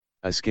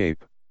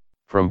Escape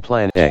from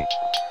Plan A.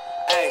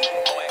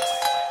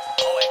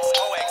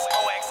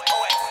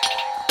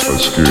 Escape,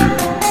 escape,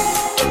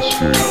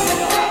 escape.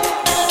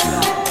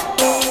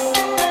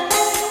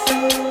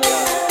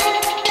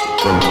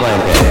 From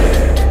Plan A.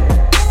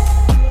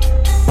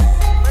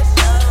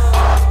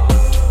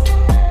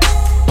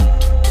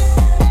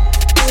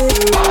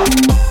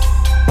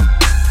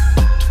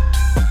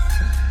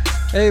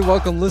 Hey,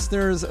 welcome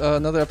listeners.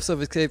 Another episode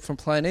of Escape from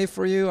Plan A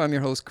for you. I'm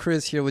your host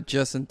Chris here with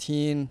Jess and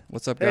Teen.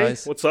 What's up,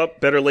 guys? Hey, what's up?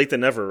 Better late than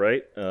never,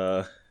 right?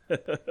 Yes.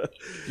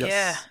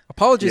 Yeah.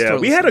 Apologies to Yeah, our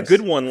we had a listeners.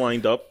 good one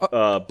lined up,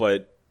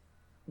 but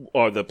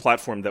the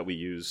platform that we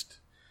used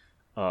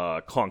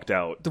conked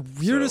out. The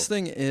weirdest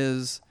thing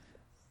is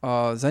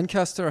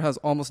Zencastr has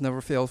almost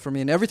never failed for me,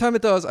 and every time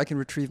it does, I can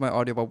retrieve my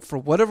audio. But for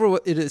whatever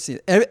it is,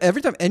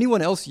 every time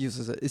anyone else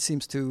uses it, it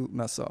seems to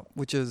mess up,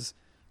 which is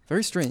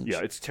very strange.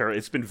 Yeah, it's terrible.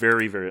 It's been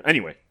very, very...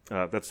 Anyway,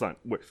 that's not...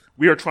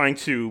 We are trying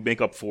to make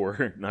up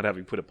for not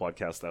having put a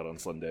podcast out on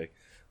Sunday.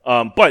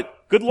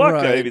 But good luck.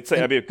 Right. I would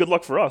say, good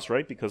luck for us,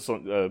 right? Because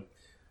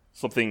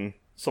something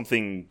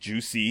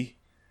juicy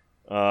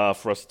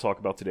for us to talk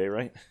about today,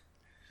 right?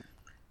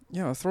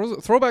 Yeah,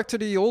 throwback to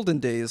the olden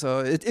days.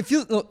 It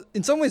feels,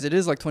 in some ways, it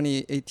is like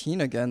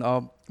 2018 again.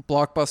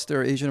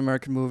 Blockbuster Asian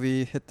American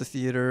movie hit the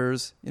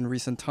theaters in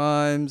recent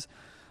times.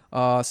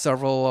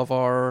 Several of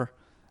our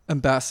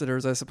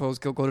ambassadors, I suppose,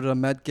 go to the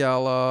Met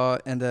Gala,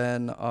 and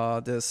then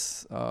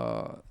this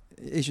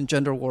Asian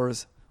Gender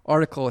Wars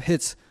article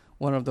hits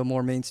one of the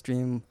more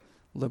mainstream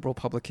liberal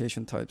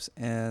publication types.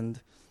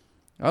 And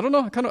I don't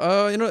know, kind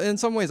of, in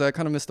some ways, I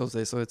kind of miss those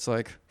days. So it's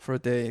like for a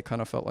day, it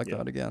kind of felt like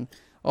that again.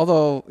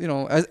 Although,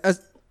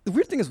 as the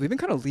weird thing is, we've been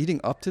kind of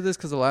leading up to this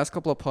because the last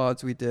couple of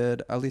pods we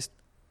did, at least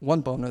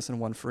one bonus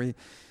and one free,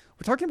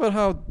 we're talking about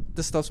how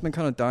this stuff's been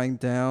kind of dying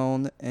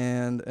down,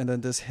 and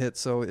then this hit,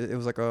 so it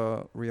was like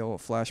a real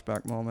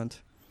flashback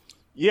moment.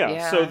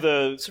 Yeah.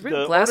 So it's a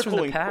real blast from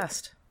the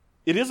past.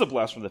 It is a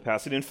blast from the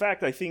past, and in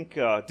fact, I think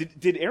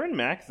did Aaron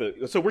Mack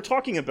so we're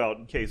talking about,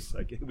 in case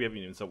we haven't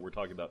even said what we're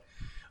talking about.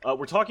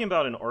 We're talking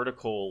about an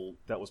article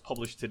that was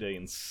published today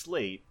in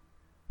Slate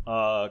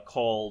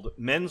called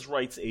 "Men's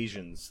Rights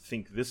Asians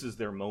Think This Is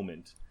Their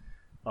Moment."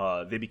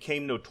 They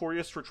became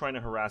notorious for trying to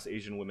harass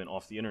Asian women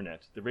off the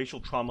internet. The racial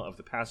trauma of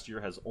the past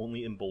year has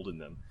only emboldened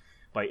them.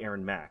 By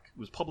Aaron Mack. It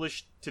was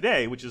published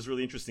today, which is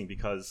really interesting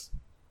because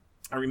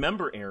I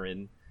remember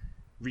Aaron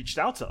reached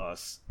out to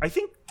us. I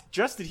think,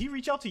 Jess, did he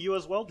reach out to you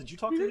as well? Did you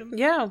talk to him?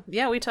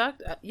 Yeah, we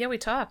talked. We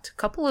talked a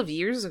couple of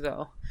years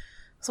ago.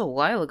 It's a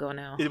while ago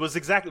now. It was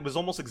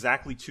almost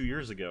exactly 2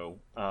 years ago.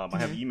 I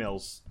have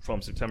emails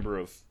from September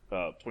of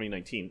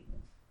 2019.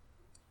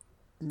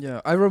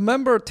 Yeah, I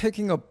remember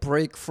taking a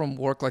break from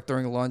work like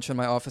during lunch, and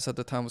my office at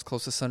the time was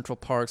close to Central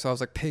Park, so I was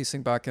like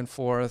pacing back and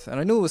forth, and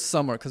I knew it was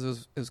summer because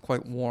it was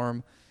quite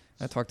warm.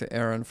 I talked to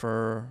Aaron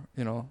for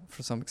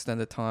some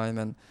extended time,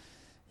 and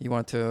he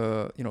wanted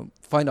to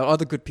find out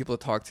other good people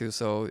to talk to,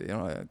 so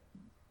I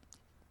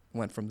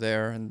went from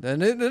there, and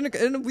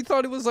we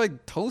thought it was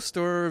like toast,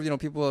 or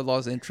people had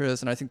lost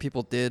interest, and I think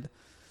people did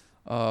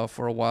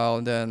for a while,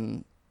 and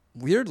then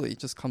weirdly it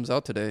just comes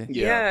out today.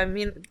 Yeah, I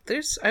mean,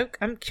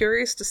 I'm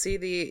curious to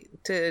see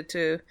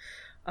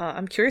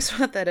I'm curious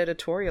about that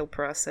editorial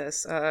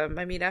process. I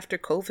mean, after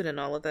COVID and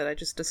all of that, I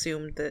just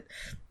assumed that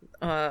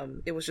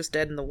it was just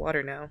dead in the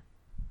water now.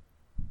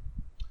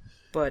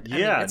 But I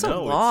mean, it's a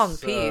long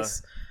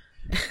piece.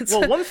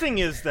 Well, one thing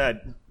is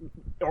that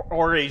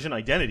our Asian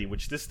identity,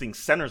 which this thing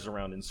centers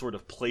around and sort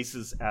of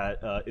places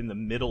at in the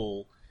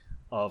middle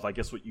of, I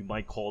guess, what you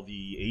might call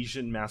the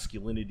Asian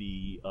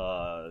masculinity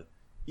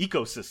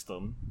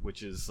ecosystem,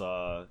 which is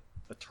a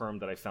term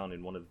that I found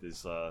in one of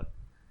his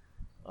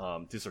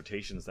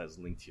dissertations that is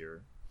linked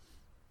here.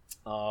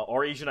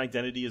 Our Asian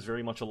identity is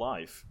very much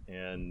alive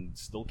and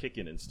still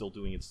kicking and still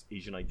doing its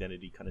Asian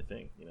identity kind of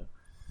thing,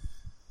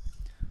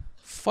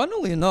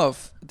 Funnily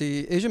enough,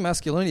 the Asian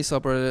masculinity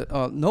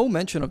subreddit, no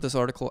mention of this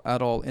article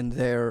at all in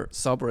their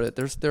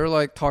subreddit. They're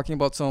like talking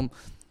about some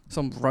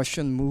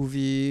Russian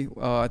movie.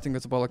 I think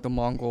it's about like the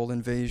Mongol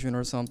invasion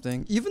or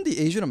something. Even the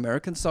Asian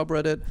American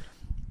subreddit,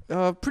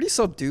 pretty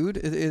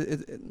subdued.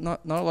 Not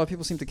a lot of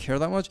people seem to care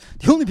that much.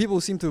 The only people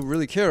who seem to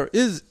really care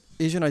is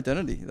Asian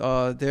identity.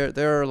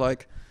 They're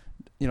like,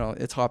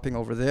 it's hopping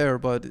over there,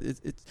 but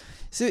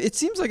it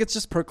seems like it's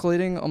just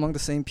percolating among the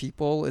same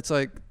people. It's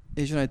like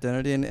Asian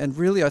identity, and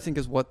really I think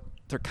is what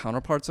their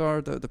counterparts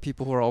are, the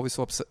people who are always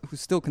so upset, who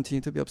still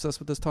continue to be obsessed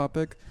with this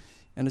topic,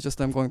 and it's just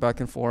them going back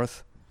and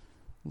forth,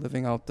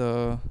 living out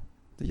the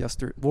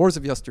wars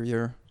of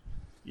yesteryear.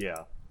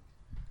 Yeah.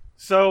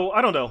 So,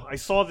 I don't know. I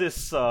saw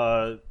this,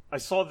 I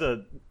saw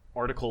the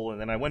article,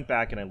 and then I went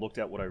back and I looked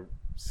at what I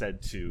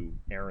said to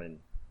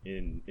Aaron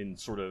in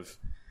sort of...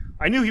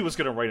 I knew he was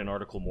going to write an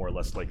article more or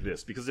less like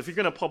this, because if you're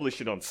going to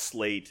publish it on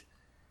Slate,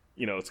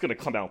 it's going to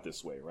come out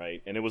this way,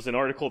 right? And it was an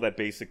article that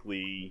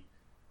basically...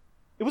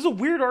 It was a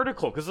weird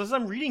article, because as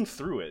I'm reading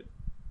through it,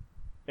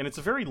 and it's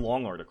a very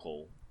long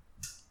article,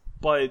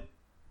 but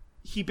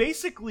he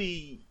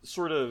basically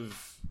sort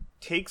of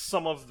takes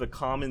some of the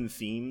common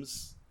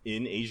themes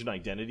in Asian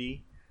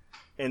identity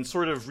and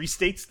sort of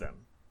restates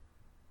them.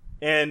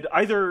 And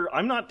either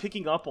I'm not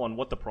picking up on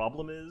what the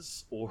problem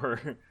is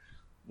or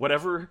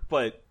whatever,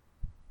 but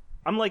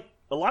I'm like,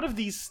 a lot of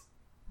these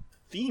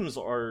themes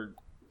are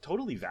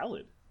totally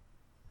valid.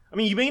 I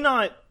mean,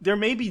 there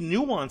may be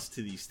nuance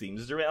to these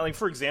themes. Like,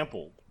 for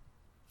example,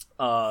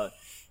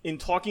 in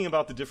talking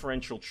about the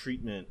differential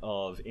treatment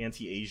of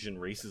anti-Asian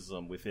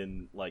racism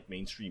within, like,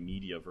 mainstream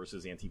media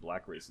versus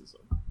anti-black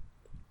racism,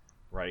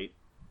 right?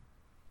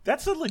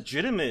 That's a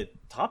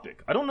legitimate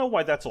topic. I don't know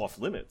why that's off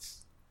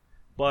limits.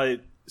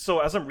 But, so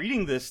as I'm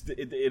reading this,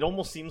 it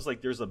almost seems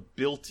like there's a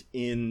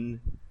built-in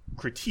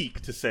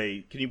critique to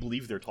say, can you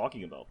believe they're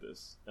talking about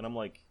this? And I'm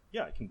like,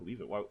 yeah, I can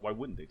believe it. Why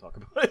wouldn't they talk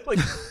about it? Like,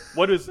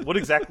 what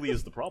exactly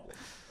is the problem?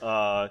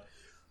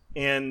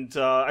 And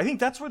I think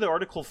that's where the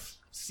article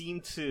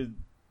seemed to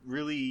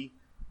really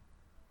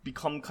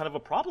become kind of a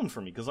problem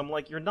for me, because I'm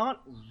like, you're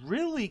not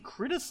really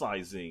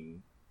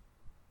criticizing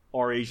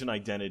our Asian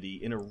identity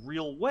in a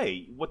real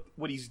way.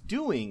 What he's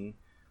doing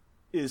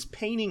is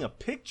painting a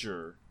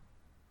picture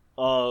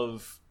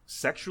of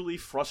sexually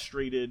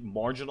frustrated,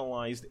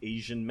 marginalized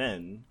Asian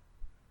men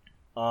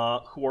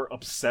who are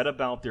upset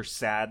about their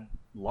sad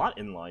lot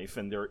in life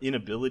and their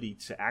inability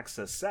to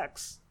access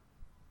sex,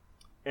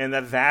 and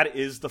that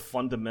is the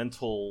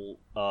fundamental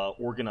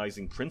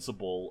organizing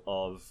principle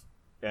of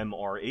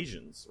MR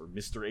Asians, or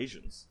Mr.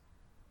 Asians.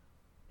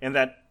 And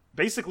that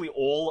basically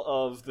all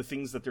of the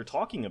things that they're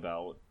talking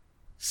about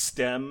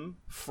stem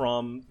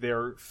from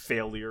their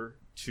failure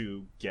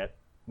to get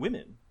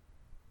women.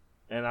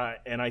 And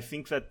I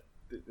think that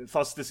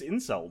thus this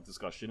incel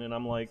discussion, and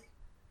I'm like,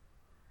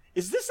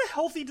 is this a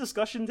healthy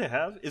discussion to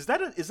have? Is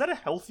that a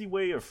healthy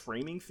way of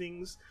framing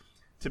things?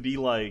 To be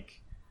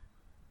like,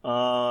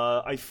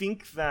 I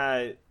think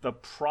that the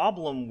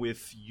problem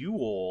with you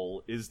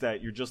all is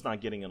that you're just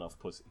not getting enough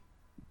pussy.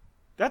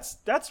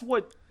 That's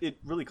what it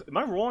really... Am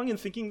I wrong in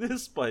thinking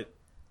this? But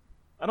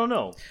I don't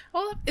know.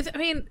 Well, I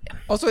mean...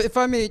 Also, if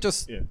I may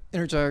just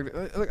interject,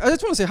 I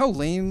just want to say how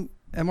lame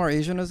MR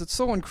Asian is. It's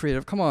so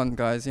uncreative. Come on,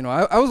 guys. You know,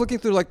 I was looking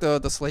through like the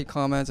Slate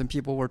comments, and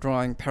people were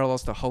drawing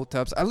parallels to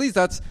Hoteps. At least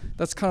that's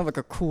kind of like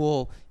a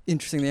cool,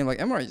 interesting name. Like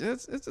MR,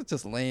 it's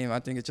just lame. I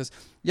think it's just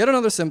yet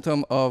another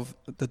symptom of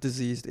the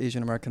diseased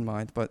Asian American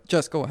mind. But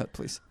Jess, go ahead,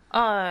 please.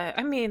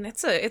 I mean,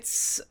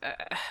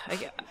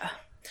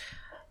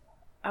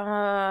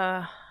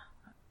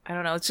 I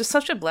don't know. It's just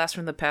such a blast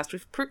from the past.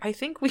 I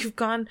think we've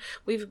gone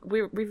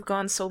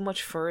so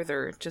much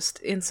further just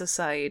in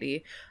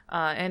society,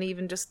 and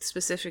even just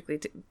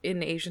specifically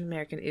in Asian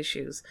American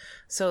issues.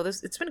 So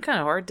it's been kind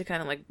of hard to kind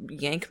of like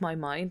yank my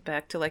mind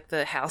back to like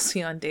the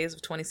halcyon days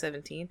of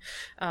 2017,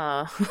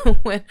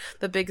 when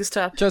the biggest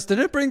topic. Just did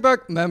it bring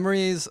back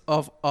memories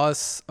of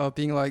us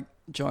being like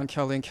John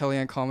Kelly and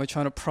Kellyanne Conway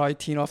trying to pry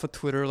Teen off of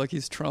Twitter like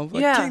he's Trump.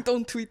 Like, Teen,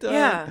 don't tweet that.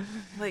 Yeah,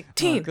 like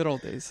Teen. Good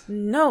old days.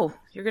 No,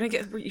 you're gonna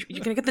get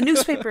the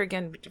newspaper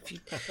again if you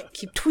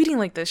keep tweeting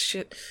like this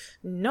shit.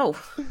 No,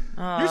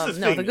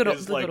 the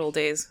good old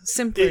days,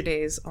 simpler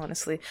days,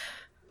 honestly.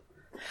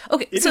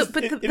 Okay, but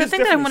the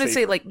thing that I want to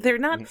say, like, they're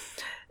not.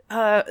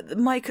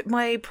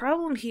 My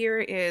problem here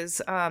is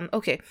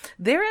okay.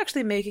 They're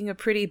actually making a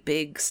pretty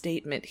big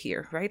statement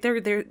here, right?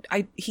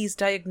 He's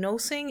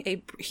diagnosing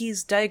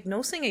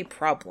a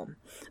problem.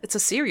 It's a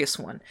serious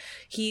one.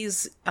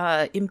 He's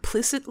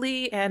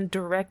implicitly and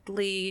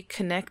directly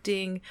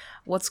connecting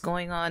what's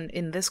going on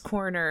in this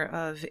corner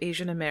of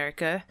Asian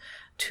America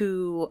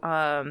to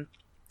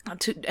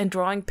and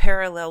drawing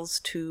parallels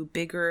to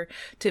bigger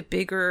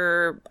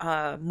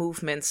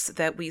movements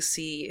that we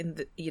see in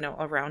the,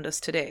 around us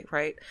today,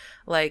 right?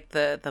 Like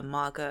the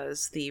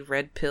MAGAs, the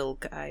red pill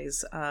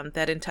guys,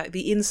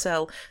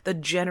 the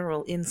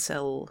general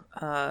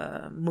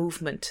incel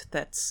movement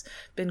that's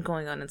been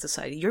going on in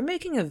society. You're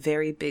making a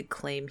very big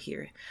claim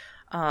here.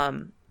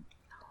 Now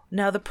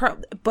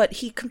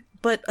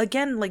but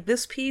again, like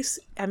this piece,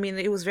 I mean,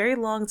 it was very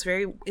long.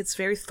 It's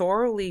very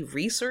thoroughly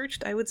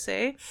researched, I would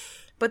say.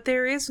 But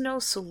there is no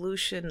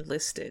solution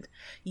listed.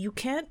 You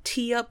can't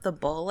tee up the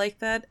ball like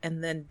that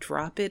and then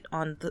drop it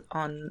on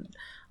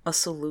a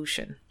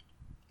solution.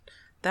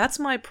 That's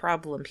my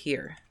problem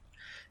here.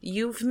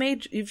 You've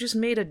just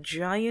made a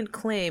giant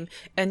claim,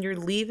 and you're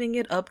leaving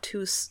it up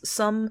to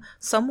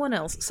someone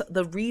else,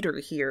 the reader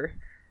here,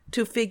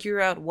 to figure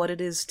out what it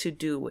is to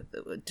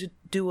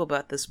do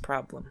about this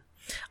problem.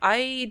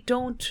 I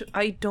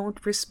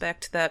don't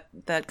respect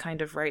that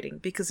kind of writing,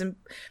 because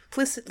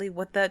implicitly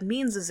what that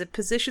means is it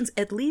positions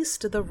at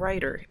least the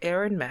writer,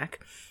 Aaron Mack,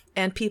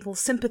 and people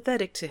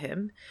sympathetic to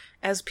him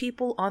as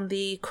people on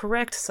the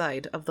correct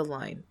side of the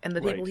line, and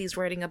the people he's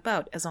writing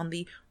about as on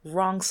the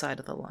wrong side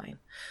of the line.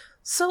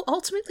 So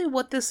ultimately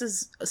what this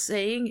is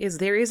saying is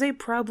there is a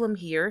problem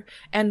here,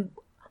 and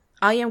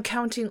I am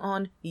counting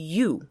on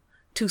you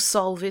to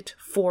solve it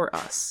for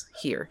us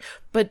here.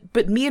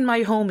 But me and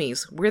my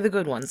homies, we're the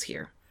good ones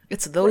here.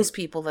 It's those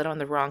people that are on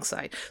the wrong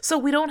side. So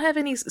we don't have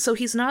any, so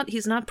he's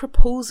not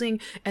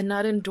proposing and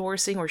not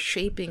endorsing or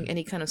shaping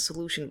any kind of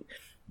solution.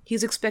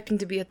 he's expecting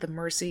to be at the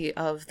mercy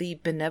of the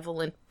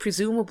benevolent,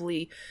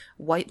 presumably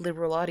white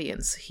liberal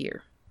audience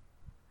here.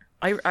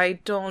 I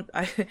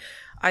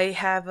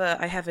have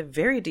a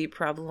very deep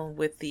problem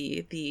with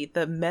the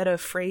meta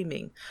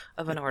framing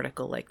of an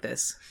article like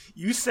this.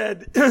 You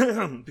said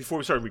before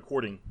we started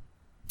recording,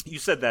 you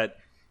said that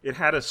it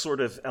had a sort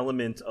of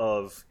element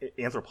of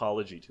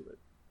anthropology to it.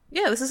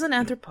 Yeah, this is an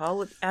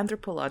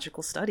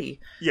anthropological study.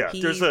 Yeah,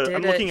 he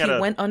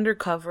went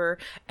undercover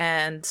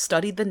and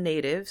studied the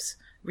natives,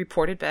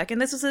 reported back,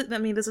 and this is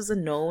a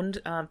known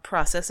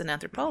process in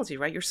anthropology,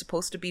 right? You're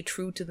supposed to be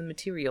true to the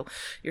material.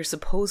 You're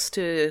supposed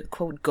to,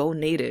 quote, go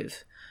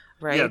native,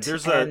 right? Yeah,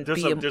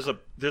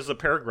 there's a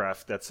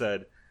paragraph that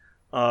said,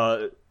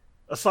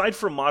 aside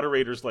from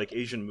moderators like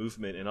Asian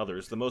Movement and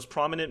others, the most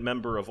prominent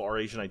member of Our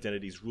Asian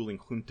Identity's ruling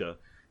junta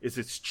is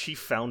its chief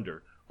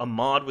founder, a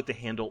mod with the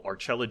handle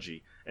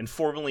Archeology, and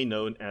formerly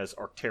known as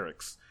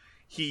Arcteryx.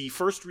 He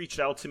first reached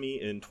out to me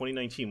in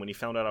 2019 when he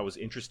found out I was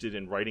interested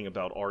in writing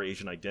about Our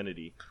Asian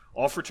Identity,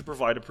 offered to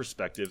provide a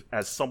perspective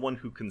as someone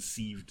who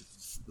conceived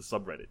the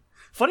subreddit.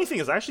 Funny thing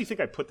is, I actually think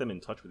I put them in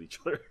touch with each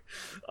other.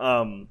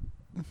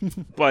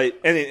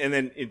 But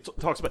then it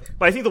talks about.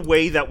 But I think the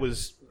way that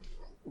was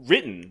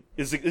written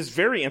is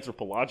very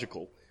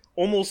anthropological,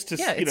 almost to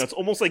it's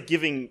almost like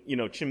giving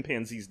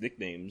chimpanzees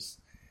nicknames,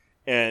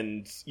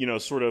 and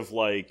sort of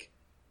like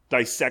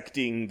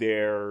dissecting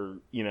their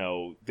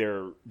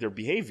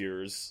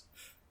behaviors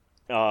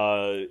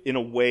in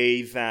a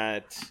way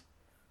that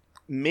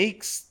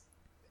makes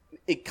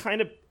it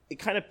kind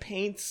of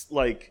paints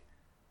like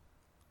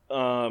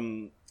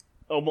an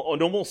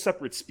almost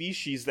separate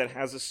species that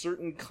has a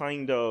certain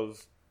kind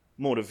of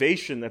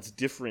motivation that's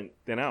different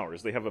than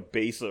ours. They have a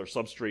base or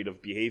substrate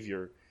of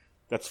behavior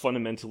that's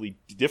fundamentally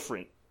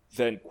different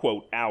than,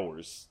 quote,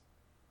 ours,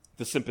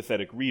 the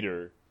sympathetic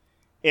reader.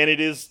 And it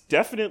is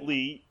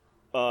definitely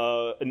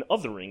an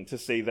othering to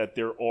say that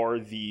there are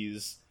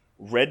these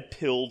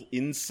red-pilled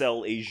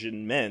incel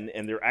Asian men,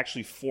 and they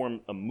actually form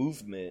a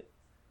movement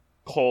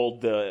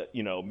called the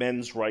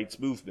men's rights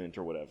movement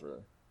or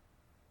whatever.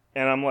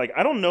 And I'm like,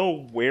 I don't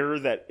know where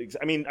that.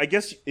 I mean, I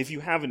guess if you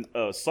have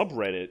a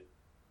subreddit,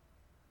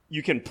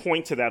 you can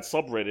point to that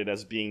subreddit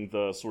as being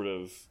the sort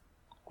of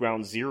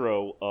ground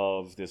zero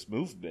of this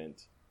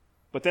movement.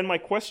 But then my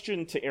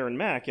question to Aaron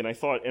Mack, and I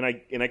thought, and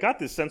I got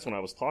this sense when I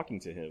was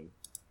talking to him,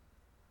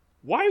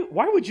 why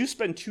would you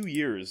spend 2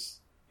 years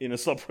in a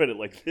subreddit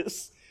like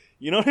this?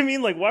 You know what I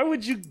mean? Like, why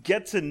would you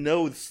get to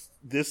know this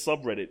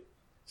subreddit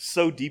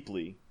so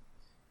deeply?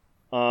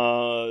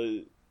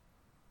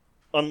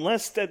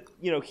 Unless that,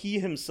 he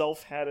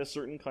himself had a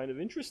certain kind of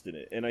interest in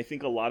it. And I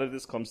think a lot of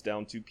this comes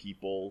down to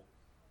people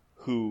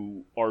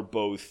who are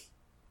both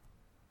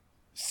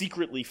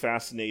secretly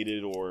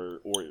fascinated or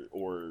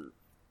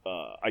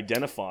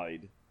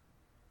identified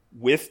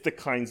with the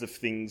kinds of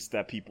things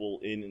that people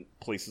in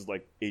places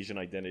like Asian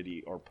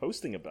Identity are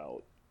posting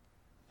about.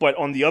 But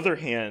on the other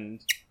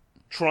hand,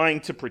 trying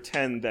to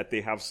pretend that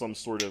they have some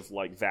sort of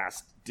like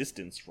vast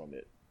distance from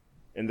it.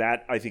 And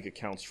that, I think,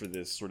 accounts for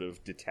this sort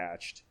of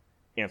detached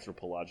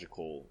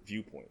anthropological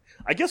viewpoint.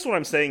 I guess what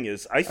I'm saying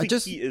is, I think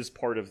he is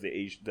part of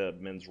the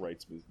men's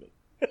rights movement.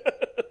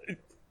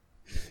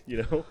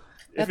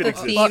 If it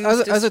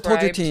exists. As I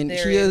told you, Teen,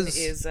 he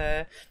is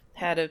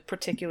had a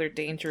particular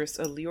dangerous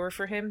allure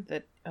for him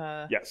that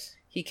yes,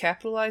 he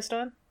capitalized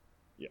on.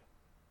 Yeah.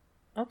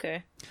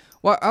 Okay.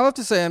 Well, I'll have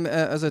to say,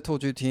 as I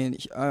told you, Teen,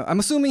 I'm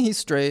assuming he's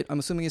straight. I'm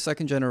assuming he's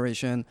second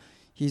generation.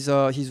 He's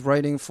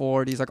writing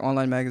for these like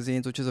online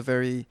magazines, which is a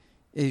very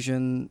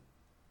Asian,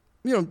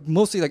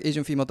 mostly like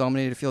Asian female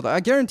dominated field.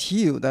 I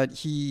guarantee you that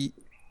he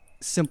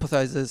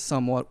sympathizes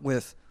somewhat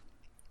with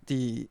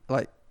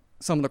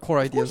some of the core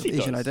ideas of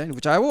Asian identity,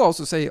 which I will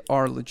also say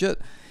are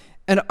legit.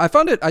 And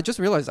I just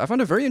realized I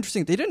found it very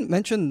interesting. They didn't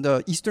mention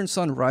the Eastern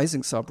Sun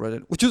Rising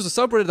subreddit, which was a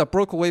subreddit that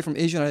broke away from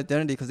Asian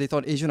identity because they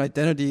thought Asian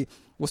identity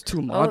was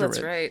too moderate. Oh,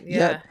 that's right.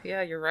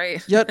 Yeah, you're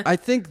right. Yet I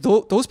think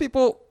those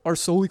people are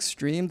so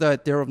extreme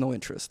that they're of no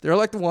interest. They're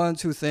like the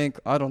ones who think,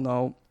 I don't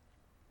know,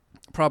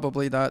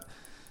 probably that.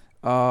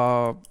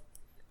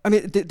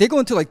 They go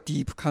into like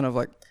deep kind of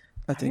like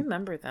I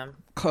remember them.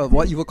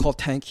 What you would call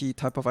tanky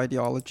type of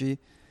ideology.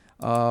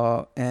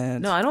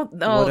 And no, I don't.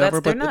 No,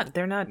 they're not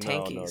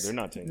tankies. No, they're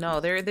not tankies. No,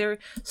 they're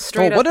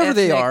straight up. Whatever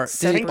they are,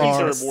 tankies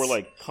are more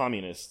like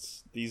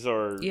communists. These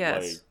are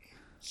like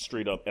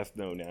straight up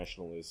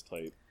ethno-nationalist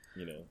type.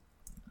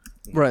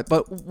 Right,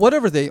 but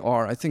whatever they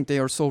are, I think they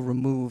are so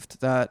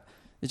removed that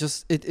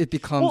it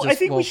becomes. Well, I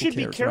think we should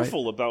be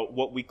careful about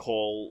what we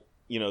call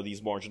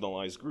these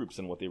marginalized groups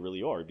and what they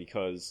really are,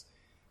 because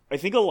I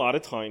think a lot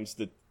of times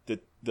the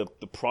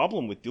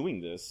problem with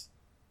doing this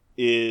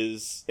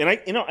is, and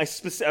I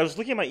was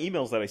looking at my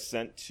emails that I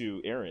sent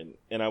to Aaron,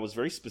 and I was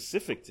very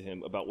specific to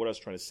him about what I was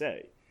trying to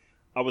say.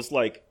 I was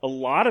like, a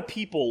lot of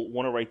people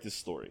want to write this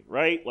story,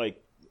 right? Like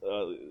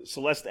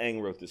Celeste Ang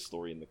wrote this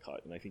story in The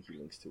Cut, and I think he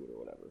links to it or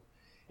whatever.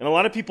 And a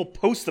lot of people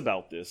post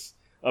about this.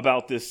 A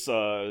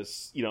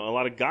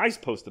lot of guys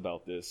post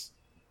about this,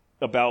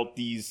 about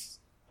these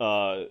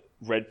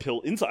red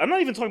pill incel. I'm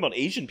not even talking about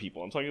Asian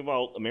people. I'm talking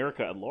about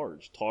America at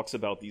large. Talks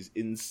about these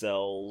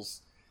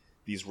incels,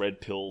 these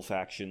red pill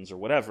factions or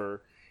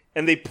whatever,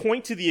 and they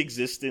point to the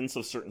existence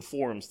of certain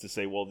forums to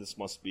say, well, this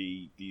must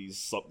be the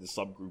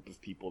subgroup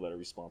of people that are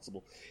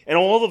responsible, and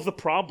all of the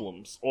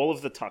problems, all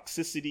of the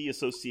toxicity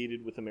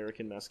associated with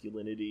American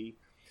masculinity,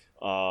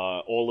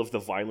 all of the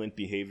violent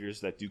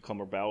behaviors that do come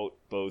about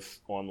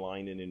both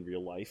online and in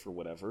real life or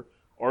whatever,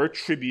 are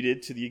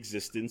attributed to the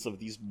existence of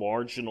these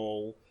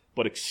marginal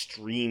but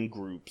extreme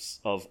groups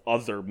of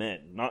other men.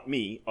 Not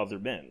me, other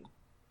men.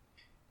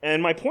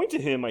 And my point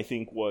to him, I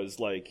think, was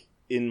like,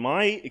 in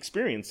my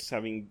experience,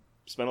 having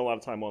spent a lot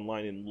of time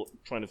online and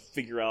trying to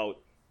figure out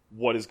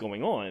what is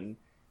going on,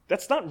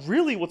 that's not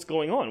really what's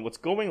going on. What's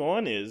going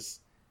on is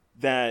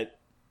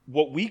that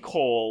what we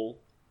call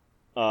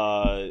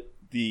the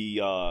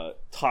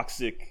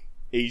toxic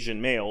Asian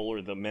male,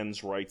 or the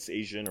men's rights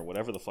Asian, or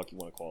whatever the fuck you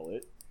want to call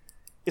it,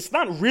 it's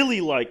not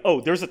really like, oh,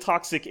 there's a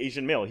toxic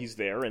Asian male, he's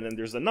there, and then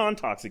there's a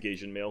non-toxic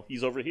Asian male,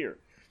 he's over here.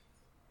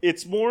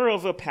 It's more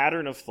of a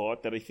pattern of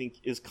thought that I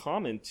think is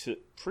common to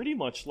pretty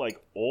much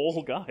like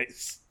all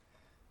guys,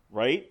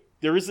 right?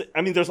 There's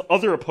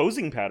other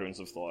opposing patterns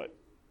of thought,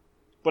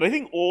 but I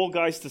think all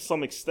guys to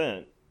some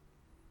extent,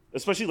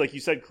 especially like you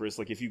said, Chris,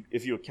 like if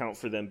you account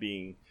for them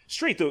being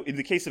straight, though in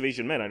the case of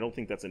Asian men, I don't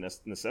think that's a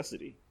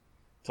necessity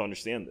to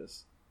understand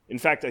this. In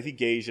fact, I think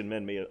gay Asian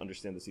men may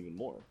understand this even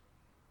more.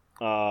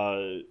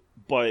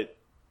 But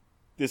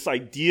this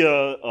idea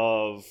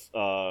of,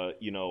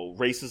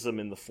 racism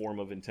in the form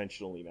of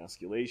intentional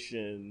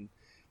emasculation,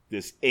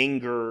 this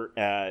anger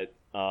at,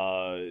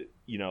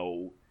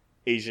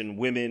 Asian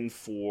women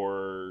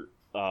for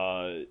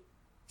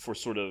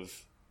sort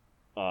of,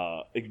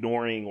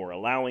 ignoring or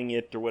allowing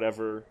it or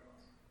whatever.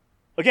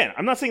 Again,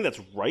 I'm not saying that's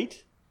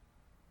right,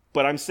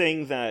 but I'm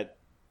saying that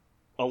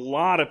a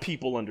lot of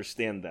people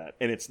understand that,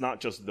 and it's not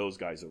just those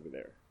guys over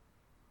there.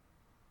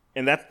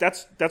 And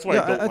that's what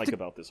I don't like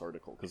about this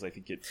article, because I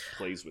think it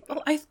plays with that.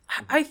 Well,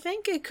 I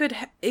think it could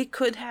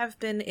have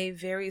been a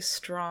very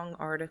strong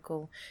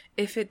article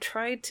if it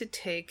tried to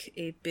take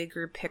a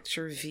bigger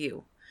picture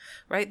view,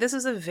 right? This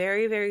is a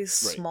very, very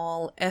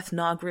small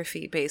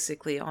ethnography,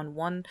 basically, on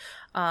one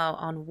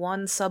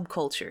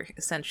subculture,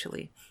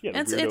 essentially. Yeah, the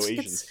weirdo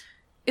Asians.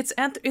 It's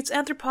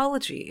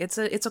anthropology. It's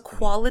a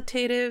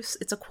qualitative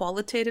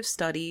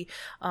study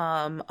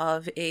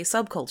of a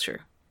subculture.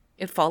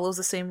 It follows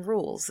the same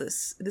rules.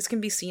 This can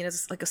be seen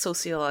as like a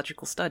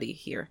sociological study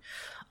here.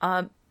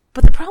 But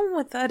the problem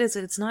with that is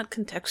that it's not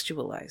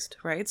contextualized,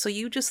 right? So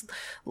he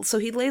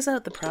lays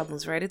out the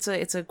problems, right? It's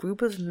a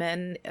group of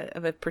men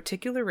of a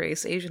particular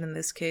race, Asian in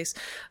this case,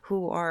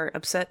 who are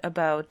upset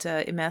about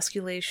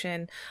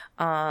emasculation,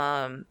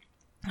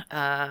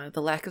 the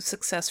lack of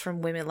success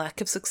from women,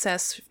 lack of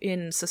success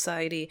in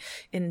society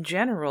in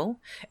general,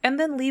 and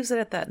then leaves it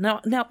at that.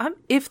 Now,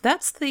 if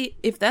that's the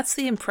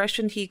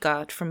impression he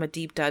got from a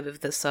deep dive of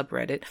this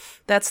subreddit,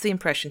 that's the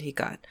impression he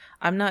got.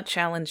 I'm not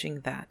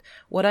challenging that.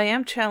 What I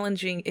am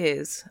challenging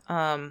is,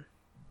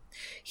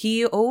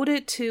 he owes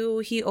it to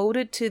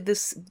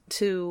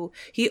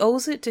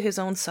his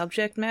own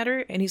subject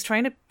matter, and he's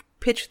trying to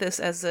pitch this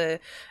as a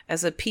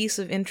piece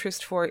of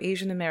interest for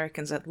Asian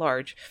Americans at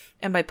large,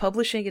 and by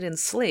publishing it in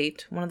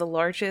Slate, one of the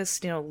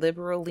largest,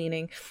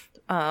 liberal-leaning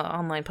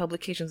online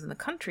publications in the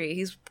country,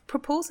 he's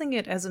proposing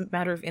it as a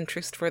matter of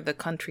interest for the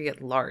country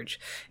at large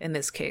in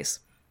this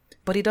case.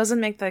 But he doesn't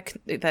make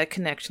that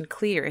connection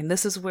clear, and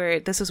this is where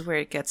it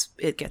gets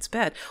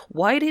bad.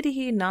 Why did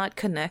he not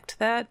connect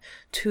that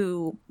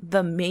to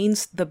the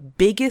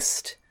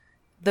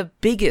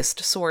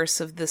biggest source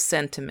of this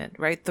sentiment,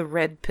 right? The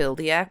red pill,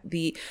 the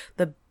big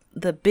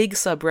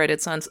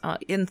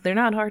subreddits they're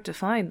not hard to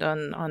find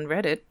on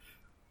Reddit,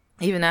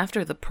 even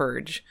after the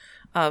purge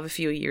of a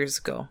few years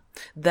ago.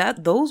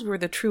 Those were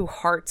the true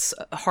hearts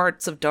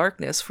of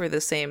darkness for the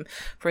same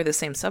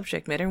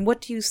subject matter. And what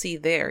do you see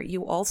there?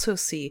 You also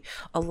see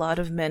a lot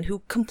of men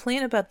who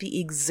complain about the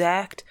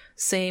exact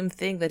same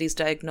thing that he's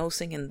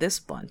diagnosing in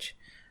this bunch,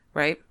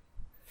 right?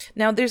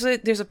 Now, there's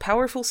a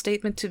powerful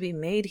statement to be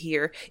made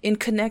here in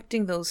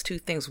connecting those two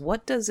things.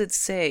 What does it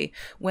say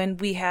when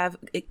we have,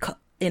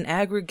 in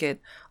aggregate,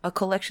 a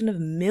collection of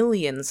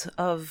millions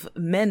of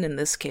men, in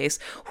this case,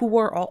 who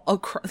are all,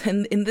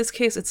 and in this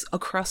case, it's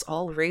across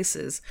all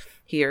races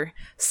here,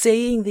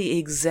 saying the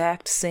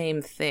exact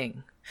same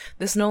thing?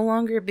 This no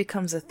longer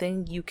becomes a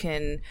thing you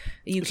can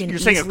easily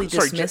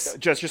dismiss. Sorry,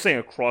 Jess, you're saying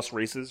across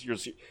races? You're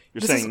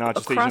saying not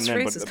just Asian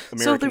men, but American men.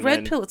 So the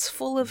red pill, it's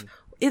full of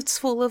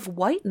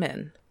white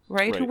men,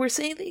 right? Who were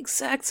saying the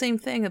exact same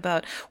thing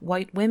about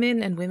white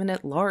women and women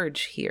at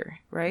large here,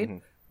 right?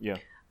 Mm-hmm. Yeah.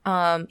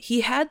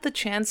 He had the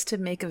chance to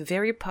make a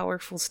very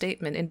powerful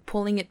statement in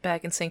pulling it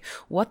back and saying,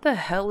 what the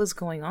hell is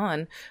going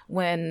on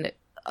when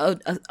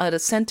a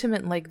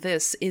sentiment like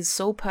this is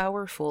so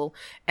powerful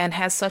and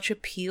has such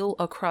appeal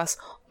across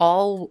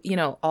all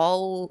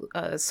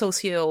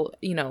social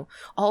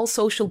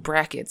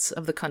brackets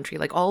of the country,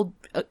 like all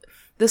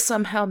this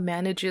somehow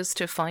manages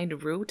to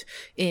find root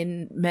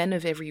in men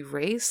of every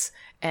race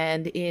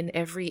and in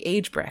every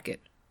age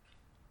bracket,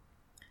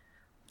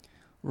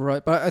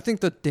 Right, but I think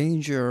the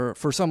danger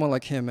for someone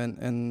like him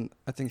and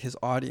I think his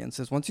audience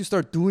is once you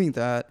start doing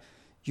that,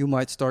 you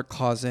might start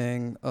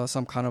causing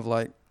some kind of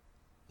like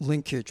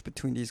linkage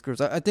between these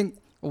groups. I think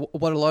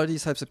what a lot of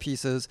these types of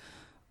pieces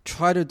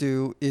try to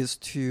do is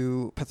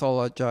to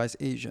pathologize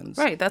Asians.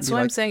 Right, that's Be why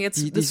I'm like, saying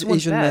it's this these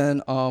one's Asian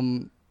bad.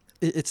 men.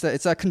 It's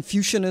that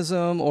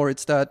Confucianism or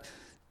it's that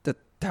the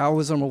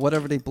Taoism or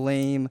whatever they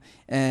blame,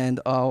 and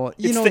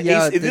It's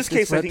in this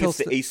case, I think it's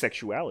the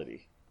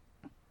asexuality,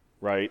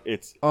 right?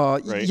 It's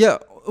right? Yeah.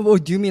 Well,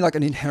 do you mean like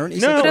an inherent?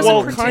 No, But as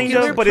well, a kind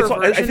particular of, but I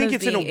perversion think of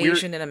it's in a being weird.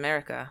 Asian in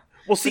America.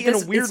 Well, see, But in a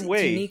this- weird it's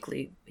way,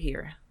 uniquely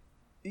here.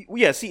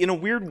 yeah. See, in a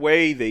weird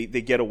way, they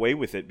get away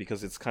with it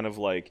because it's kind of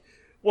like,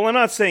 well, I'm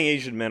not saying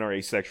Asian men are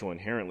asexual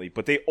inherently,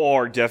 but they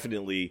are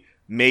definitely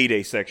made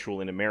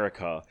asexual in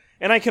America,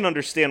 and I can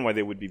understand why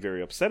they would be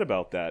very upset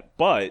about that,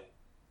 but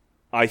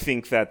I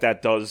think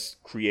that does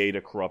create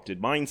a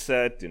corrupted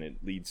mindset, and it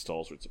leads to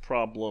all sorts of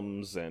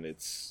problems, and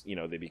it's,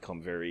 they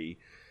become very,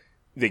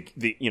 they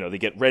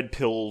get red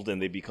pilled,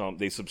 and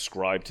they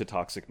subscribe to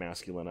toxic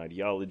masculine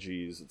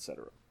ideologies,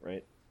 etc.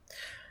 Right?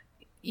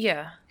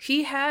 Yeah,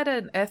 he had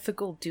an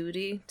ethical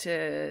duty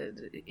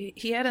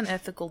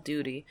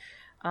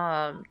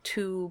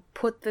to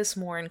put this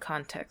more in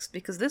context,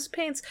 because this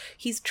paints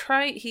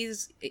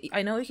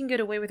I know he can get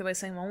away with it by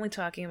saying I'm only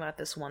talking about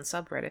this one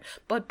subreddit,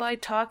 but by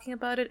talking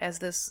about it as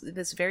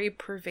this very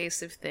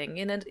pervasive thing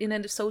in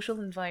a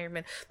social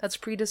environment that's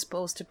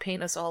predisposed to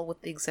paint us all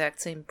with the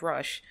exact same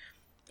brush,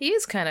 he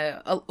is kind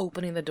of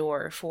opening the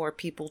door for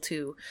people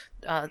to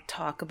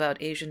talk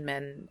about Asian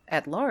men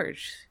at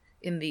large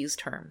in these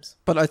terms.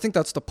 But I think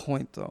that's the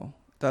point, though.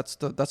 That's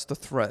the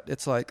threat.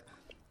 It's like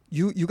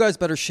you guys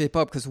better shape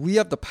up because we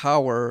have the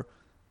power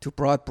to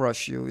broad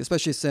brush you,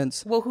 especially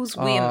since. Well, who's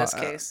we in this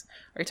case?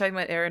 Are you talking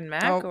about Aaron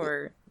Mack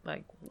or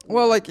like?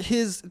 Well, like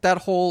that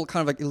whole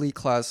kind of like elite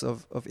class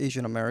of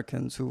Asian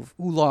Americans who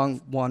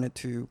long wanted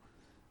to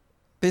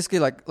basically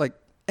like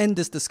end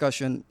this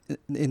discussion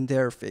in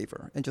their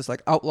favor and just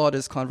like outlaw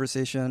this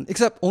conversation,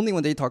 except only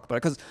when they talk about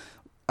it. Because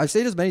I've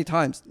said this many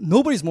times,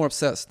 nobody's more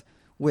obsessed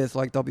with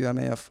like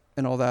WMAF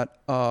and all that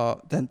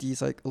than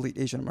these like elite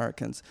Asian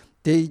Americans.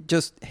 They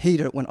just hate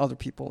it when other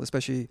people,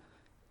 especially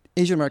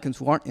Asian Americans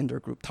who aren't in their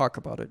group, talk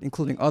about it,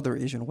 including other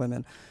Asian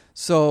women.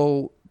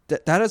 So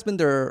that has been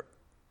their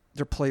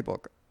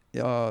playbook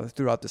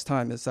throughout this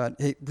time, is that,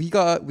 hey, we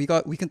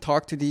can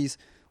talk to these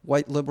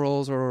white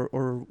liberals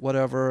or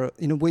whatever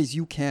in ways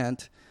you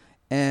can't,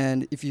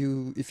 and if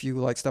you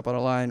like step out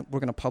of line, we're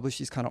going to publish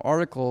these kind of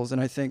articles.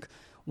 And I think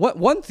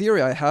one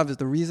theory I have is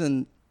the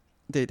reason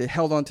they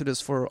held on to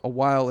this for a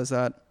while is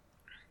that,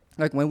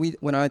 like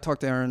when I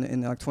talked to Aaron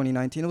in like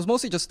 2019, it was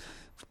mostly just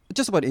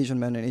about Asian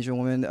men and Asian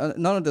women.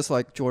 None of this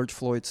like George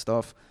Floyd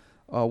stuff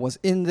was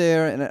in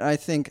there. And I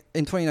think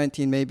in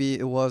 2019 maybe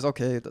it was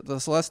okay. The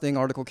Celeste Ng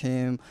article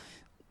came.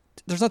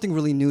 There's nothing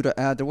really new to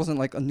add. There wasn't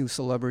like a new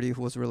celebrity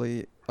who was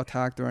really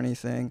attacked or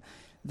anything.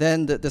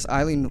 Then this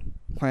Eileen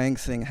Huang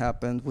thing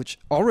happened, which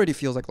already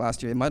feels like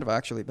last year. It might have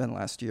actually been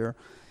last year,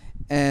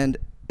 and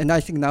I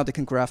think now they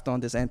can graft on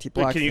this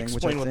anti-black thing. Can you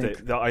explain which I what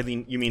think, the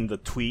Eileen? You mean the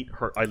tweet?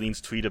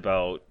 Eileen's tweet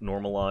about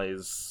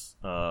normalize?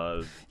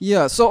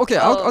 Yeah. So okay,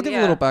 I'll give a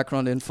yeah. little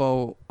background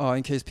info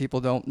in case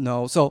people don't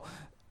know. So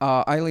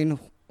Eileen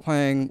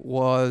Huang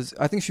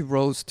I think she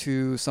rose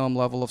to some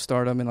level of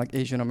stardom in like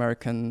Asian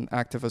American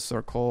activist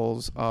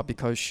circles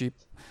because she,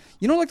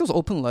 like those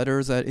open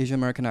letters that Asian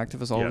American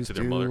activists always to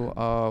their do,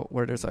 mother.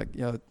 where there's like,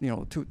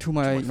 to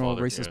my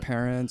father, racist yeah.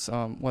 parents,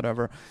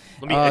 whatever.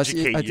 Let me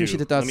educate I you. think she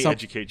did that. Let me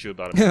educate you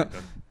about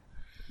America.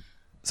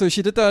 So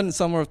she did that in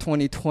summer of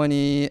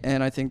 2020,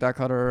 and I think that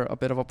got her a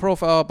bit of a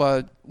profile,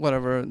 but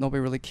whatever, nobody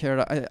really cared.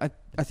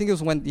 I think it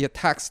was when the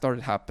attacks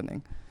started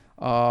happening,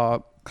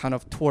 kind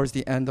of towards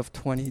the end of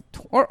 2020,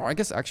 or I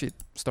guess actually it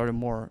started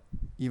more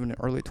even in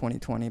early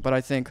 2020, but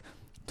I think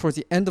towards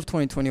the end of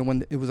 2020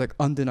 when it was like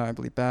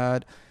undeniably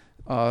bad,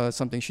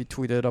 something she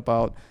tweeted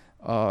about,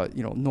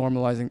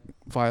 normalizing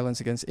violence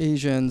against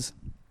Asians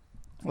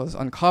was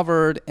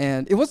uncovered.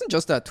 And it wasn't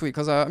just that tweet,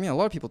 because a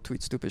lot of people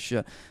tweet stupid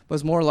shit, but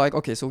it's more like,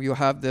 okay, so you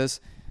have this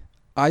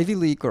Ivy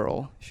League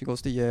girl, she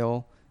goes to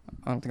Yale.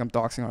 I don't think I'm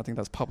doxing her, I think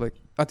that's public.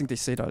 I think they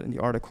say that in the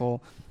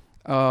article.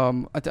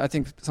 I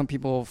think some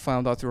people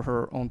found out through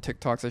her own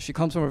TikToks that she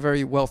comes from a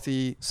very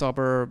wealthy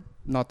suburb,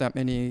 not that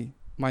many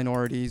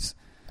minorities,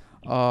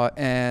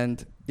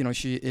 and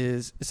she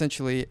is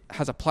essentially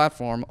has a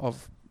platform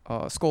of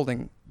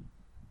scolding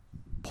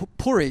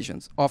poor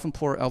Asians, often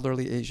poor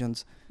elderly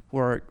Asians, who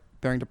are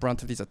bearing the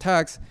brunt of these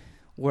attacks,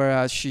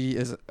 whereas she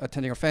is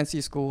attending a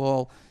fancy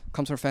school,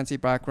 comes from a fancy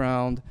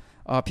background.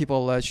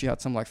 People allege she had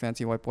some like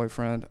fancy white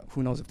boyfriend.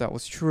 Who knows if that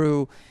was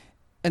true?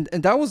 And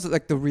that was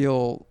like the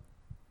real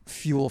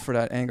fuel for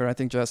that anger. I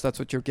think, Jess, that's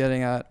what you're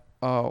getting at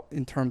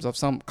in terms of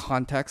some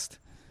context.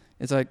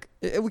 It's like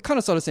we kind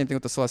of saw the same thing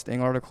with the Celeste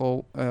Ng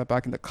article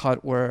back in the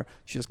Cut, where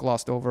she just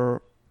glossed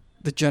over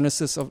the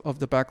genesis of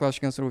the backlash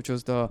against her, which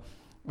was the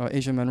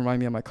Asian men remind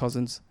me of my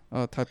cousins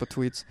type of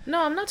tweets.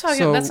 No, I'm not talking.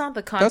 So that's not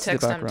the that's the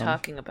context I'm background.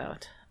 talking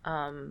about.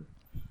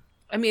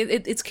 I mean,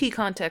 it's key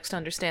context to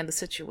understand the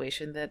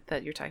situation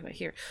that you're talking about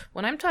here.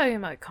 When I'm talking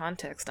about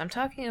context, I'm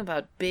talking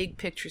about big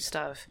picture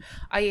stuff.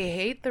 I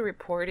hate the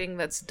reporting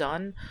that's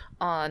done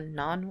on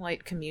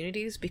non-white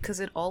communities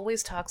because it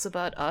always talks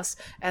about us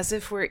as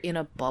if we're in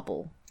a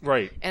bubble.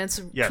 Right. And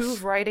it's Yes. true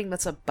writing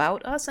that's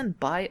about us and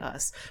by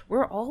us.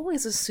 We're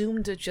always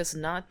assumed to just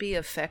not be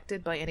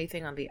affected by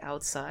anything on the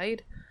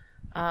outside.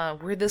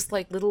 We're this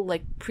little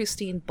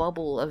pristine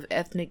bubble of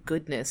ethnic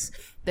goodness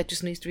that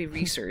just needs to be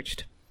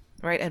researched.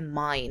 Right, and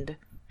mind,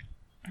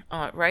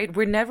 right?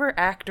 We're never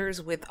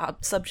actors with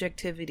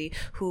subjectivity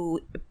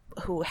who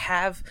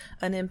have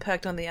an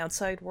impact on the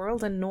outside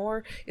world, and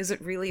nor is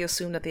it really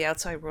assumed that the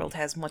outside world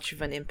has much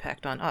of an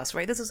impact on us,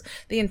 right? This is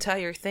the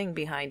entire thing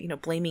behind,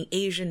 blaming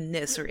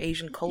Asianness or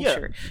Asian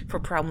culture for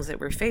problems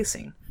that we're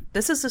facing.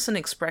 This is just an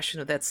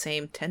expression of that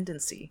same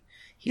tendency.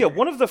 Yeah,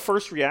 one of the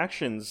first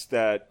reactions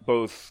that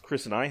both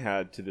Chris and I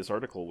had to this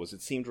article was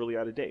it seemed really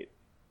out of date.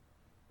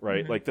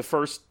 Right? Mm-hmm. Like the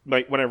first,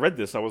 when I read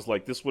this, I was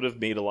like, this would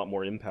have made a lot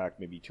more impact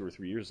maybe 2 or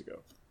 3 years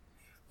ago.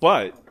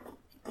 But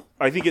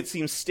I think it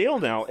seems stale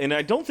now, and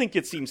I don't think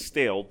it seems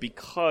stale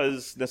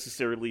because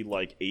necessarily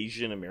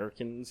Asian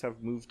Americans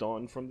have moved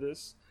on from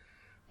this.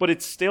 But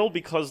it's stale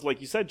because, like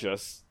you said,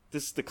 Jess,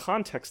 the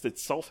context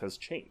itself has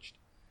changed.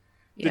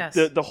 Yes.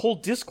 The whole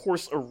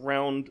discourse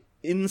around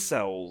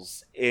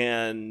incels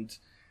and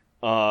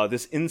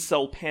this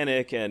incel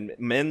panic and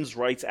men's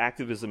rights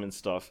activism and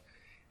stuff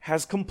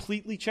has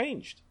completely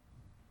changed,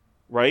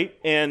 right?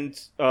 And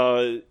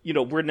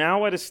we're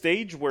now at a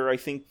stage where I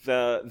think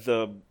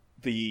the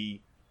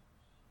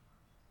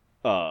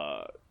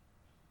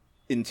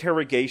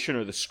interrogation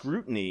or the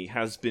scrutiny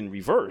has been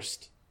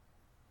reversed,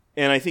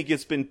 and I think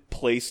it's been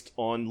placed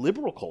on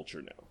liberal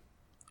culture now.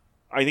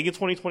 I think in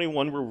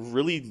 2021 we're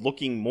really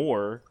looking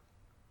more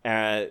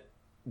at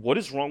what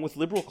is wrong with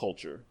liberal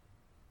culture,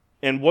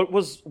 and what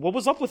was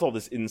up with all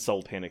this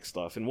incel panic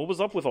stuff, and what was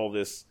up with all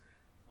this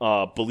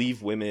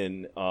believe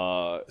women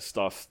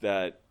stuff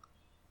that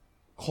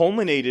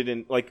culminated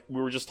in, like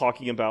we were just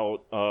talking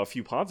about a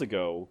few pods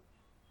ago,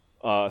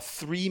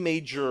 3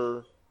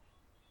 major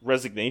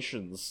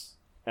resignations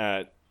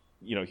at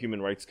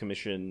Human Rights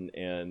Commission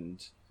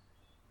and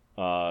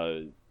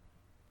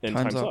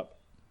Time's Up,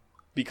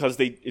 because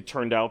it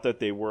turned out that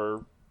they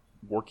were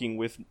working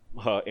with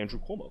Andrew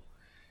Cuomo.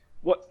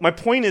 What my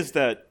point is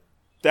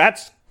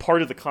that's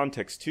part of the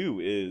context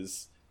too,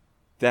 is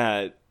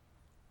that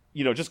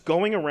just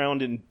going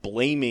around and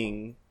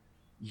blaming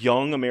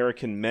young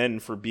American men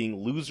for being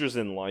losers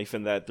in life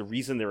and that the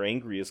reason they're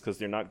angry is because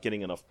they're not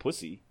getting enough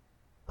pussy.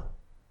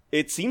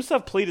 It seems to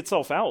have played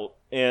itself out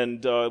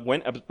and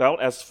went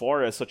about as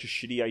far as such a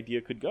shitty idea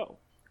could go.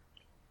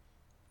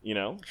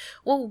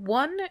 Well,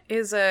 one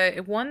is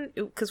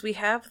because we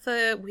have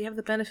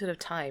the benefit of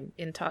time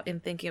in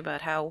thinking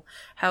about how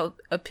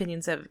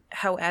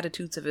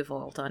attitudes have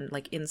evolved on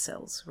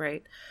incels,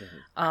 right?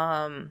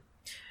 Mm-hmm.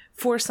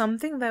 For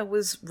something that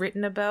was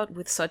written about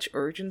with such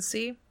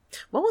urgency,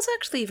 what was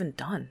actually even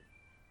done?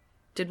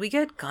 Did we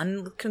get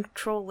gun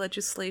control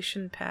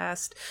legislation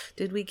passed?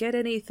 Did we get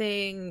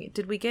anything?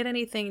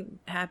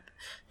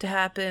 To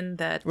happen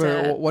that?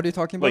 Wait, what are you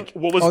talking about?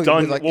 What was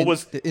done? What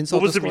was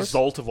the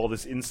result of all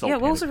this incel? Yeah,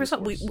 what was the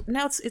result? Discourse?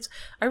 Now it's.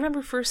 I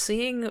remember first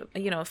seeing,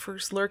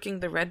 first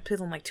lurking the red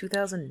pill in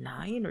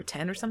 2009 or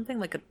 10 or something,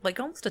 like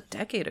almost a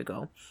decade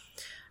ago.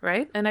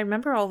 Right? And I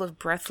remember all the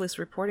breathless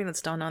reporting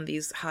that's done on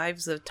these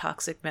hives of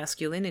toxic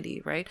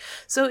masculinity, right?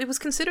 So it was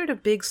considered a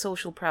big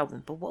social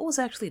problem, but what was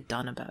actually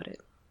done about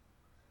it?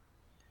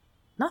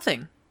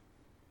 Nothing.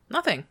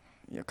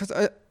 Yeah, because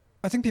I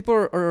think people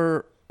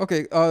are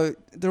okay.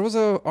 There was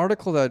an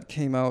article that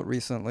came out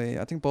recently,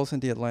 I think both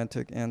in The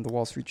Atlantic and The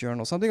Wall Street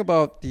Journal, something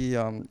about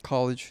the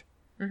college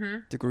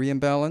degree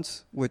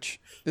imbalance, which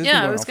is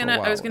I was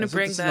gonna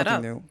bring that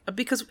up new.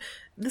 Because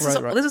this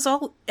Right. This is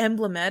all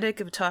emblematic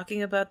of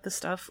talking about the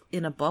stuff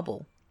in a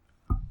bubble.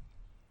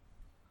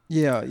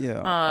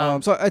 Yeah.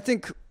 So I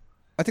think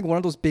one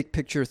of those big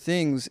picture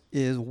things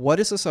is, what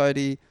is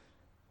society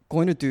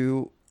going to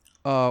do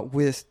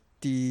with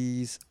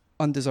these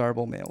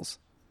undesirable males?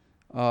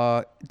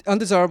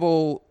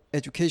 Undesirable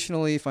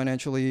educationally,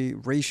 financially,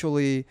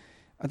 racially.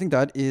 I think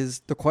that is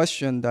the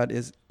question that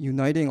is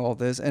uniting all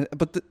this.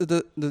 But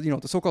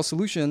the so-called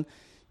solution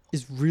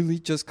is really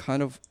just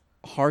kind of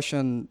harsh,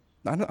 and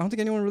I don't think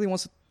anyone really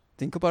wants to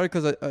think about it,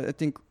 because I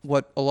think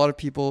what a lot of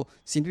people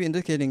seem to be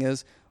indicating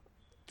is,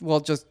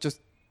 well,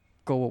 just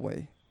go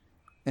away.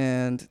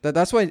 And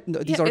that's why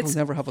these articles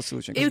never have a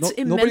solution. It's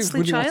nobody immensely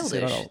really wants to say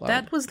childish. that out loud.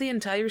 That was the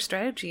entire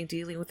strategy in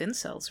dealing with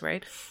incels,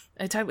 right?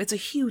 It's a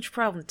huge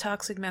problem.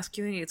 Toxic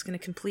masculinity. It's going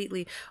to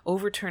completely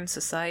overturn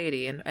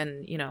society, and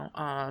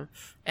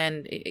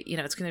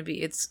it's going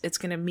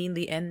to mean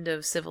the end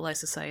of civilized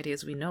society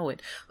as we know it.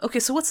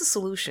 Okay, so what's the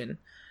solution?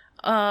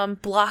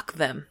 Block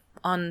them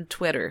on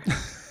Twitter.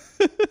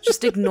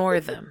 Just ignore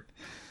them.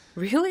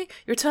 Really?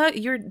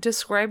 You're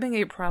describing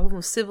a problem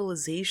of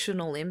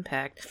civilizational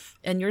impact,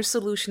 and your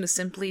solution is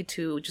simply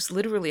to just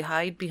literally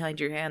hide behind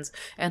your hands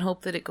and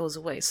hope that it goes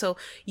away. So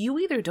you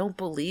either don't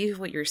believe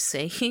what you're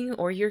saying,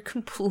 or you're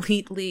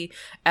completely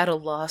at a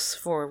loss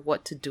for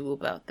what to do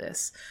about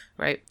this,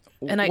 right?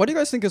 And What do you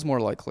guys think is more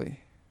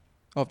likely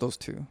of those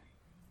two?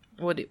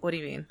 What do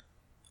you mean?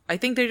 I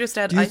think they're just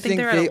at. Do you I think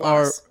they're they at a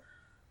loss.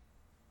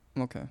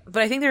 Okay.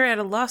 But I think they're at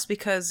a loss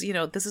because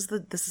this is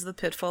the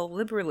pitfall of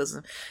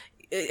liberalism.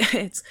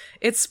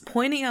 It's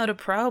pointing out a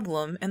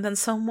problem and then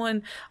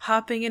someone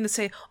hopping in to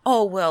say,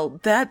 "Oh well,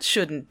 that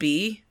shouldn't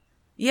be."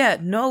 Yeah,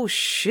 no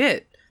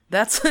shit.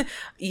 That's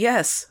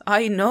yes,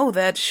 I know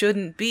that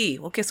shouldn't be.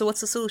 Okay, so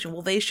what's the solution?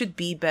 Well, they should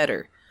be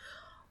better.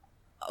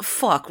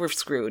 Fuck, we're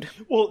screwed.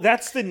 Well,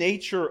 that's the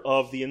nature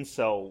of the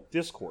incel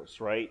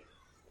discourse, right?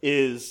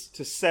 Is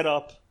to set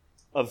up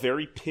a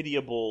very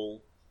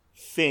pitiable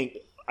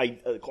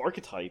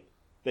archetype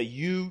that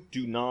you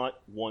do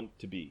not want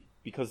to be,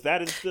 because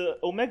that is the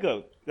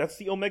omega. That's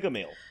the omega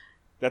male.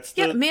 That's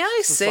the may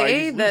I say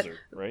society's that loser,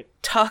 right?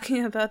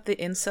 Talking about the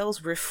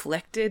incels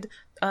reflected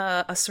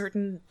a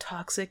certain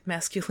toxic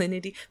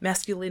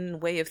masculine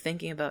way of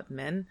thinking about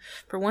men.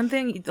 For one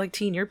thing, like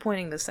Teen, you're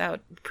pointing this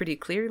out pretty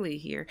clearly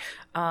here.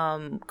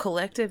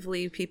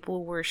 Collectively,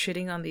 people were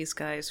shitting on these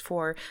guys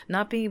for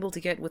not being able to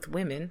get with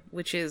women,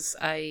 which is,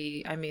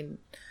 I mean,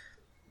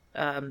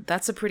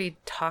 that's a pretty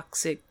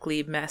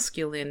toxically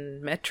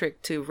masculine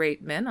metric to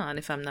rate men on,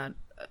 if I'm not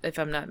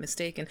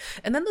mistaken.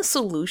 And then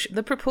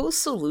the proposed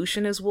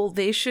solution is, well,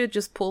 they should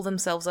just pull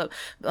themselves up.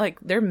 Like,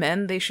 they're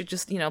men, they should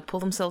just, pull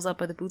themselves up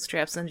by the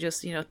bootstraps and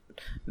just,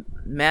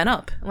 man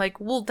up. Like,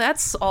 well,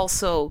 that's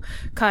also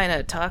kind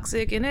of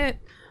toxic, isn't it?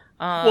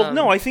 Well,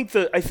 no, I think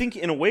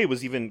in a way it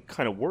was even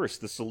kind of worse.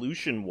 The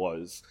solution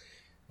was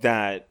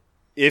that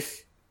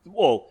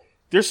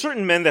there's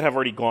certain men that have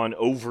already gone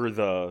over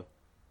the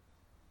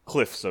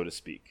cliff, so to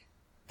speak.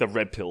 The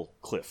red pill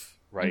cliff,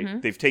 right?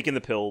 Mm-hmm. They've taken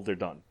the pill, they're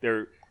done.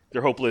 They're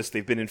hopeless.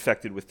 They've been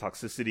infected with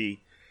toxicity.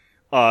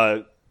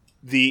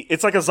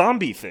 It's like a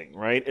zombie thing,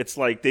 right? It's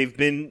like they've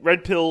been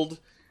red-pilled,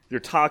 they're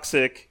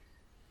toxic,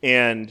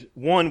 and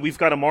we've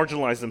got to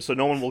marginalize them so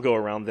no one will go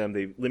around them.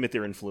 They limit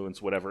their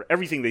influence, whatever.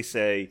 Everything they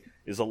say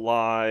is a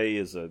lie,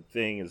 is a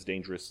thing, is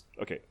dangerous.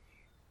 Okay.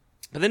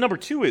 And then number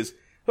two is,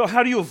 well,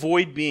 how do you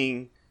avoid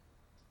being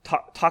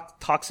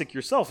toxic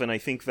yourself? And I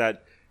think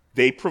that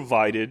they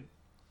being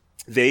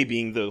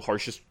the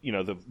harshest,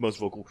 the most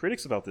vocal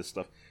critics about this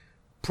stuff,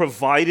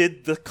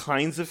 provided the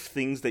kinds of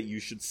things that you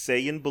should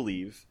say and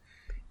believe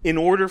in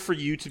order for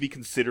you to be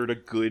considered a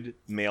good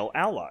male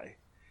ally.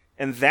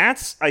 And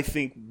that's, I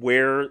think,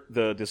 where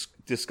the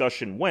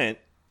discussion went,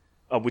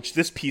 which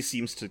this piece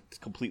seems to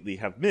completely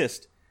have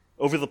missed,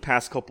 over the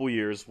past couple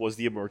years, was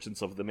the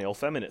emergence of the male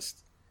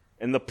feminist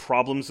and the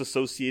problems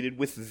associated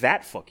with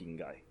that fucking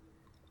guy.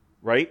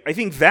 Right? I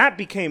think that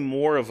became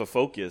more of a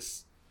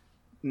focus.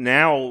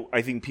 Now,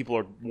 I think people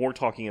are more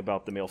talking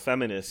about the male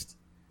feminist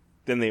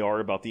than they are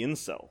about the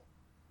incel.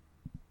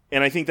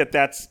 And I think that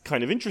that's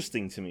kind of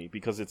interesting to me,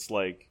 because it's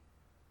like,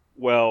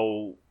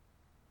 well,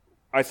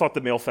 I thought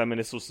the male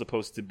feminist was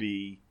supposed to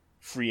be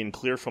free and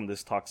clear from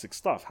this toxic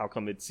stuff. How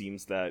come it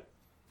seems that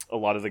a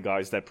lot of the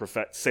guys that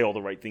say all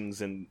the right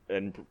things and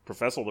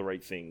profess all the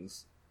right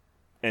things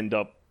end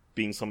up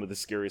being some of the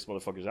scariest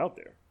motherfuckers out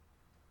there?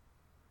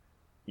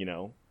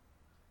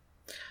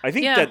 I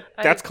think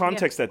that's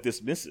context that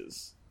this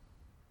misses.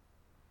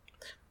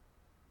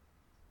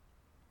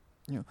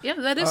 Yeah,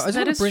 that is. I just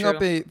want to bring true.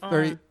 up a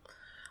very.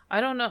 I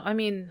don't know. I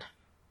mean,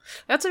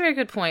 that's a very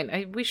good point.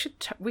 We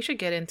should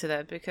get into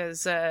that,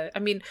 because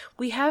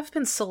we have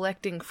been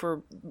selecting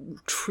for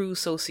true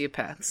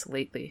sociopaths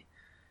lately.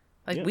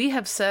 We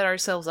have set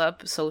ourselves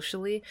up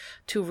socially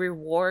to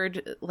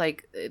reward.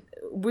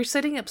 We're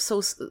setting up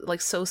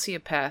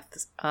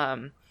sociopaths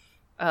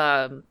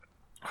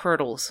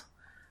hurdles.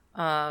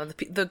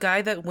 The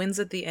guy that wins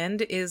at the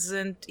end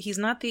he's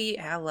not the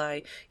ally.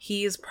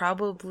 He is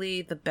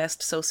probably the best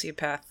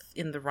sociopath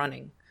in the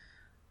running.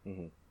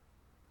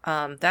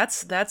 Mm-hmm.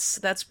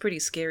 That's pretty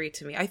scary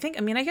to me. I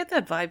get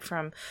that vibe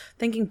from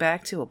thinking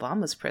back to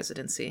Obama's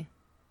presidency.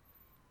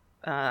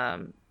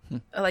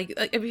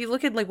 If you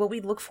look at what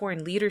we look for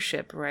in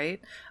leadership, right?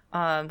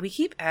 We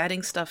keep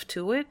adding stuff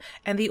to it,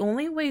 and the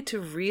only way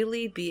to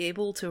really be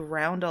able to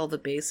round all the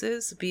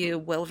bases, be a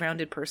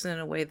well-rounded person in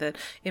a way that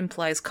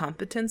implies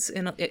competence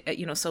in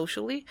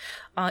socially,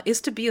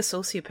 is to be a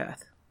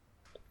sociopath,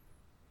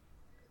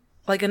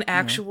 like an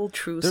actual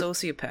true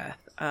sociopath.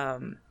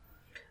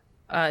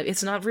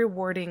 It's not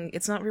rewarding.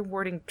 It's not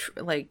rewarding.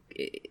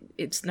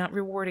 It's not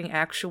rewarding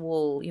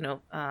actual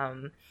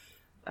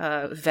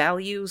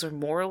values or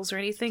morals or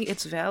anything.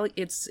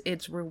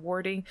 It's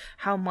rewarding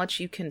how much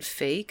you can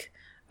fake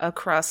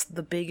across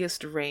the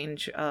biggest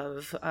range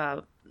of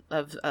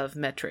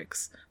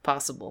metrics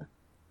possible.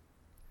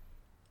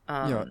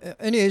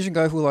 Any Asian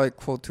guy who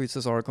quote tweets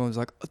this article and is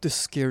like, "This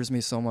scares me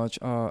so much.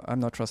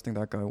 I'm not trusting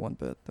that guy one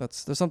bit."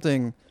 There's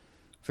something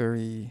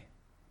very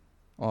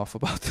off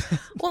about that.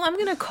 Well, I'm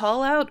gonna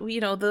call out,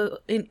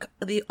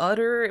 the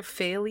utter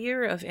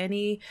failure of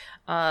any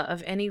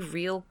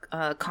real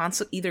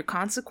either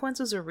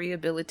consequences or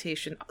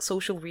rehabilitation,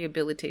 social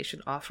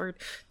rehabilitation offered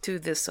to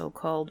this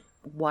so-called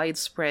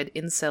widespread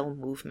incel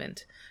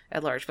movement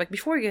at large. Like,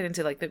 before we get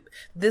into like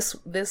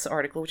this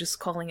article, which is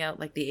calling out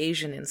like the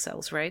Asian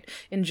incels, right?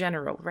 In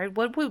general, right?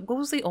 What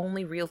was the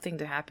only real thing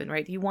to happen,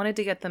 right? You wanted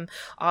to get them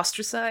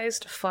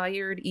ostracized,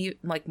 fired,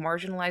 like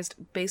marginalized,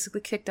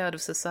 basically kicked out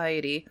of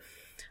society.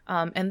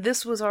 And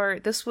this was our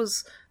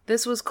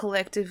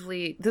collective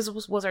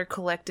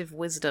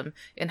wisdom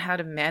in how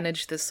to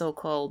manage this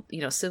so-called,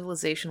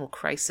 civilizational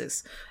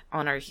crisis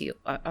on our heel,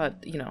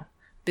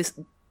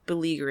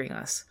 beleaguering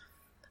us.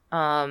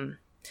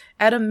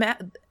 At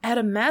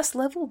a mass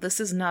level, this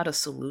is not a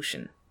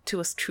solution to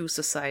a true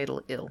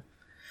societal ill.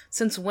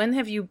 Since when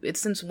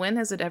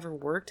has it ever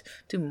worked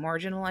to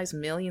marginalize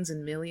millions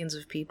and millions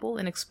of people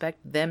and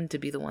expect them to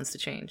be the ones to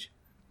change?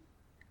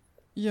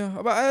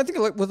 Yeah, but I think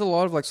like with a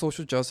lot of like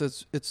social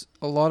justice, it's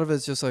a lot of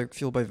it's just like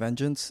fueled by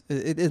vengeance.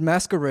 It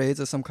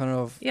masquerades as some kind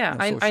of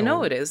I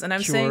know it is, and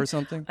I'm saying or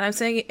something. I'm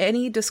saying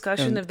any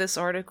discussion of this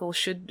article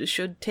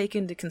should take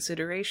into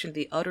consideration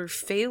the utter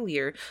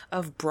failure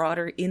of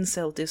broader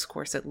incel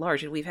discourse at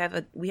large, and we have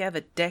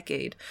a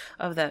decade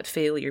of that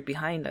failure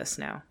behind us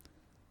now.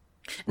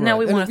 Right. Now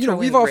we want to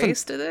throw in often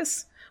race to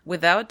this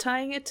without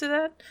tying it to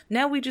that.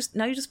 Now you just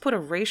put a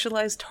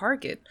racialized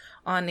target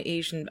on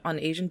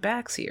Asian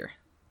backs here.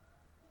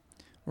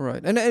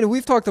 Right, and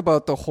we've talked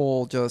about the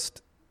whole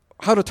just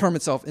how the term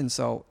itself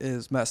incel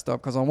is messed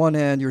up, because on one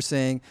hand you're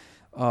saying,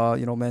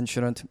 men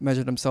shouldn't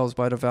measure themselves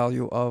by the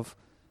value of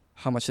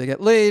how much they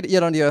get laid,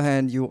 yet on the other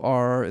hand you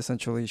are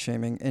essentially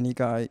shaming any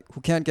guy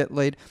who can't get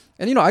laid.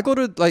 And I go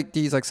to like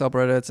these like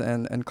subreddits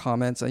and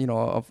comments,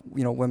 of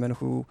women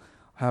who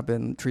have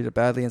been treated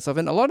badly and stuff,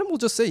 and a lot of them will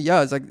just say,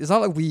 it's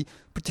not like we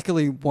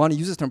particularly want to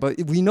use this term, but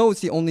we know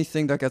it's the only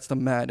thing that gets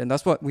them mad, and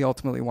that's what we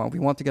ultimately want. We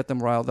want to get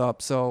them riled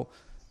up. So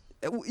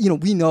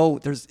we know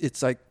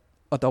it's like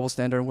a double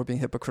standard and we're being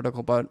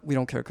hypocritical, but we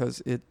don't care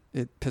because it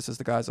pisses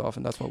the guys off,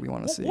 and that's what we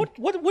want to see. What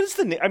is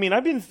I mean,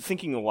 I've been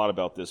thinking a lot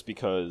about this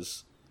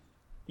because,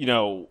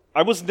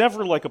 I was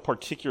never like a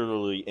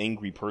particularly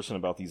angry person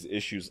about these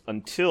issues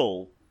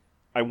until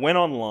I went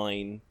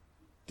online,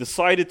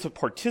 decided to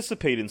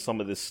participate in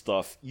some of this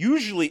stuff,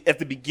 usually at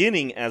the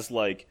beginning as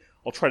like,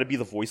 I'll try to be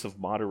the voice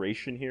of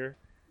moderation here,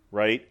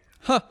 right?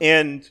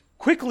 And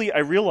quickly I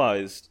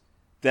realized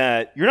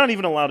that you're not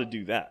even allowed to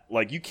do that.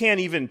 Like, you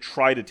can't even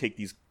try to take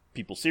these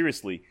people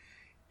seriously.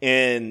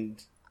 And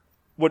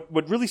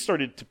what really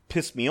started to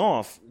piss me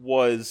off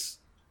was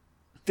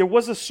there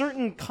was a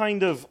certain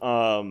kind of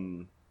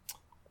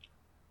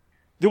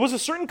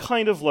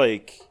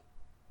like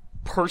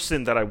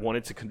person that I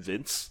wanted to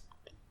convince,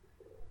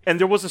 and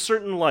there was a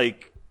certain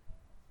like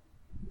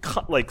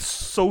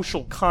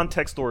social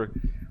context, or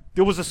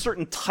there was a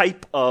certain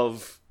type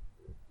of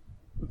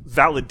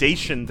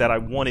validation that I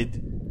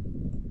wanted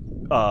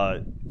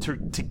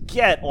to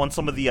get on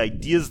some of the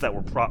ideas that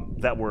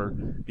were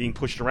being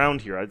pushed around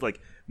here. I'd like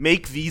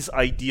make these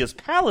ideas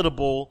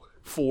palatable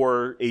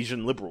for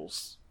Asian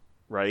liberals,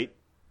 right?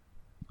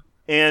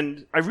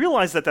 And I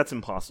realized that that's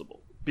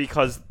impossible,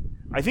 because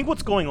I think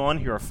what's going on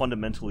here are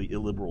fundamentally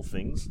illiberal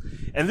things,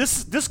 and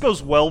this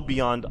goes well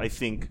beyond. I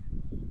think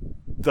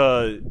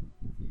this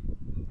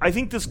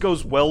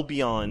goes well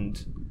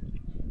beyond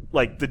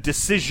like the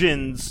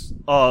decisions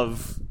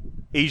of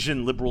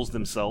Asian liberals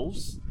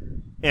themselves.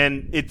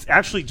 And it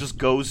actually just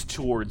goes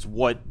towards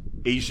what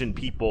Asian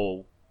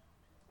people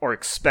are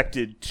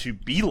expected to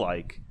be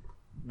like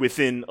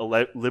within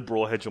a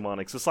liberal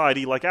hegemonic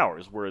society like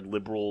ours, where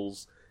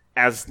liberals,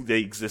 as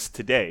they exist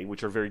today,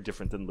 which are very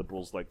different than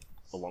liberals like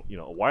a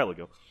while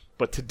ago,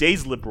 but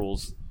today's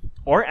liberals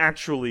are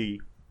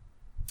actually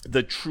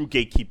the true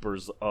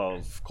gatekeepers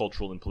of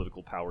cultural and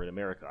political power in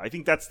America. I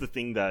think that's the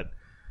thing that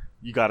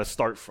you got to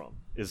start from,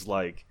 is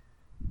like,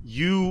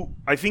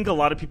 I think a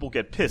lot of people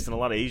get pissed, and a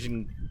lot of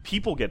Asian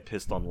people get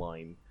pissed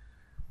online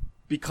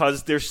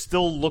because they're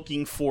still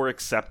looking for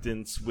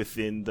acceptance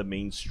within the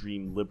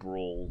mainstream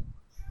liberal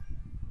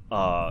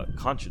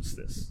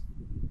consciousness.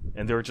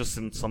 And there are just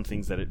some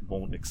things that it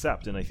won't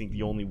accept. And I think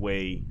the only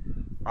way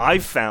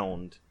I've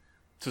found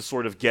to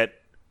sort of get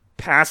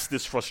past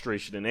this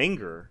frustration and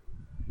anger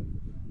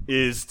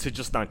is to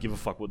just not give a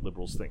fuck what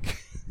liberals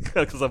think.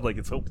 Because I'm like,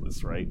 it's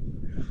hopeless, right?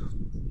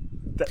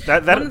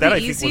 That I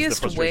think was the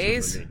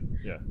frustration for me.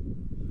 Yeah.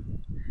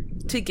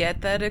 To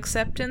get that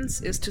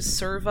acceptance is to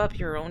serve up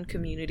your own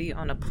community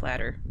on a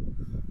platter.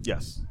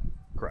 Yes,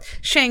 correct.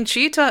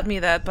 Shang-Chi taught me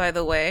that, by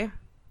the way.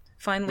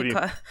 Finally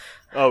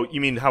Oh,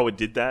 you mean how it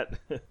did that?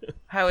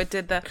 How it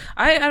did that.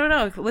 I don't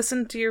know.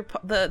 Listen to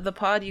the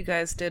pod you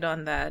guys did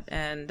on that,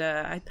 and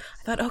I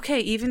thought, okay,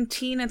 even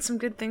Teen had some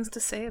good things to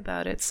say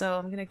about it, so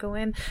I'm gonna go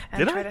in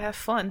and try to have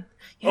fun.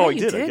 Yeah,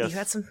 you did. You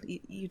had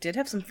you did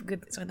have some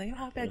good. So I'm like,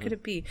 how bad could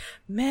it be?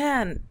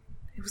 Man,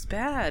 it was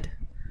bad.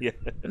 Yeah.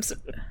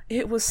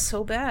 It was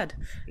so bad.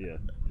 Yeah.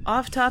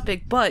 Off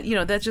topic, but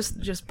that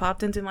just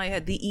popped into my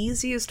head. The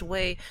easiest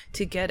way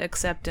to get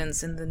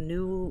acceptance in the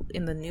new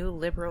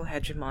liberal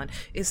hegemon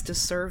is to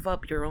serve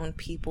up your own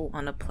people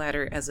on a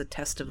platter as a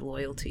test of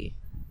loyalty.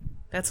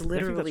 That's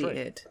literally right.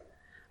 it.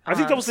 I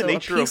think that was the So a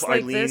nature of piece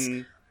like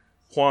Eileen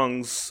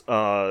Huang's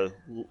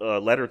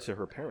letter to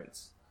her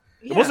parents.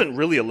 It Yeah. wasn't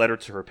really a letter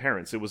to her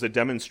parents. It was a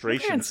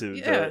demonstration Parents, to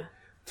yeah.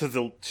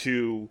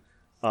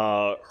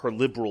 her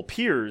liberal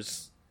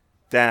peers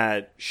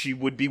that she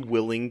would be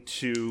willing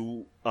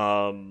to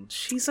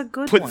She's a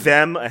good put one.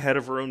 them ahead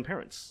of her own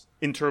parents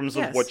in terms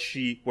of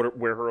Yes.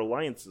 where her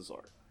alliances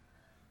are.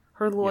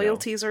 Her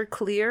loyalties are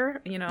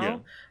clear, Yeah.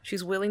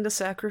 She's willing to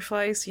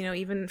sacrifice,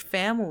 even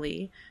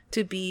family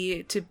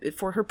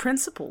for her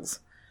principles.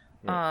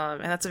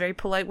 And that's a very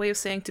polite way of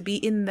saying to be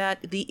in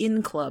the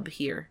in club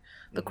here,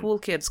 the cool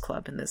kids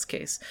club in this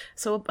case.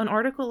 So an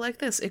article like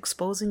this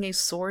exposing a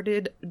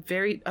sordid,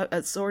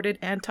 a sordid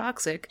and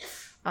toxic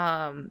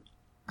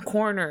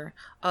corner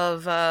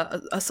of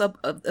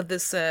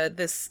this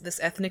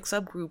ethnic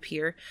subgroup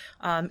here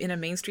in a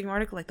mainstream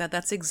article like that.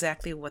 That's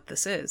exactly what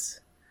this is.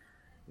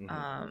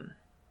 And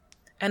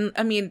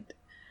I mean,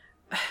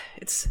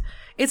 it's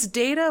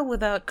data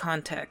without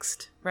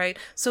context, right?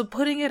 So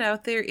putting it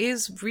out there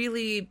is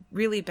really,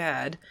 really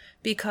bad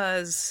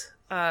because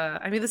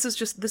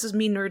this is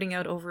me nerding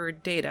out over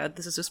data.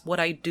 This is just what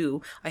I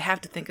do. I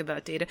have to think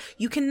about data.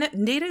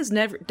 Data is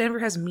never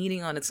has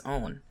meaning on its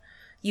own.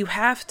 You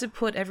have to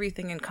put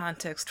everything in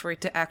context for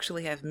it to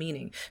actually have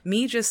meaning.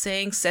 Me just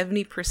saying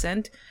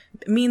 70%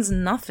 means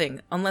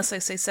nothing unless I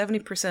say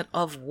 70%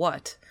 of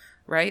what,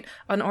 right?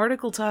 An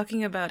article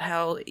talking about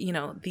how,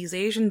 these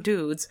Asian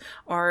dudes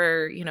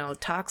are,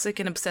 toxic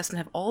and obsessed and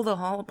have all the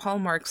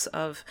hallmarks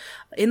of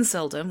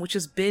inceldom, which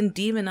has been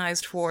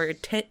demonized for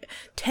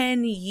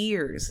 10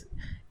 years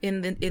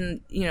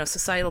in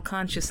societal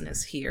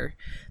consciousness here.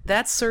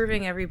 That's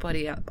serving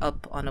everybody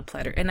up on a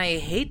platter. And I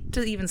hate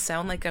to even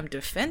sound like I'm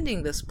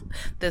defending this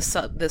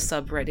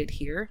subreddit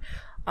here.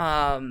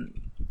 I'm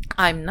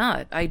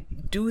not. But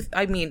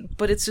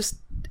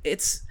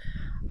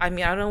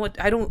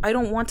I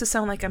don't want to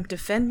sound like I'm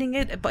defending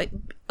it, but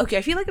okay,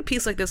 I feel like a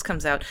piece like this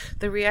comes out,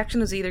 the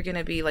reaction is either going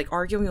to be like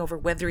arguing over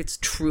whether it's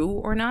true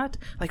or not,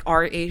 like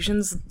are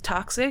Asians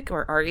toxic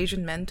or are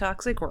Asian men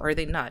toxic or are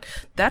they not?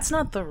 That's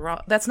not the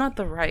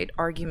right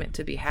argument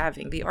to be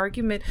having. The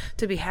argument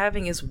to be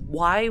having is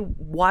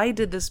why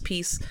did this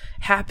piece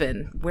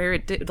happen? Where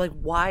it did, like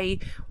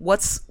what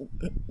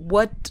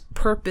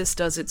purpose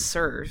does it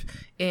serve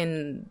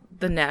in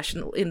the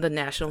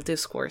national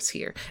discourse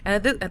here?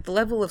 And at the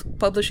level of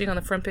publishing on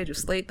the front page of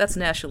Slate, that's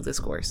national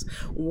discourse.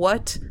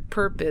 What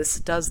purpose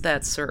does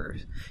that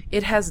serve?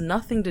 It has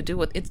nothing to do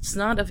with, it's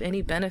not of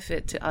any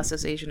benefit to us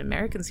as Asian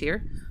Americans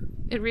here.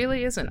 It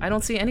really isn't. I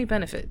don't see any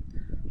benefit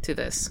to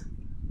this.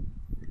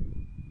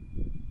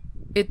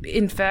 It,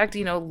 in fact,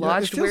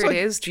 lodged where it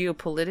is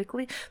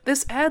geopolitically,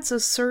 this adds a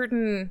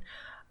certain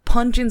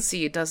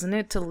pungency, doesn't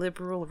it, to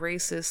liberal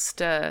racist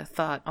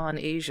thought on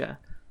Asia,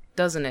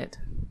 doesn't it?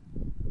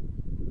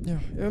 Yeah,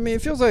 I mean,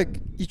 it feels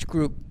like each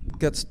group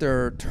gets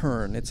their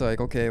turn. It's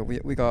like, okay,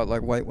 we got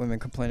like white women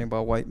complaining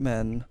about white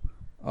men,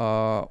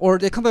 or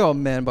they complain about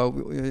men, but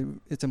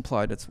it's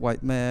implied it's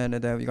white men,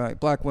 and then we got like,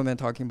 black women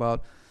talking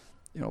about,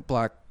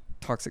 black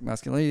toxic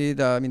masculinity.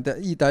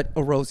 That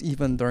arose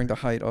even during the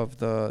height of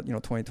the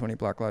 2020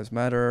 Black Lives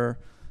Matter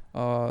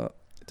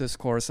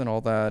discourse and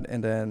all that,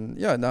 and then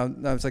now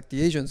it's like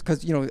the Asians,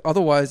 because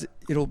otherwise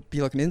it'll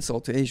be like an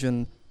insult to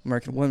Asian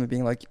American women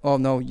being like, oh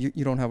no,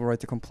 you don't have a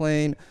right to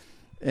complain.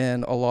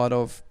 And a lot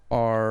of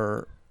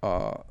our,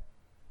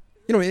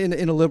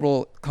 in a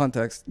liberal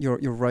context,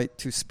 your right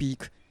to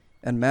speak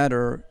and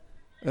matter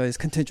is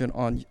contingent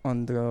on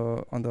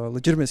the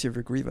legitimacy of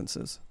your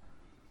grievances.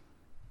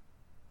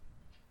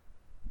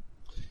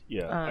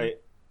 Yeah, I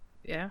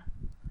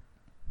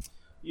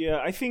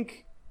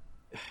think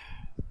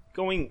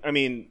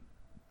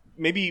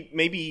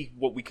maybe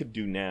what we could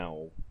do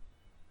now,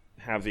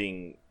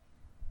 having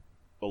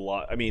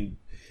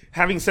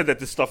said that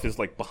this stuff is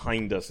like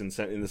behind us in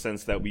the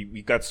sense that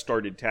we got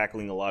started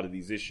tackling a lot of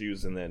these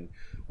issues and then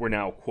we're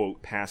now,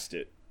 quote, past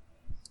it.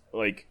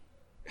 Like,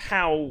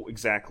 how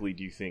exactly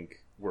do you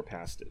think we're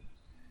past it?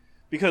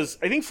 Because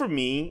I think for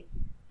me,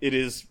 it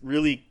is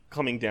really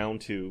coming down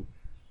to,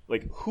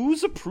 like,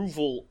 whose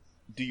approval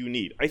do you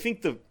need? I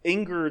think the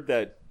anger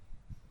that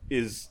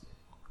is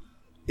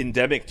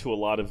endemic to a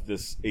lot of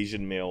this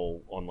Asian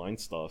male online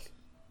stuff,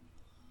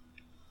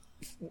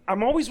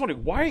 I'm always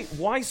wondering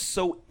why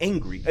so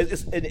angry,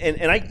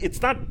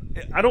 it's not.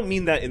 I don't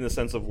mean that in the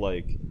sense of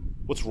like,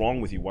 what's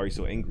wrong with you? Why are you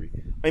so angry?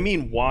 I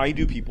mean, why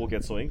do people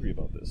get so angry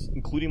about this,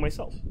 including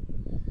myself?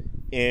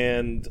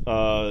 And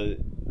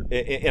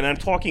I'm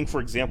talking,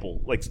 for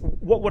example, like,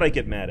 what would I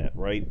get mad at?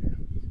 Right?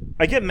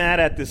 I get mad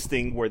at this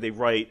thing where they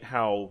write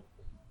how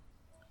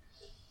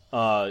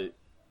Eileen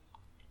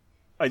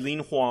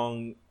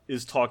Huang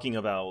is talking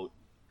about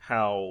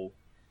how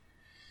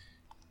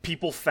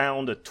people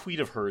found a tweet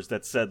of hers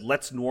that said,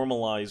 "Let's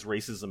normalize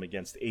racism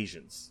against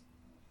Asians."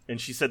 and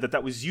she said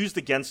that was used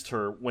against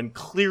her when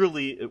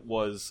clearly it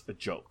was a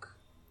joke.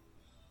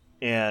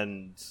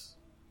 And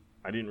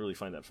I didn't really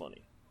find that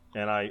funny.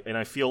 And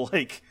I feel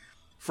like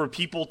for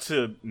people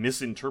to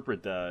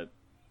misinterpret that,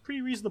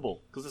 pretty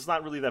reasonable, because it's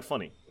not really that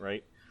funny,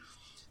 right?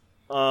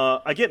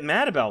 I get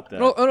mad about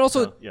that. Well, and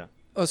also, yeah.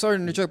 Sorry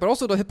to interject, but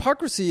also the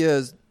hypocrisy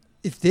is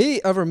if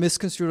they ever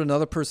misconstrued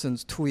another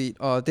person's tweet,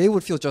 they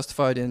would feel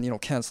justified in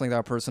canceling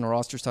that person or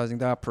ostracizing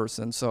that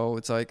person. So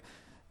it's like,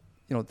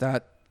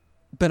 that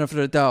benefit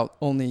of the doubt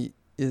only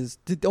they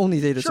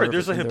deserve. Sure,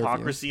 there's it a in their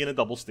hypocrisy and a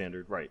double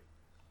standard, right?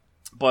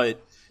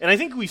 But, and I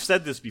think we've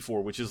said this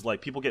before, which is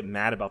like people get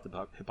mad about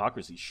the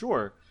hypocrisy,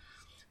 sure.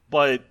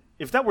 But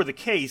if that were the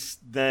case,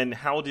 then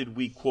how did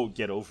we, quote,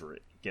 get over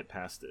it, get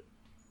past it,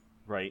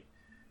 right?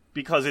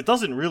 Because it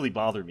doesn't really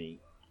bother me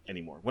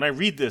anymore. When I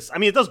read this, I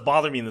mean, it does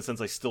bother me in the sense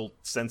I still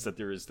sense that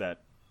there is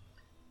that,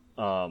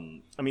 I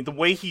mean, the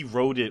way he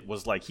wrote it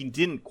was like, he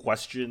didn't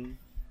question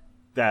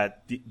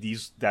that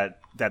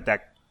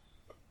that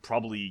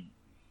probably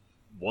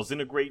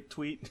wasn't a great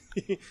tweet,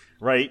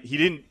 right? He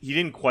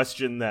didn't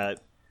question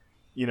that,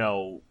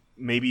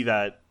 maybe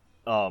that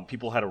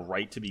people had a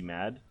right to be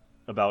mad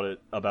about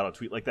a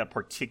tweet like that,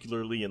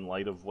 particularly in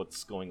light of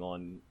what's going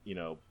on,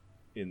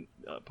 in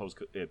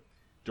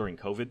during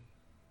COVID.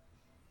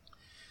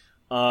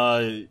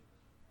 I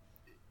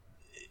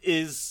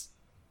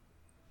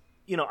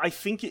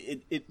think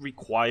it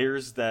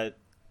requires that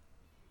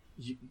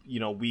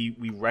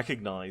we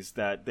recognize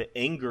that the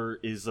anger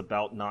is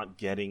about not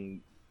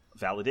getting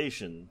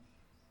validation,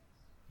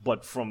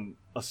 but from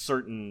a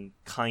certain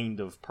kind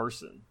of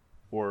person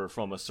or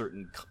from a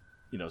certain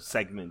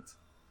segment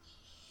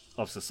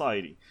of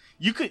society.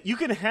 You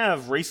can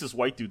have racist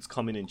white dudes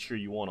come in and cheer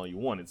you on all you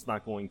want. It's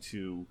not going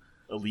to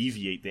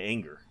alleviate the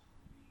anger,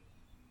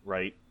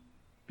 right?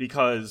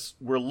 Because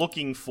we're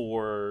looking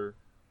for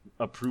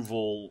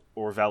approval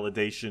or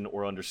validation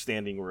or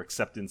understanding or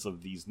acceptance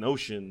of these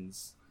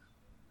notions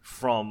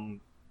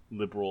from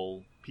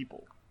liberal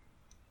people.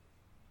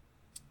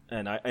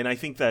 And I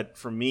think that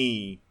for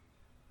me,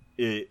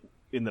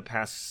 in the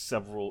past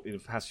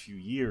few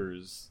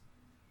years,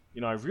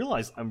 I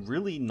realized I'm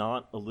really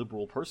not a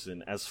liberal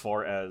person as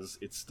far as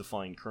it's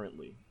defined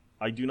currently.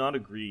 I do not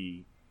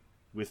agree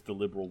with the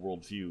liberal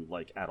worldview,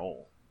 at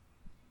all.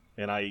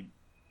 And I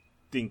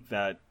think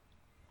that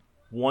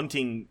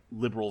wanting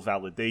liberal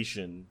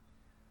validation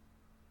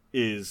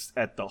is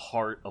at the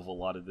heart of a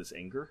lot of this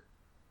anger.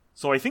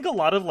 So I think a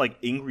lot of,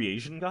 angry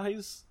Asian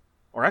guys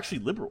are actually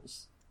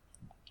liberals.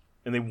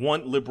 And they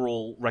want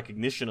liberal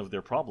recognition of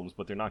their problems,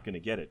 but they're not going to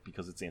get it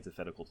because it's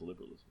antithetical to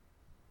liberalism.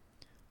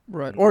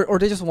 Right, or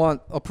they just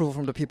want approval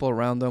from the people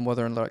around them,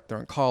 whether they're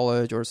in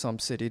college or some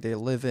city they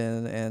live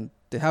in, and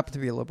they happen to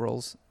be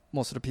liberals,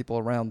 most of the people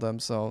around them.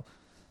 So,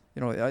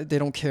 they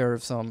don't care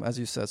if as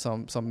you said,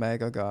 some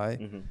MAGA guy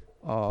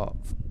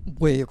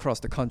way across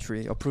the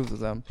country approves of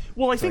them.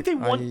 Well, I think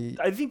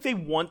they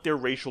want their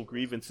racial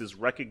grievances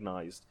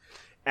recognized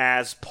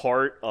as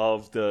part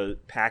of the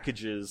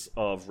packages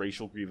of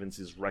racial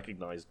grievances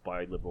recognized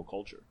by liberal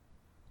culture,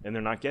 and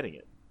they're not getting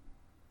it.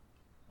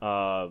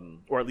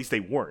 Or at least they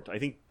weren't. I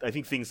think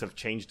things have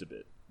changed a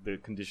bit. The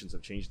conditions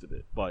have changed a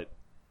bit. But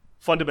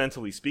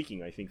fundamentally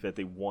speaking, I think that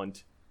they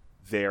want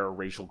their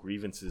racial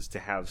grievances to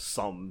have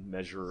some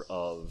measure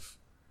of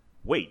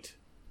weight.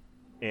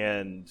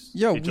 And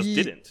it just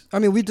didn't. I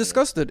mean, we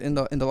discussed it in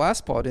the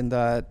last pod in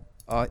that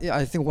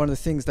I think one of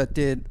the things that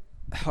did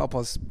help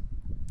us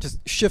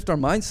just shift our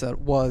mindset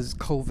was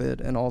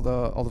COVID and all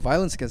the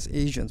violence against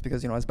Asians,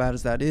 because as bad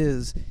as that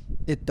is,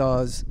 it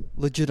does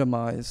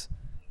legitimize.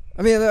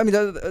 I mean,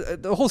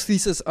 the whole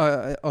thesis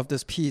of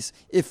this piece,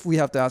 if we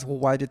have to ask, well,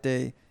 why did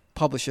they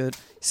publish it,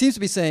 seems to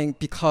be saying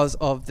because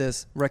of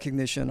this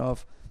recognition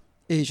of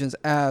Asians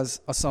as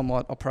a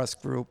somewhat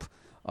oppressed group,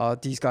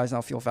 these guys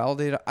now feel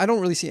validated. I don't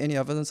really see any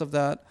evidence of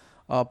that,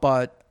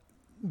 but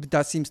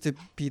that seems to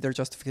be their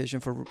justification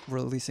for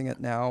releasing it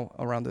now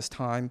around this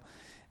time.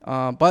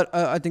 But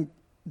I think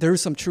there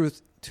is some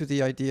truth to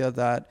the idea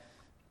that,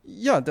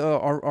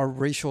 our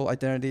racial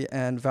identity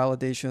and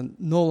validation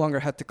no longer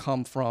had to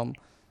come from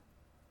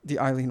the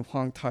Eileen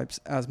Huang types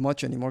as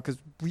much anymore, because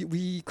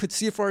we could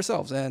see it for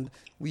ourselves, and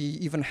we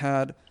even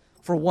had,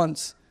 for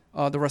once,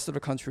 the rest of the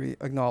country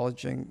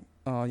acknowledging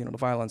the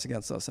violence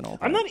against us and all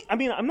that.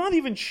 I'm not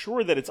even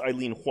sure that it's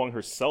Eileen Huang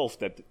herself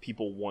that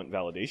people want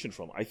validation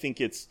from. I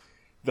think it's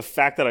the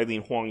fact that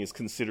Eileen Huang is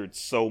considered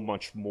so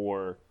much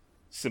more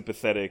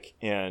sympathetic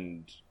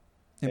and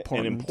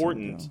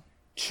important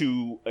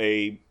to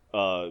a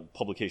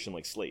publication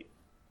like Slate.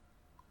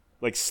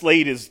 Like,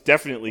 Slate is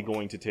definitely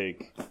going to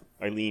take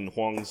Eileen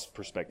Huang's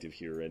perspective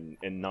here and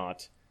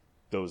not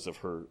those of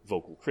her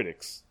vocal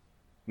critics,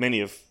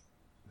 many of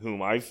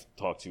whom I've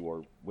talked to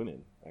are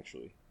women,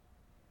 actually.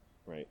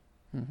 Right?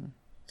 Mm-hmm.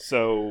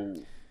 So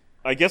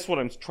I guess what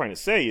I'm trying to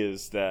say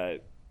is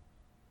that,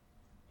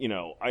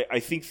 I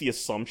think the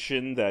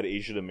assumption that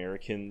Asian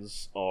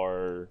Americans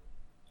are,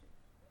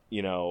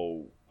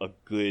 a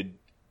good,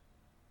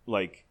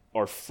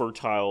 are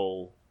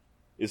fertile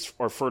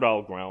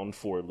ground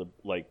for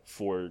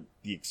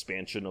the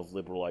expansion of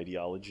liberal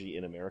ideology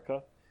in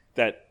America.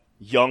 That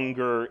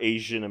younger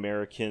Asian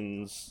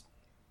Americans,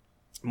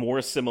 more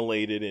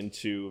assimilated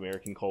into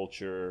American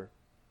culture,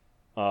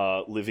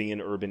 living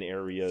in urban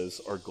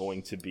areas, are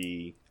going to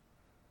be,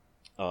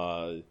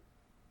 the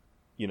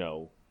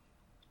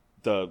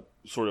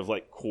sort of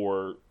like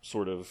core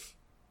sort of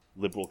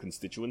liberal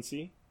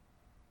constituency.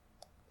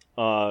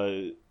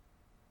 That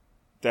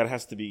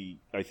has to be,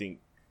 I think,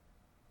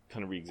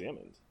 kind of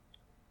re-examined.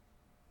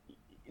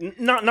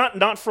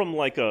 Not from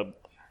like a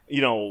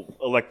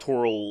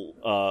electoral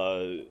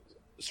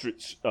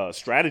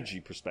strategy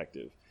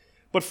perspective,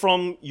 but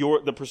from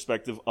the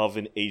perspective of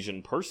an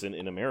Asian person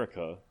in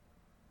America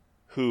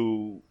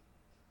who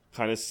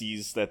kind of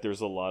sees that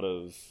there's a lot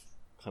of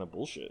kind of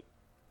bullshit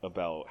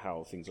about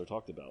how things are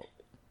talked about,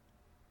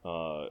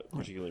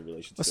 particularly in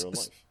relation to their own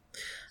life.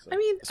 So. I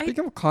mean,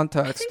 speaking of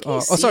context,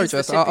 sorry, sorry,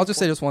 Jess. I'll just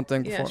say just one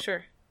thing before. Yeah,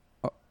 sure.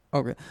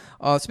 Okay.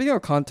 Speaking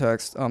of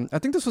context, I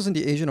think this was in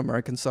the Asian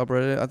American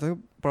subreddit. I think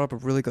it brought up a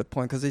really good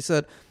point because they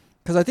said,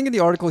 because I think in the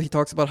article he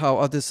talks about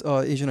how this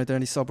Asian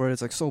identity subreddit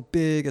is like so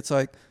big. It's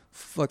like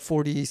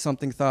 40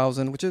 something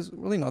thousand, which is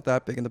really not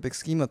that big in the big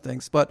scheme of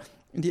things. But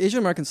in the Asian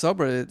American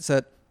subreddit, it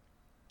said,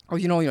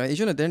 Asian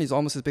identity is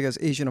almost as big as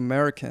Asian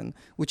American,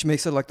 which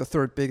makes it like the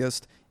third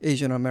biggest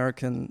Asian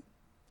American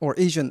or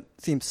Asian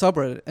themed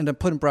subreddit. And then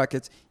put in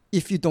brackets,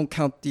 if you don't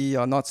count the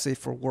not safe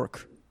for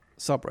work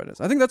subreddits.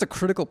 I think that's a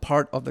critical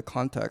part of the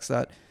context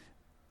that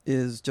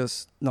is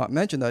just not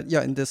mentioned. That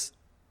in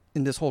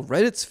this whole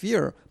Reddit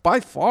sphere, by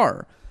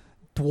far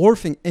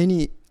dwarfing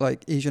any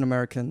like Asian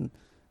American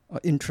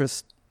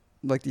interest,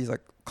 like these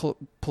like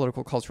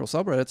political cultural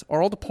subreddits,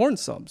 are all the porn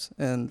subs.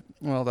 And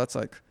I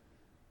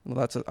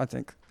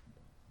think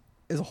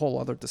is a whole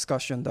other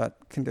discussion that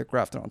can get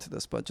grafted onto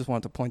this. But just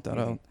wanted to point that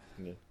out.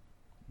 Yeah.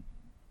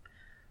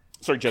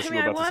 Sorry, Jess, you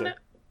were about to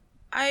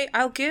say.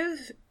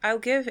 I'll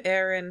give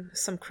Aaron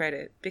some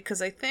credit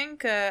because I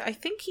think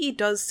he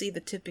does see the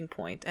tipping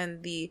point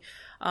and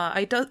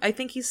I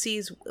think he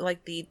sees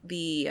like the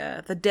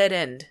dead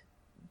end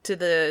to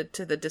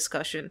the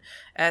discussion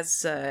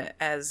as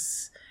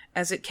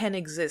it can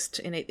exist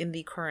in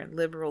the current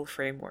liberal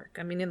framework.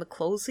 I mean, in the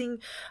closing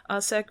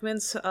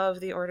segments of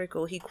the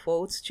article, he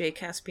quotes J.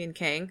 Caspian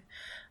Kang,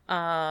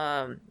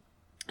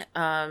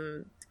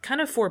 kind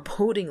of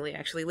forebodingly,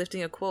 actually,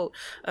 lifting a quote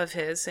of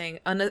his saying,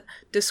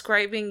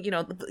 describing,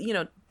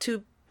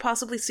 to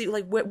possibly see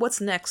like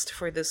what's next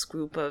for this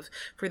group of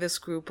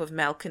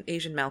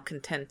Asian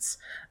malcontents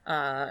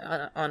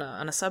on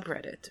a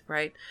subreddit,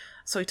 right?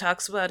 So he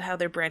talks about how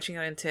they're branching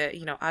out into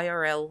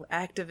IRL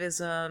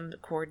activism,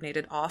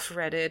 coordinated off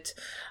Reddit,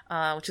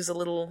 which is a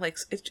little like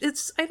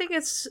I think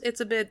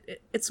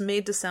it's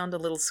made to sound a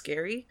little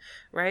scary,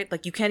 right?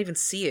 Like you can't even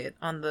see it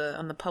on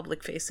the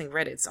public facing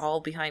Reddit. It's all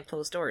behind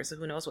closed doors, so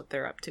who knows what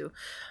they're up to.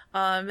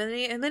 And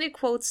then he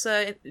quotes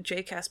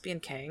J. Caspian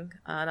Kang,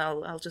 and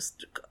I'll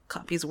just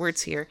copy his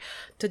words here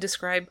to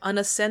describe an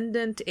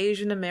ascendant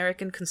Asian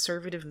American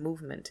conservative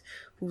movement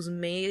whose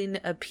main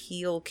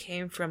appeal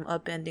came from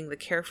upending the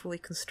carefully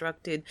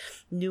constructed,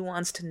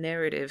 nuanced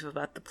narrative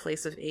about the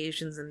place of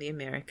Asians in the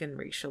American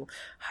racial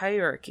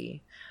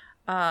hierarchy.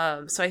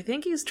 So I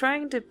think he's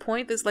trying to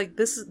point that's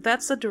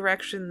the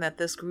direction that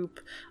this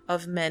group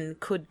of men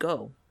could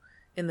go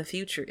in the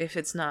future if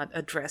it's not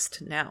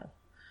addressed now.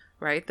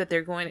 Right, that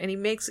they're going, and he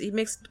makes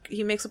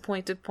a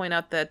point to point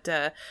out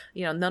that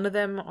none of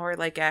them are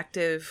like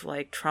active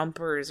like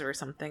Trumpers or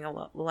something. A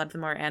lot of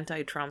them are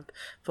anti-Trump,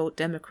 vote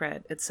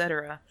Democrat,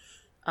 etc.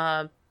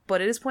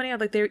 But it is pointing out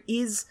like there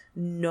is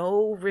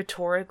no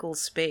rhetorical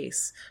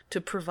space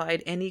to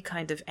provide any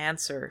kind of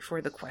answer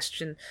for the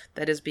question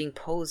that is being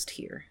posed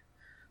here.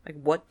 Like,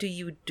 what do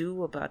you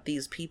do about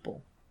these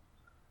people?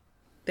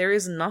 There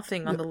is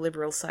nothing on the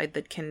liberal side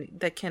that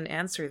can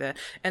answer that,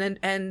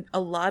 and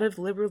a lot of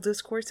liberal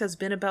discourse has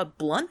been about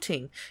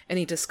blunting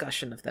any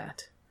discussion of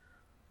that.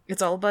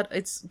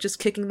 It's just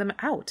kicking them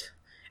out,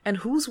 and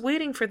who's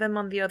waiting for them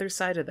on the other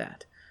side of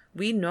that?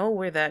 We know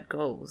where that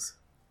goes.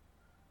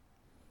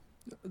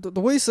 The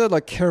way you said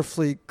like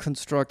carefully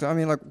constructed, I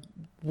mean like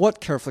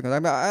what carefully? I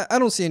mean I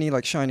don't see any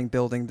like shining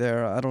building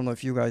there. I don't know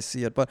if you guys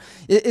see it, but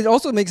it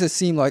also makes it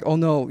seem like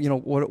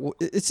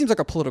it seems like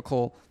a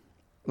political,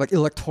 like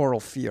electoral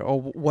fear, or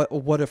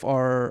what if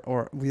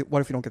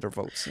we don't get their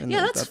votes? And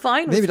that's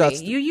fine with me.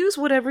 You use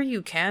whatever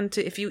you can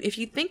to if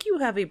you think you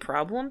have a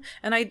problem,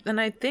 and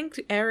I think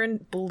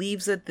Aaron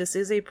believes that this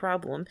is a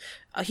problem.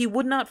 He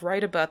would not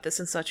write about this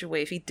in such a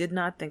way if he did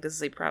not think this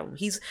is a problem.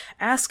 He's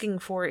asking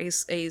for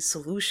a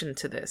solution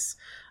to this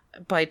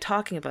by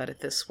talking about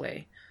it this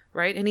way.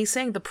 Right, and he's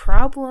saying the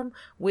problem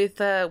with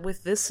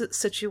this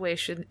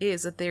situation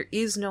is that there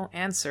is no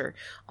answer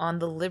on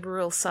the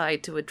liberal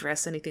side to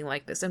address anything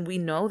like this, and we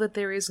know that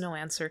there is no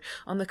answer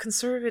on the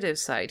conservative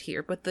side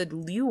here. But the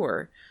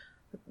lure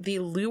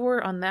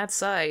on that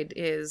side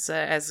is,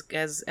 as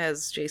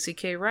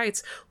JCK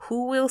writes,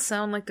 who will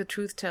sound like the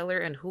truth teller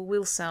and who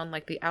will sound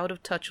like the out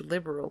of touch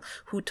liberal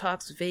who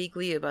talks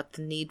vaguely about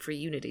the need for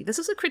unity. This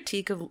is a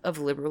critique of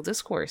liberal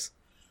discourse.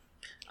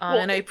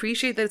 And I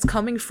appreciate that it's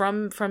coming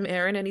from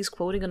Aaron, and he's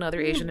quoting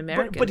another Asian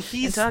American. But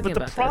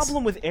the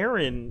problem with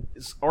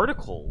Aaron's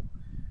article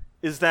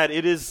is that he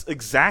is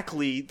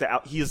exactly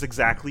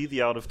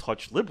the out of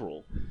touch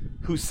liberal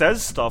who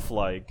says stuff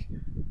like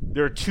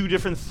there are two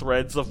different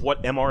threads of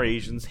what MR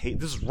Asians hate.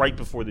 This is right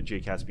before the J.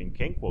 Caspian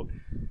Cain quote.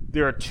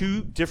 There are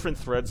two different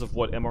threads of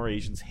what MR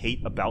Asians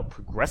hate about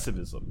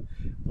progressivism.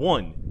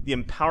 One, the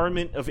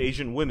empowerment of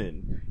Asian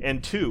women,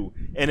 and two,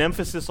 an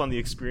emphasis on the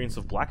experience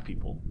of black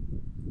people.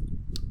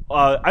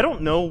 I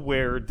don't know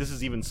where this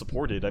is even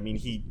supported. I mean,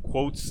 he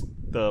quotes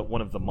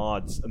one of the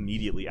mods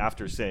immediately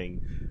after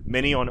saying,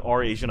 "Many on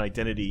our Asian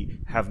identity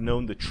have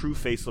known the true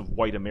face of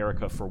white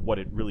America for what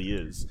it really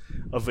is,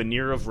 a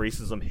veneer of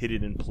racism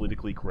hidden in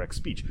politically correct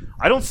speech."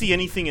 I don't see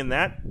anything in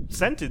that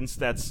sentence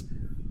that's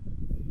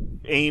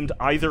aimed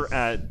either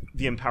at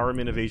the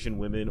empowerment of Asian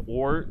women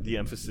or the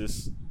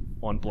emphasis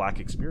on black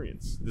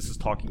experience. This is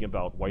talking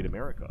about white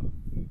America.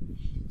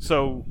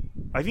 So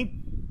I think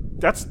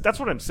that's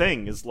what I'm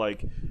saying is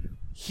like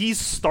he's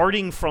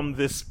starting from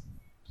the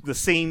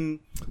same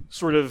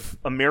sort of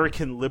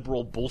American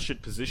liberal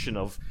bullshit position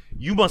of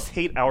you must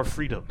hate our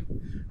freedom,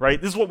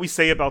 right? This is what we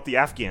say about the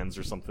Afghans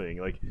or something.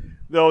 Like,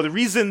 no, the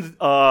reason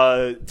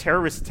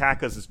terrorists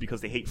attack us is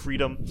because they hate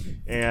freedom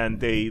and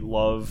they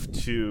love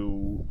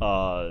to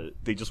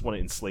they just want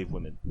to enslave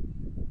women.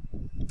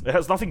 It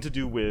has nothing to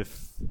do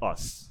with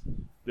us.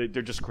 They're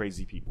just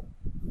crazy people,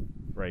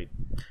 right?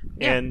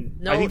 Yeah,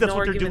 and I think that's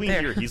what they're doing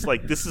here. He's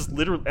like, this is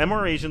literally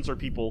MR Asians are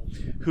people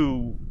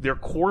who their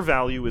core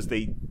value is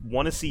they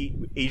want to see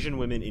Asian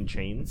women in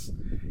chains,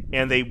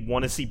 and they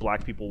want to see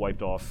black people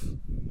wiped off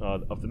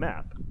of the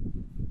map.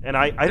 And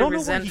I don't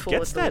know where he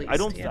gets that. I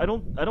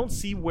don't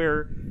see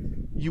where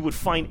you would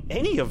find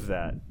any of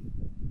that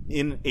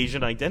in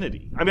Asian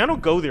identity. I mean, I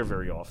don't go there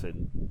very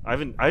often. I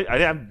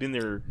haven't been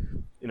there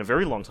in a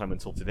very long time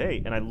until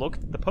today, and I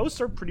looked. The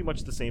posts are pretty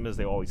much the same as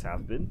they always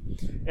have been,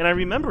 and I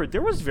remember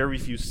there was very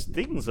few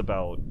things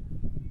about,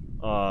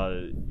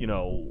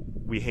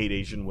 we hate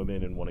Asian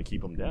women and want to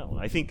keep them down.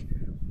 I think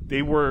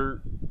they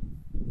were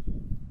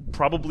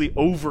probably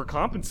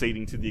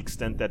overcompensating to the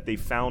extent that they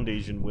found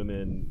Asian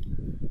women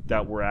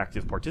that were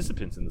active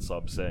participants in the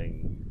sub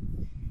saying,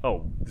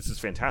 "Oh, this is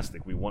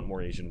fantastic. We want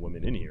more Asian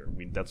women in here.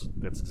 That's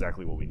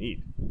exactly what we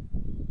need."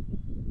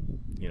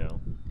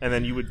 And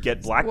then you would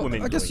get black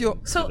women. I guess I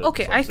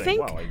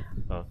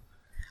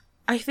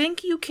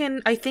think you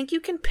can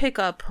pick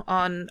up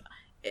on.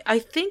 I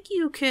think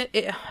you can.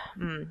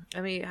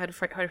 How to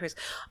phrase?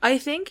 I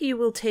think you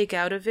will take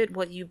out of it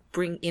what you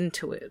bring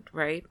into it,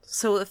 right?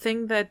 So the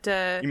thing that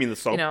you mean the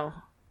sub?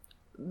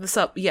 The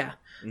sub, yeah.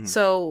 Mm-hmm.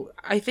 So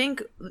I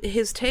think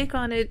his take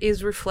on it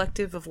is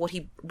reflective of what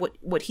he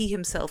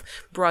himself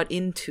brought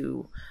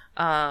into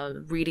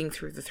reading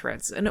through the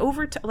threads, and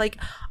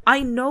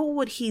I know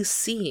what he's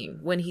seeing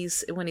when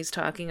he's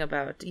talking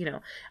about these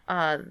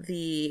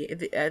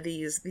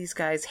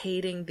guys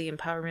hating the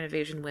empowerment of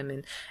Asian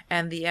women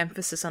and the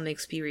emphasis on the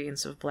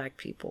experience of black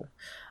people.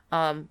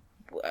 I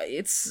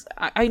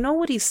know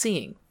what he's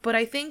seeing, but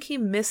I think he's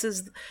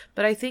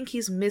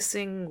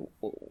missing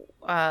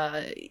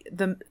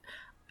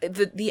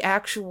the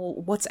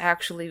actual what's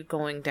actually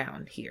going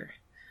down here.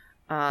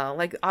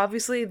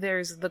 Obviously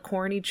there's the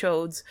corny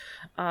chodes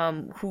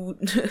who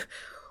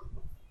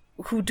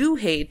do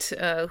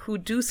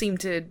seem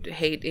to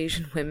hate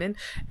Asian women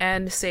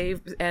and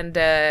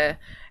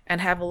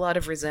have a lot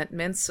of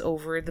resentments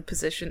over the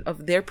position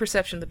of their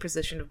perception of the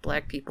position of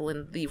black people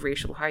in the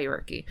racial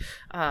hierarchy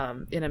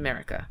in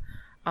America.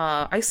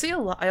 I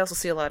also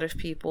see a lot of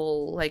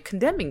people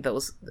condemning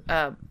those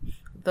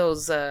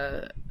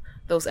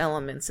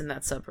elements in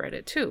that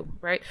subreddit too,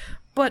 right?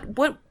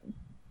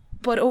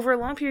 But over a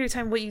long period of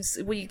time, what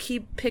you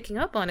keep picking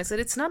up on is that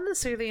it's not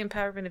necessarily the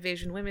empowerment of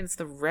Asian women; it's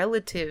the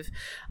relative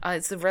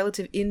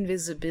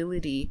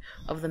invisibility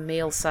of the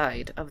male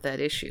side of that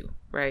issue,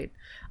 right?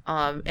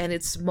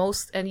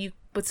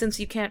 But since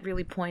you can't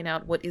really point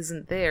out what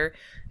isn't there,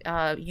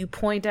 you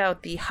point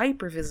out the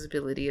hyper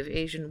visibility of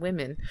Asian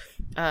women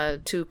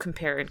to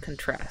compare and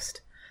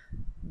contrast.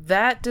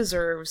 That is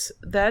a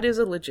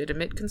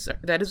legitimate concern.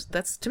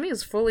 That's to me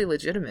is fully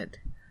legitimate.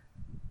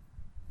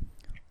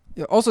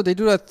 Yeah, also, they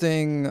do that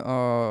thing,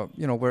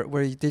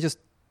 where they just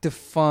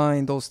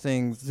define those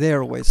things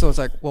their way. So it's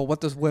like, well, what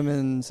does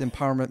women's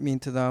empowerment mean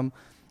to them?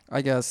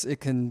 I guess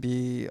it can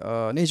be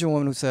an Asian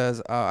woman who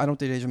says, I don't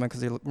date Asian men because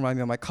they remind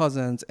me of my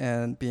cousins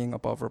and being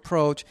above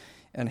reproach.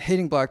 And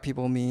hating black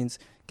people means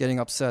getting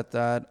upset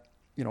that,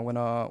 when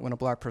a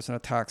black person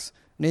attacks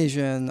an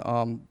Asian,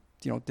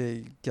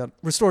 they get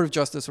restorative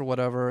justice or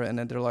whatever, and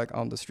then they're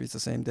on the streets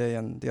the same day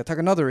and they attack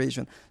another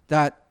Asian.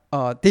 That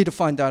they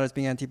define that as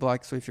being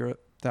anti-black. So if you're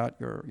that,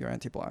 you're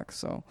anti-black.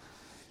 So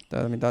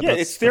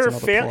it's their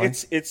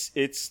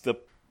it's the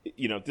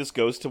this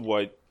goes to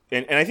what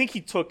and I think he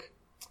took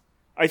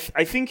I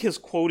think his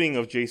quoting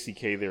of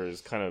JCK there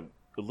is kind of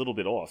a little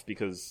bit off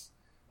because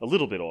I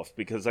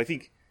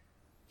think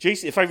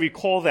if I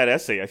recall that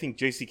essay, I think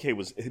JCK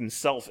was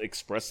himself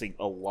expressing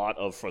a lot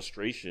of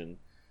frustration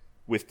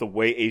with the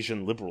way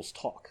Asian liberals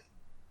talk.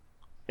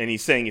 And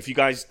he's saying if you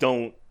guys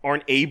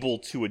aren't able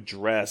to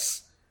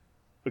address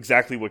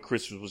exactly what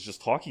Chris was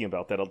just talking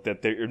about,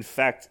 that they're in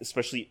fact,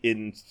 especially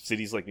in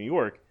cities like New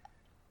York,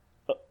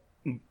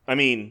 I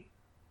mean,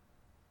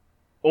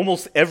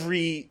 almost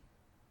every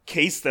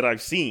case that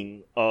I've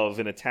seen of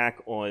an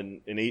attack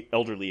on an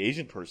elderly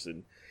Asian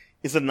person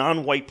is a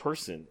non-white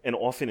person, and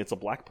often it's a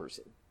black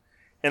person.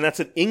 And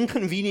that's an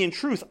inconvenient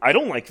truth. I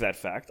don't like that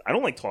fact. I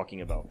don't like talking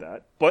about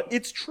that. But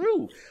it's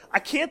true. I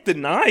can't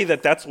deny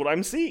that that's what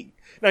I'm seeing.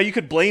 Now, you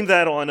could blame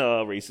that on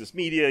racist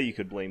media. You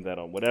could blame that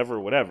on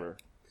whatever.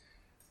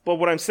 But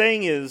what I'm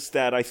saying is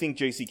that I think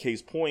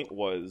JCK's point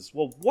was,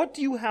 well, what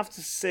do you have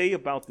to say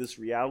about this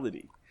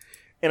reality?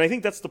 And I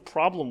think that's the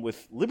problem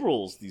with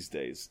liberals these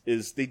days,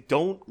 is they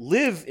don't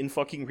live in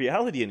fucking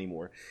reality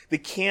anymore. They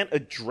can't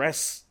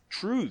address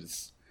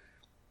truths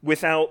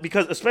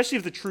because especially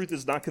if the truth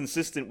is not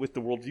consistent with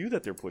the worldview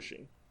that they're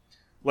pushing.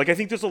 Like, I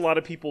think there's a lot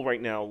of people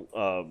right now,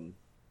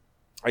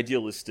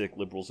 idealistic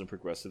liberals and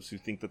progressives, who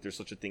think that there's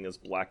such a thing as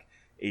black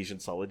Asian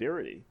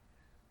solidarity.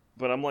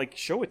 But I'm like,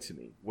 show it to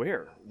me.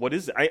 Where? What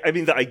is it? I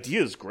mean, the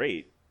idea is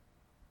great,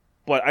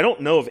 but I don't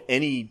know of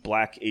any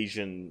black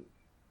Asian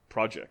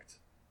project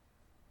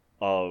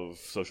of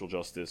social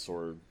justice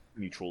or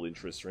mutual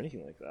interest or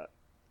anything like that.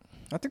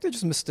 I think they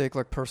just mistake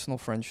like personal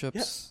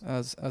friendships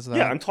as that.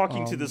 Yeah, I'm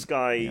talking to this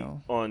guy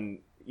on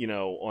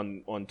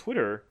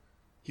Twitter.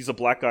 He's a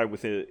black guy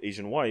with an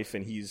Asian wife,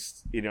 and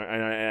he's and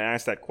I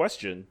asked that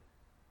question,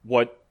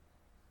 what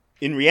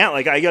in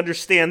reality, like, I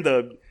understand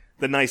the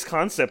nice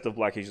concept of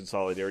black Asian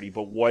solidarity,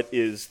 but what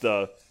is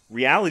the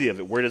reality of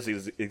it? Where does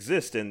it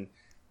exist? And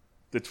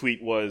the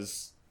tweet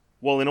was,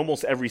 well, in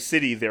almost every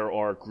city there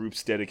are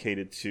groups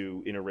dedicated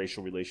to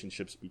interracial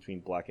relationships between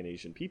black and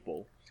Asian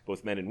people,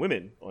 both men and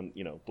women, on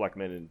black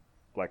men and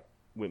black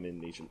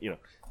women, Asian,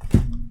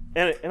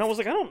 and I was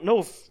like, I don't know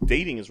if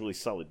dating is really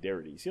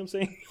solidarity. See what I'm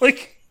saying?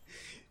 Like,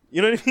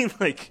 you know what I mean?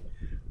 Like,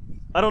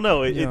 I don't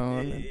know.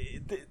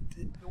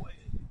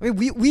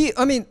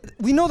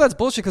 We know that's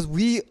bullshit because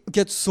we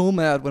get so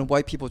mad when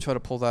white people try to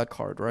pull that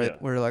card, right? Yeah.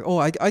 Where like, oh,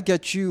 I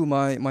get you,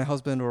 my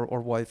husband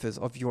or wife is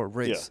of your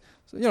race.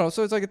 Yeah. So,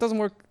 so it's like it doesn't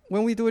work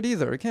when we do it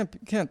either. It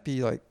can't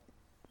be like,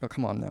 oh,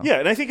 come on now. Yeah,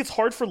 and I think it's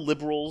hard for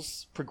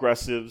liberals,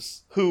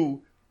 progressives,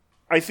 who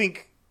I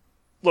think,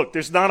 look,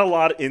 there's not a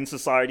lot in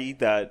society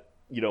that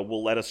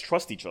will let us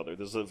trust each other.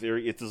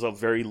 It is a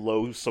very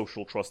low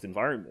social trust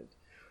environment,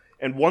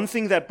 and one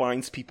thing that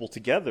binds people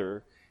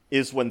together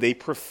is when they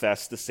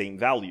profess the same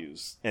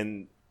values,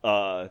 and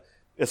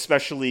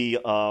especially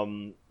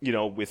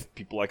with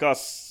people like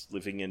us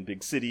living in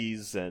big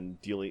cities and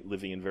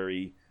living in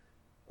very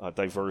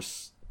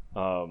diverse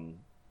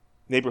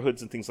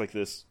neighborhoods and things like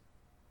this,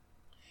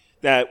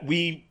 that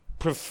we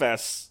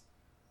profess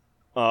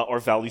our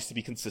values to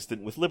be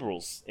consistent with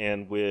liberals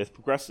and with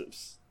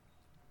progressives.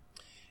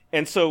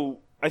 And so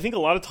I think a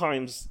lot of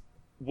times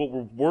what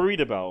we're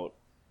worried about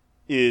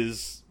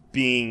is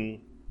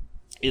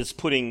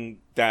putting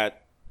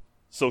that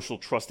social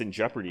trust in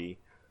jeopardy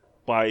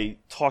by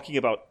talking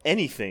about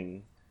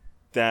anything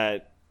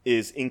that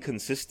is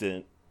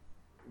inconsistent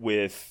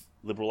with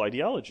liberal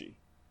ideology.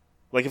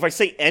 Like, if I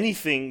say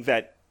anything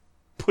that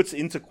puts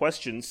into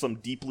question some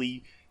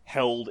deeply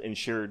held and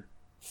shared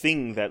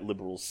thing that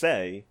liberals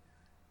say,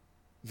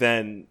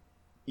 then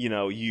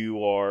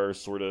you are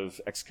sort of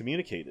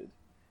excommunicated.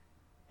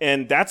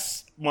 And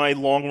that's my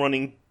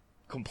long-running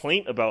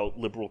complaint about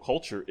liberal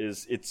culture,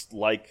 is it's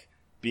like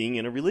being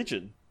in a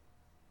religion.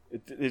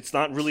 It's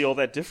not really all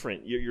that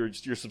different.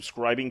 You're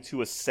subscribing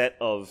to a set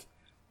of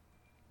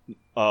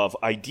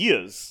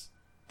ideas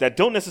that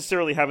don't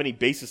necessarily have any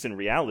basis in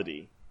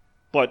reality,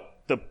 but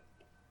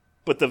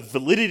the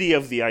validity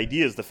of the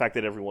idea is the fact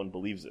that everyone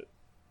believes it,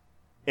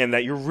 and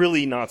that you're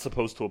really not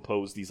supposed to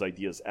oppose these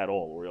ideas at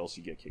all, or else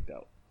you get kicked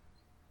out.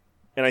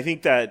 And I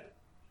think that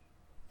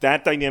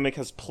dynamic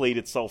has played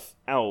itself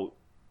out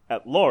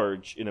at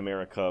large in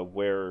America,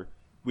 where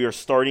we are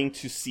starting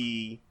to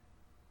see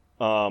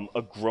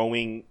a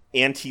growing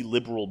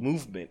anti-liberal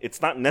movement.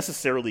 It's not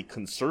necessarily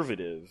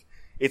conservative.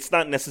 It's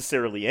not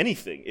necessarily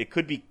anything. It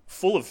could be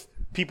full of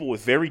people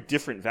with very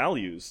different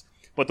values,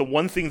 but the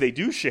one thing they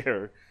do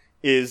share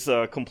is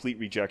a complete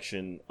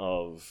rejection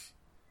of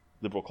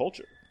liberal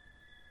culture.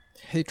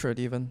 Hatred,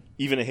 even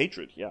a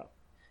hatred. Yeah.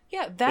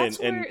 Yeah, that's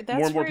and where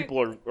more and more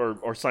people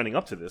are signing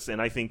up to this,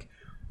 and I think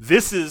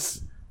this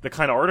is the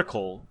kind of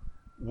article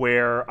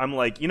where I'm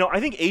like, I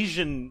think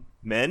Asian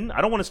men,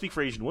 I don't want to speak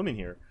for Asian women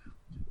here,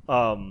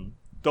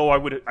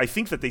 though I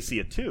think that they see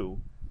it too,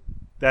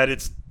 that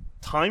it's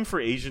time for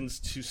Asians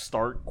to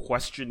start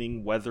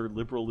questioning whether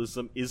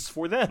liberalism is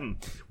for them,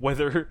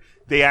 whether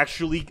they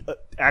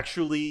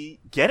actually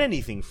get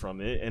anything from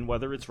it, and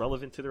whether it's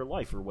relevant to their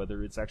life, or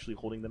whether it's actually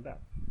holding them back.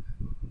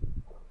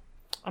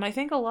 And I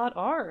think a lot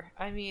are.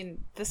 I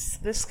mean,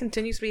 this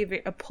continues to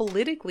be a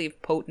politically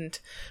potent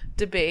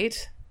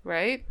debate,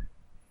 right?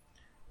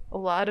 A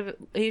lot of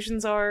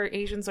Asians are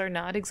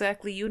not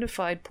exactly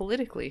unified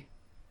politically.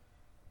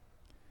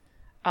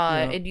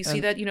 And you see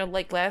that,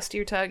 like last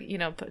year,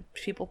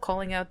 people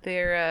calling out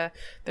their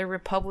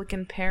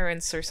Republican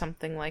parents or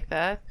something like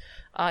that.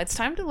 It's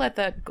time to let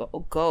that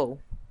go,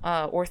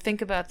 or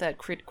think about that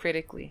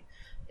critically.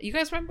 You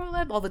guys remember all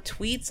that? All the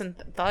tweets and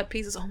thought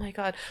pieces. Oh my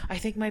God, I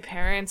think my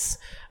parents,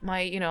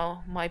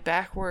 my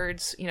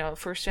backwards,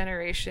 first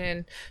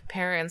generation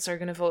parents are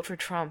going to vote for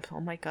Trump. Oh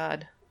my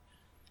God.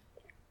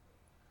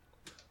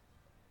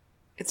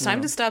 It's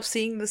time to stop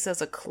seeing this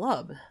as a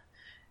club.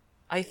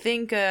 I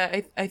think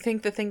I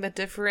think the thing that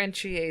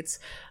differentiates,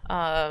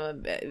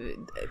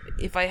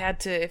 if I had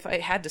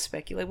to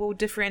speculate, what would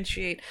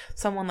differentiate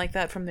someone like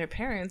that from their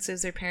parents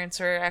is their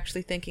parents are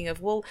actually thinking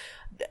of, well,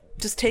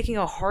 just taking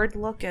a hard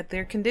look at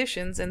their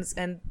conditions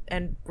and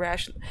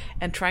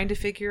trying to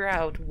figure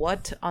out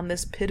what on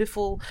this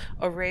pitiful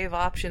array of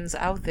options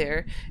out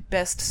there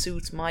best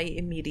suits my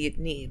immediate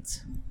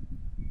needs,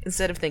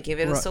 instead of thinking of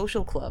it as a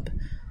social club.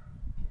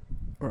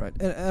 Right,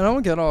 and I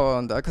don't get all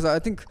on that because I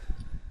think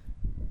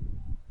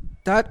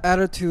that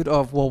attitude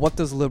of, well, what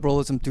does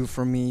liberalism do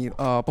for me?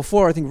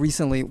 Before, I think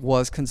recently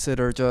was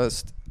considered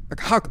just like,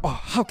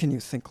 how can you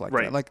think like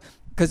that? Like,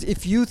 because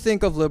if you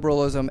think of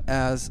liberalism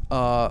as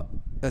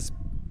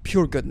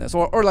pure goodness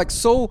or like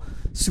so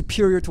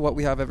superior to what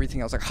we have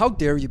everything else, like how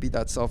dare you be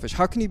that selfish?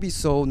 How can you be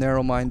so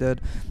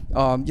narrow-minded?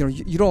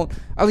 You don't,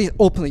 at least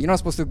openly, you're not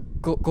supposed to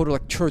go to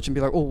like church and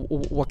be like, oh,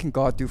 what can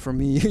God do for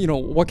me?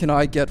 What can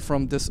I get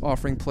from this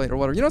offering plate or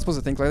whatever? You're not supposed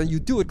to think like that. You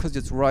do it because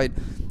it's right.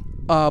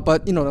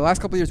 But the last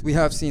couple of years we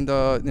have seen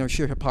the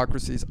sheer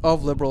hypocrisies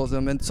of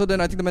liberalism, and so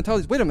then I think the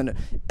mentality is, wait a minute,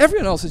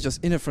 everyone else is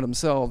just in it for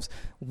themselves.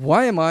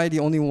 Why am I the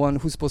only one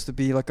who's supposed to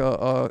be like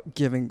a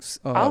giving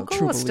I'll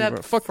true go a step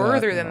believer?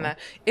 further than that.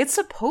 It's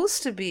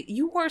supposed to be,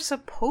 you are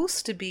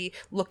supposed to be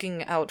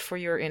looking out for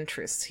your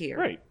interests here.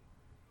 Right.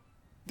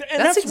 And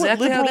that's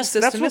exactly how the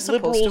system is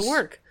supposed to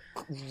work.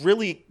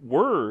 Really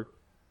were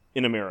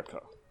in America.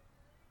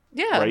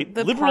 Yeah, right?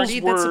 The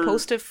party that's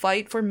supposed to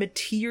fight for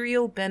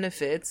material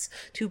benefits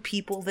to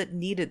people that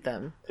needed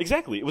them.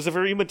 Exactly. It was a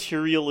very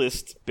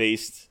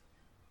materialist-based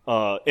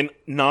and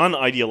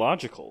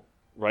non-ideological,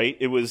 right?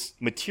 It was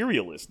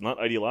materialist, not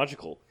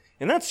ideological.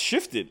 And that's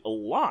shifted a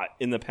lot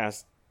in the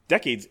past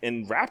decades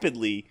and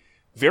rapidly,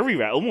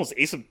 almost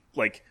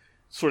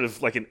sort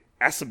of like an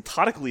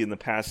asymptotically in the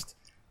past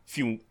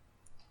few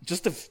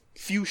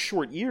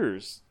short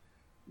years,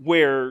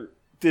 where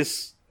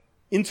this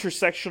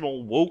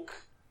intersectional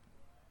woke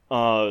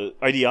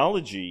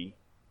ideology,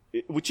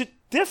 which it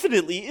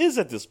definitely is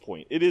at this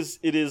point. It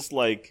is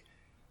like,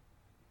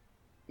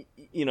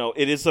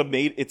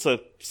 it's a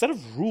set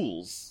of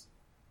rules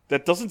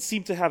that doesn't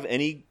seem to have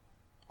any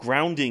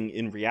grounding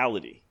in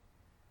reality.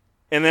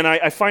 And then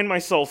I find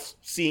myself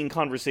seeing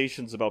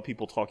conversations about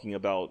people talking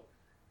about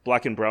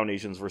black and brown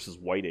Asians versus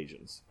white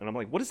Asians. And I'm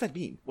like, what does that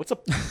mean? What's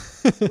up?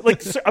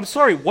 Like, sir, I'm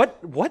sorry,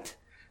 what?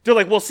 They're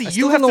like, well, see,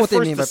 you have to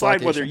first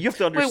decide whether you have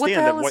to understand. Wait, what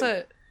the hell is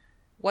a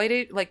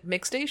white, like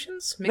mixed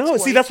Asians? No,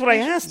 see, that's what I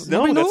asked.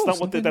 No,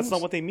 that's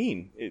not what they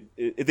mean.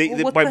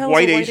 By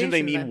white Asian,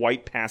 they mean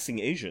white passing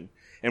Asian.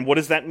 And what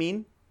does that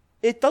mean?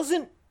 It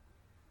doesn't.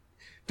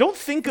 Don't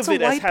think of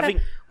it as having.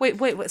 Wait.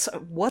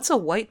 So what's a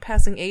white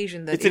passing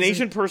Asian? It's an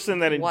Asian person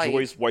that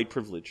enjoys white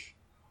privilege.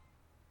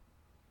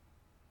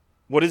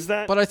 What is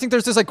that? But I think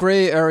there's this like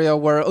gray area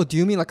where, do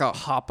you mean like a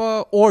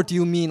Hapa, or do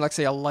you mean like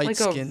say a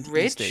light-skinned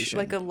East Asian?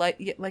 Like a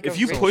light, like if a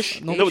you rich, push,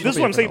 this is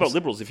what I'm saying about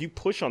liberals. If you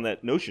push on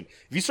that notion,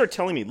 if you start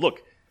telling me,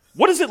 look,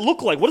 what does it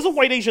look like? What does a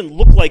white Asian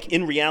look like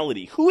in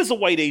reality? Who is a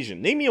white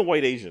Asian? Name me a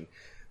white Asian.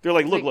 They're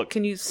like, look.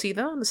 Can you see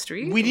them on the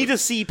street? We need to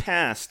see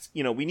past.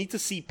 We need to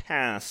see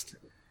past.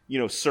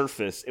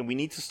 Surface, and we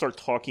need to start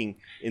talking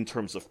in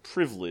terms of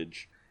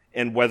privilege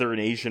and whether an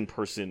Asian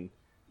person,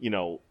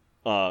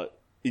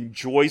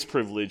 enjoys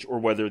privilege or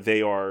whether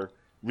they are,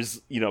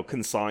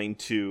 consigned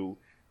to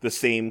the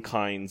same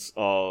kinds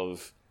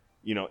of,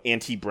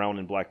 anti-brown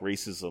and black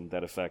racism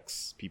that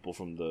affects people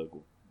from the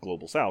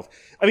global South.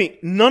 I mean,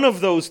 none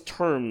of those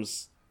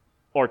terms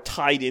are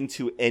tied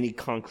into any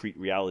concrete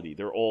reality.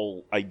 They're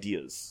all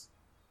ideas.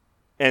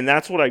 And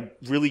that's what I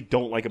really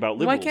don't like about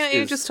liberals. Why can't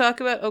you just talk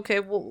about,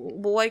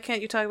 why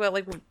can't you talk about,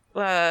 like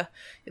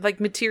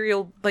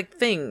material, like,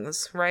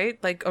 things, right?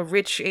 Like, a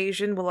rich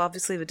Asian will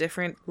obviously have a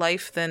different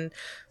life than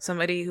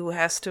somebody who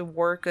has to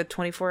work a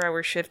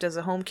 24-hour shift as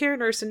a home care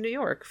nurse in New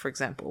York, for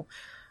example.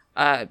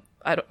 I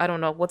don't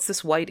know. What's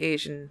this white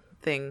Asian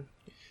thing?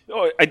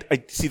 Oh,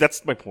 I see,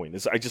 that's my point,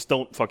 is I just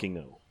don't fucking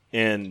know.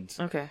 And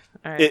okay,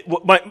 all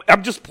right.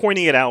 I'm just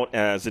pointing it out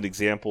as an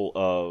example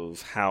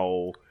of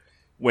how,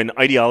 when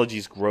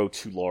ideologies grow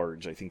too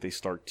large, I think they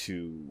start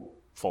to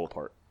fall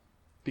apart.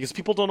 Because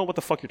people don't know what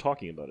the fuck you're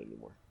talking about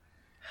anymore.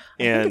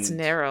 I think it's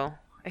narrow.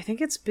 I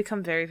think it's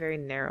become very, very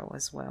narrow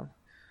as well.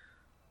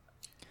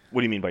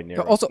 What do you mean by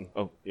narrow? Also,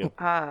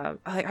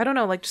 I don't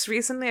know. Like, just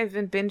recently, I've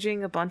been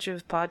binging a bunch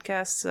of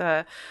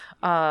podcasts,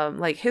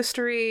 like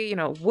history,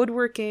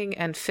 woodworking,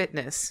 and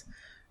fitness.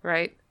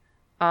 Right?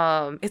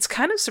 It's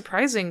kind of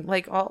surprising.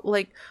 Like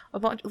a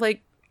bunch,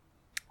 like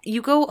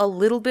you go a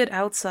little bit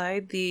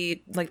outside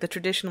the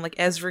traditional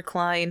Ezra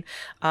Klein,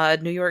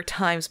 New York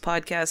Times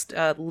podcast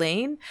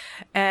lane,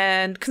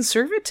 and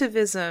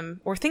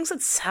conservatism, or things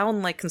that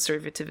sound like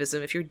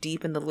conservatism, if you're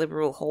deep in the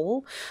liberal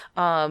hole,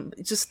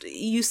 just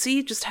you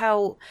see just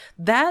how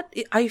that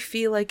I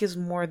feel like is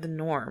more the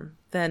norm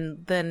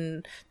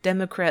than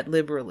Democrat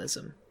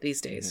liberalism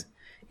these days.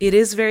 It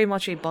is very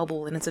much a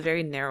bubble, and it's a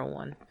very narrow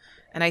one.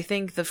 And I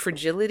think the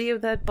fragility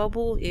of that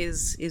bubble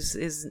is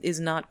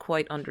not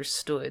quite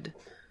understood.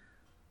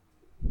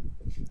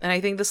 And I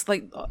think this, I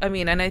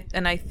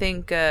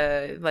think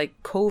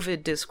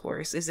COVID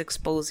discourse is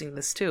exposing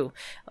this too,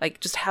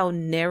 just how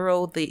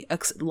narrow the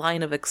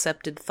line of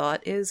accepted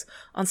thought is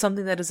on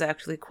something that is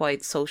actually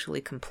quite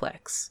socially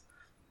complex.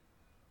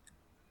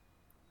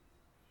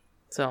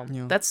 So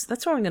that's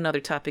throwing another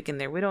topic in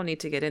there. We don't need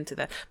to get into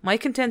that. My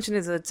contention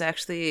is that it's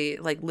actually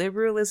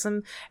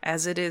liberalism,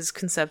 as it is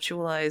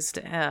conceptualized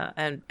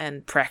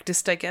and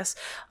practiced, I guess,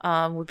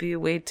 would be a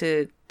way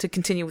to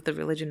continue with the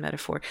religion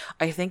metaphor.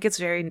 I think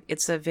it's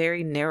a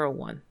very narrow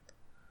one.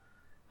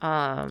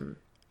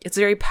 It's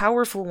a very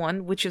powerful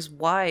one, which is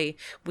why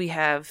we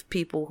have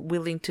people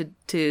willing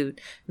to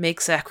make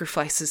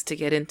sacrifices to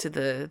get into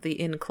the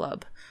in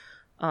club.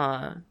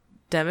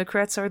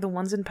 Democrats are the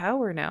ones in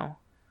power now.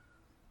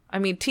 I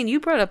mean, Teen, you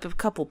brought up a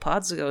couple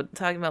pods ago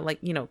talking about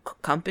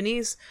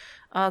companies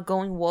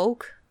going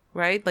woke,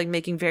 right?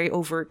 Making very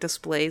overt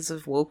displays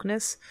of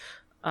wokeness.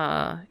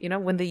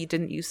 When they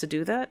didn't used to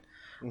do that.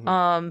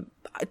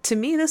 Mm-hmm. To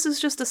me, this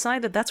is just a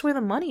sign that that's where the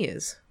money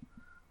is.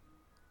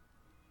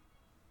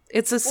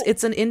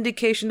 It's an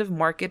indication of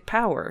market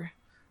power,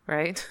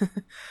 right?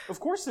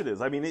 Of course it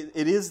is. I mean,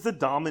 it is the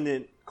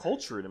dominant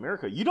culture in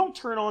America. You don't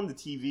turn on the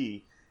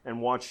TV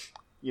and watch,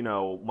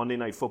 Monday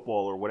Night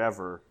Football or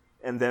whatever,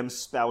 and them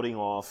spouting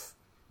off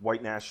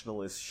white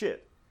nationalist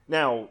shit.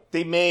 Now,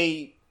 they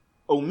may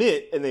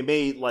omit and they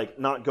may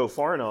not go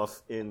far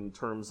enough in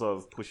terms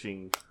of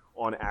pushing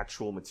on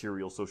actual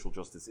material social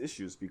justice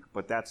issues,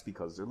 but that's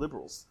because they're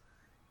liberals.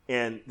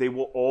 And they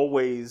will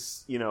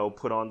always,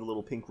 put on the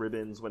little pink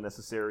ribbons when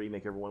necessary,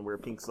 make everyone wear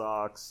pink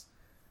socks,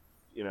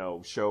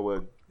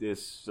 show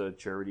this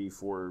charity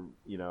for,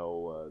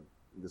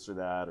 this or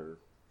that, or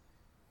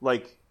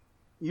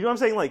you know what I'm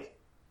saying?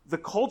 The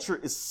culture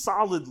is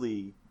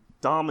solidly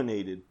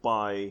dominated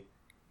by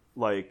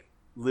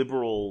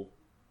liberal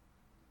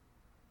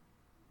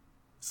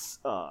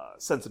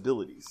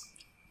sensibilities.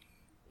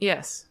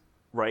 Yes.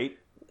 Right?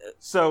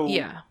 So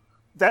yeah.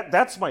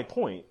 That's my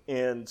point.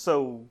 And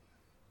so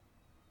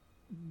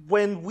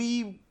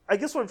I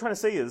guess what I'm trying to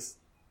say is,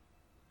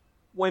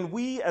 when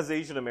we as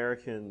Asian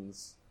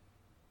Americans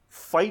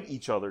fight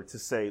each other to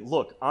say,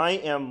 look, I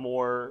am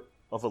more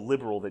of a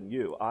liberal than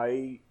you,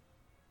 I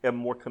am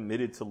more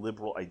committed to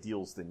liberal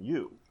ideals than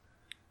you,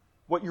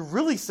 what you're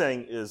really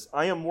saying is,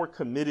 I am more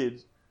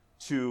committed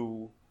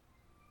to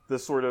the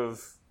sort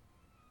of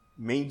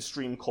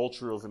mainstream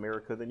culture of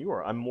America than you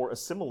are. I'm more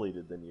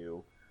assimilated than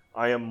you.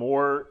 I am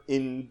more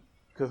in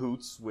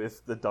cahoots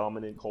with the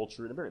dominant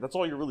culture in America. That's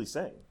all you're really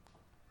saying.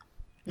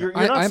 You're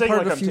not I'm saying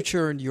part of the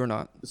future and you're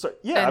not. So,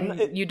 yeah,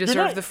 you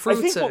deserve the fruits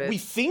of it. I think what we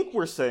think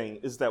we're saying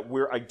is that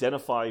we're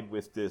identified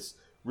with this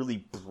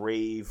really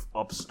brave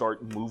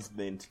upstart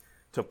movement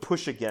to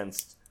push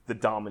against the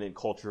dominant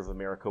culture of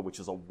America, which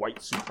is a white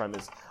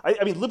supremacist.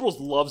 I mean, liberals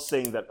love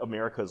saying that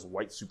America is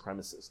white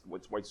supremacist.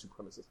 It's white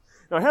supremacist.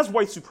 Now, it has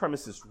white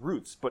supremacist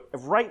roots, but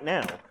right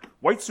now,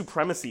 white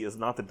supremacy is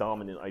not the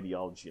dominant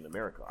ideology in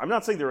America. I'm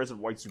not saying there isn't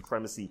white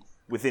supremacy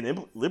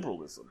within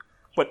liberalism,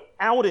 but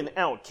out and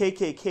out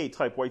KKK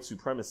type white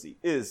supremacy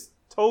is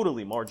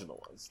totally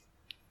marginalized.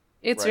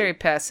 It's right? very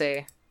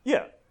passé.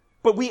 Yeah,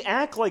 but we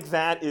act like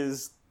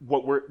that's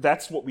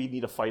what we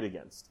need to fight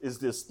against. Is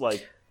this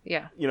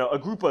yeah, a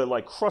group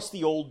of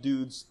crusty old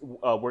dudes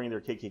wearing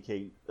their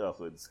KKK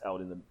hoods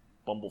out in the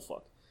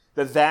bumblefuck.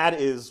 That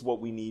is what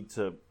we need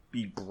to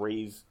be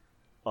brave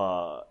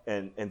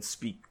and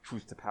speak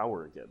truth to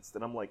power against.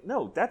 And I'm like,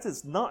 no,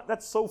 that's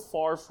so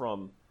far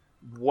from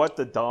what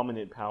the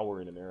dominant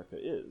power in America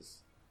is.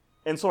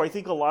 And so I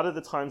think a lot of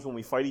the times when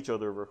we fight each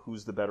other over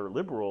who's the better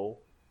liberal,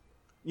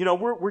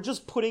 we're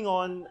just putting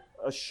on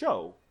a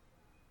show.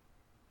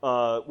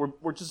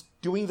 We're just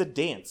doing the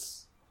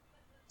dance.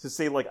 To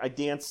say, I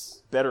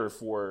dance better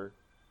for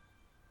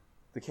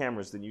the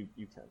cameras than you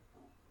can,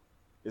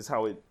 is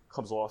how it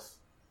comes off.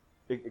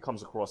 It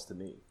comes across to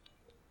me.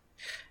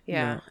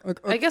 Yeah.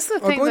 I guess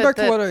the thing going back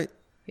to what I...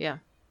 Yeah.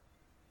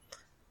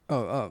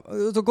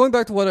 So going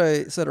back to what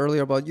I said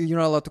earlier about you're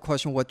not allowed to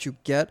question what you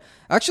get.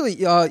 Actually,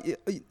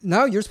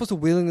 now you're supposed to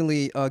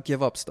willingly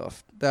give up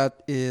stuff.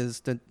 That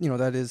is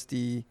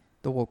the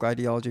woke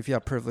ideology. If you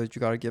have privilege, you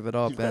got to give it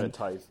up. You've got to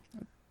tithe.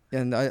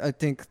 And I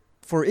think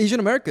for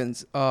Asian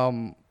Americans,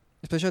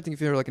 especially I think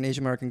if you're an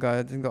Asian American guy,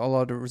 I think a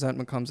lot of the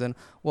resentment comes in.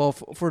 Well,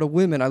 for the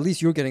women, at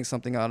least you're getting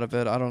something out of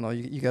it. I don't know.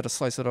 You get a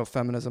slice of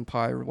feminism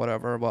pie or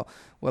whatever. Well,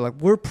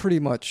 we're pretty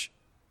much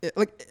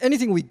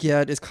anything we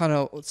get is kind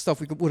of stuff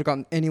we would have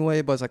gotten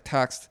anyway, but it's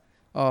taxed.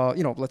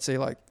 Let's say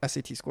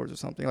SAT scores or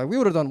something. We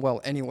would have done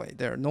well anyway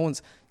there. No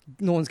one's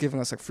no one's giving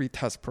us like free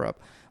test prep,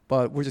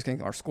 but we're just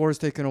getting our scores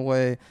taken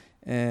away,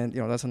 and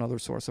that's another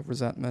source of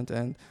resentment,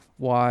 and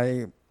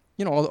why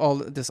all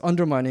this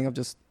undermining of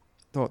just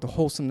the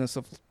wholesomeness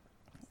of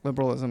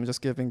liberalism,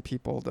 just giving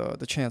people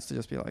the chance to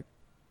just be like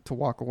to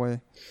walk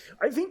away.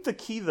 I think the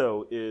key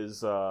though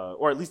is,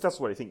 or at least that's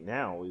what I think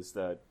now, is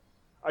that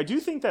I do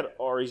think that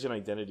our Asian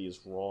identity is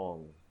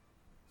wrong,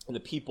 and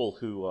the people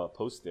who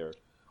post there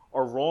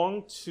are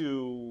wrong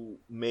to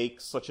make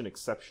such an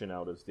exception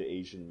out of the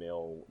Asian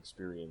male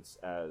experience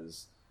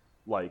as,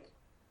 like,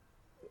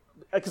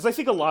 because I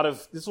think a lot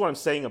of, this is what I'm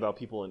saying about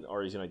people in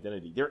our Asian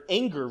identity, their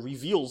anger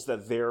reveals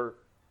that they're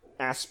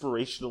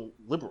aspirational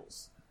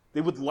liberals.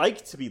 They would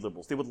like to be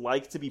liberals. They would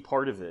like to be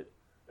part of it,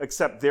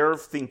 except they're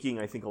thinking,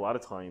 I think a lot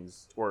of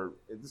times, or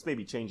this may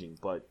be changing,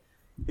 but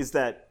is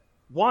that,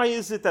 why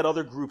is it that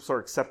other groups are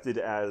accepted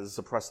as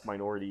oppressed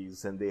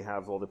minorities and they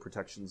have all the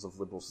protections of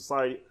liberal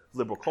society,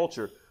 liberal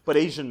culture, but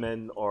Asian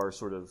men are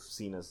sort of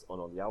seen as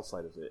on the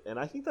outside of it? And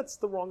I think that's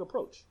the wrong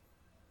approach.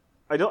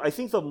 I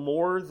think the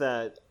more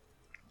that,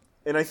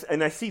 and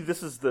I see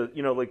this is the,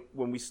 like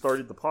when we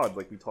started the pod,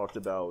 like we talked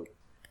about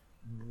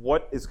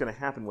what is going to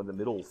happen when the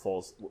middle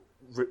falls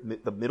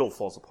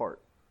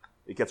apart.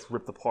 It gets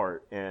ripped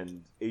apart,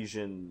 and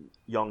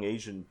young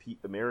Asian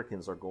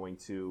Americans are going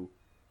to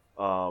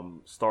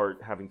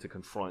start having to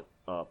confront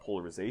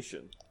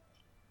polarization.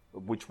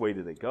 Which way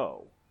do they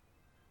go?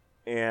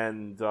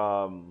 And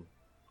I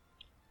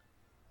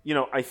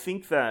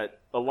think that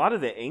a lot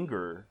of the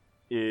anger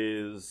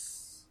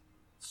is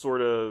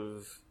sort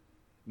of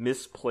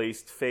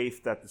misplaced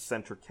faith that the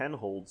center can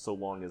hold, so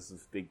long as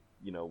if they,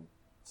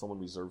 someone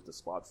reserved a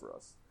spot for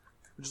us.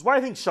 Which is why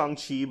I think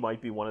Shang-Chi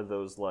might be one of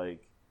those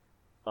like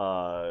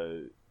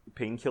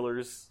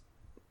painkillers,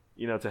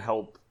 to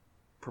help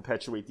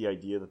perpetuate the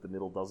idea that the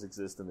middle does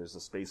exist and there's a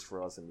space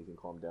for us and we can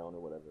calm down or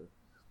whatever.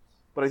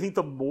 But I think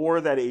the more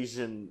that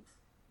Asian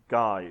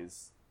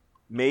guys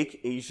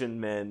make Asian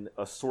men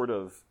a sort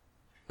of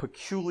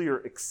peculiar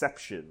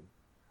exception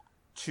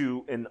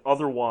to an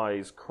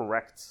otherwise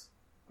correct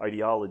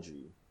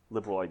ideology,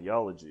 liberal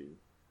ideology,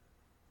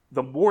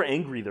 the more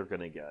angry they're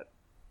going to get,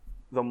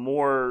 the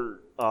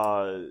more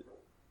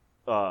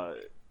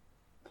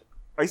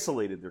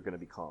isolated they're going to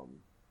become,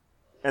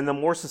 and the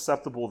more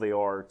susceptible they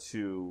are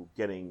to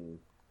getting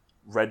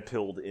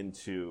red-pilled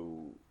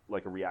into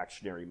like a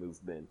reactionary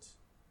movement,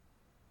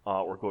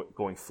 or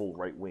going full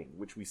right-wing,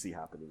 which we see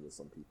happening with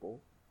some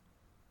people.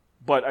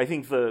 But I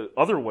think the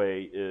other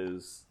way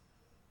is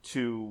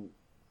to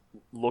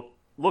look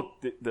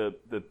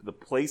the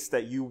place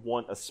that you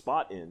want a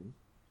spot in,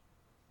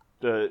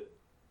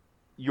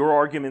 your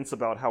arguments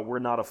about how we're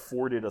not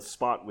afforded a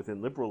spot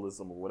within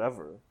liberalism or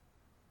whatever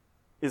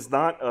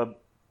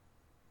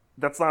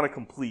that's not a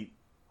complete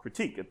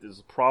critique. There's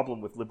a problem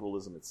with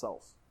liberalism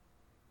itself.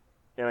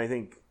 And I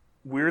think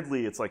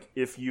weirdly it's like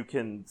if you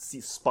can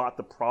spot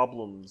the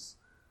problems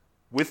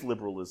with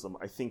liberalism,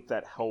 I think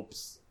that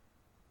helps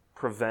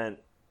prevent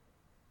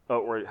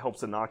or it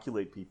helps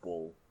inoculate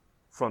people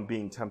from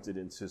being tempted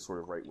into sort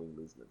of right-wing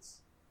movements,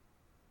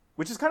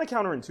 which is kind of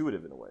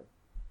counterintuitive in a way.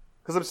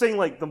 Because I'm saying,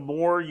 like, the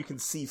more you can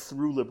see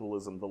through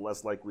liberalism, the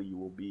less likely you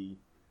will be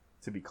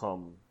to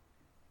become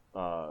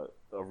a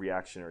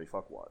reactionary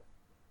fuckwad,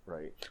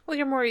 right? Well,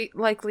 you're more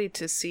likely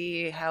to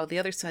see how the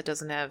other side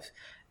doesn't have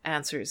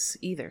answers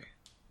either.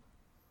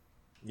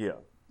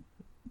 Yeah.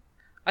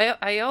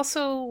 I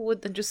also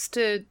would, just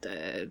to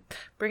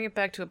bring it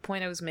back to a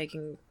point I was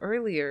making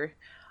earlier,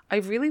 I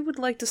really would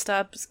like to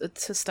stop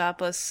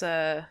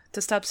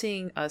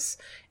seeing us.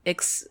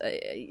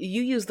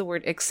 You use the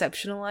word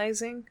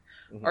exceptionalizing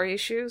our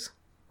issues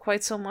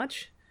quite so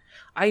much.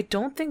 I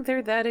don't think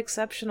they're that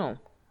exceptional.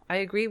 I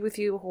agree with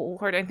you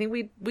wholeheartedly. I think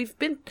we've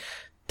been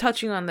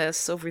touching on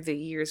this over the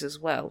years as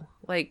well.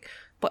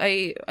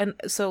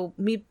 So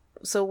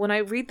when I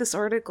read this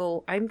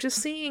article, I'm just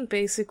seeing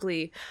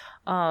basically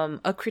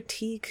a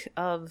critique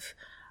of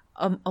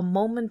a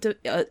moment,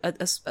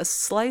 a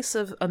slice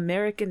of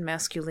American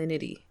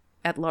masculinity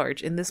at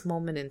large in this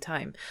moment in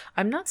time.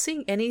 I'm not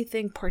seeing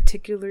anything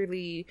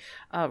particularly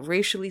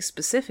racially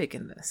specific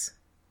in this.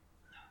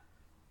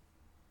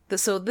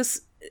 So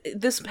this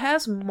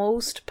has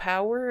most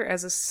power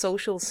as a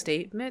social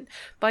statement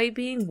by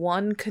being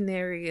one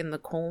canary in the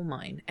coal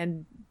mine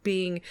and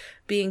being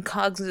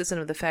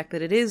cognizant of the fact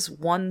that it is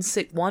one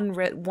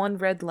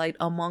red light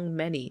among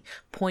many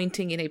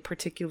pointing in a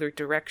particular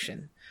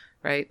direction,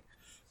 right?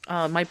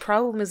 My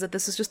problem is that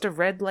this is just a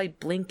red light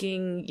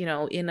blinking,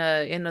 in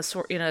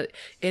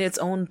its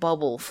own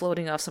bubble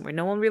floating off somewhere.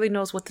 No one really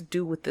knows what to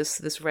do with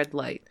this red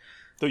light.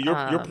 So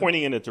you're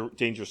pointing in a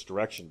dangerous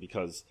direction,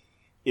 because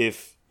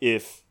if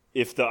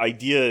the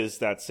idea is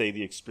that, say,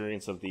 the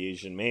experience of the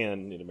Asian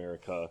man in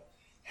America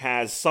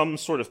has some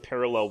sort of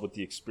parallel with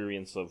the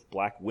experience of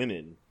black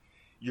women,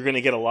 you're going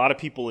to get a lot of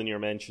people in your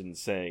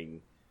mentions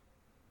saying,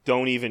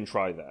 don't even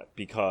try that,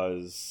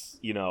 because,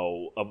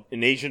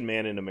 an Asian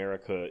man in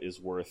America is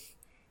worth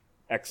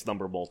X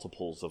number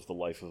multiples of the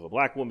life of a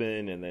black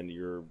woman, and then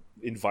you're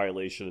in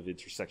violation of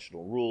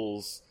intersectional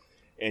rules,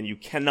 and you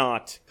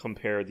cannot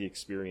compare the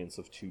experience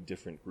of two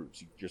different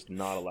groups. You're just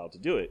not allowed to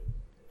do it.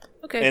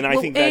 Okay, And I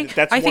think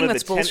that's I one think of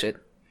that's the bullshit.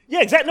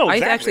 Yeah, exactly. No, I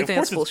exactly. actually Of think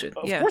course that's bullshit.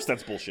 Of Yeah. course,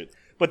 that's bullshit.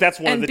 But that's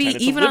one And of the B,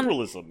 tenets even of on-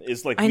 liberalism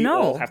is like I we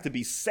all know. have to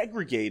be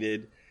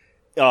segregated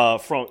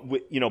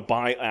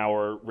by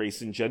our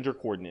race and gender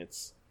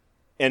coordinates,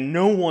 and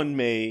no one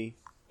may,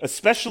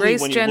 especially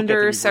Race, when you look at the gender,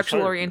 reverse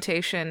sexual hierarchy.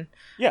 orientation.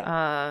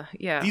 Yeah.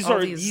 Yeah. These all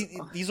are these.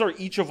 these are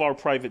each of our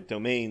private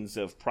domains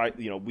of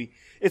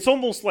it's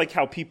almost like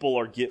how people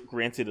are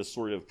granted a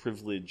sort of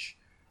privilege,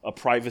 a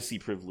privacy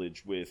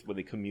privilege when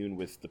they commune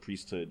with the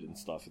priesthood and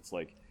stuff. It's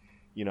like,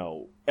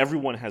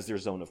 everyone has their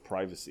zone of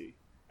privacy.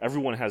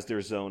 Everyone has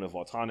their zone of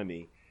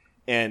autonomy,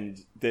 and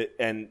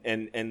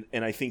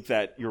I think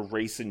that your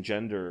race and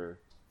gender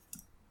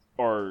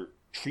are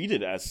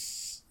treated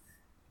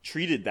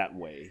that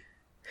way.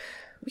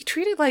 We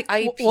treat it like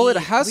IP. Well, it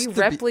has we to be-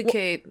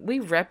 replicate. We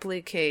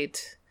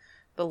replicate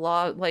the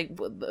law, like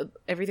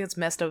everything that's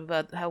messed up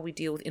about how we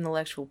deal with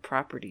intellectual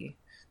property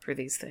for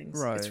these things.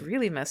 Right. It's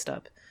really messed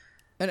up.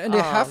 And they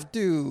have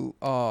to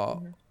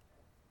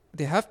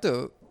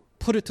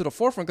put it to the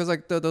forefront, because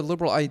like the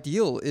liberal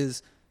ideal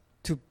is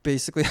to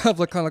basically have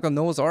like kind of like a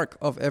Noah's Ark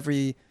of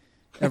every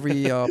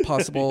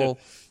possible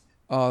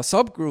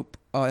subgroup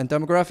and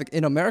demographic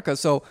in America.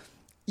 So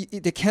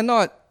they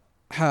cannot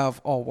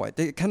have all white,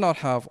 they cannot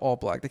have all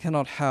black, they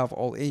cannot have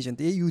all Asian.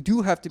 You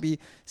do have to be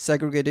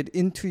segregated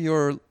into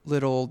your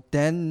little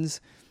dens,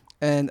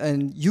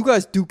 and you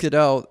guys duke it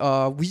out.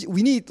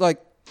 We need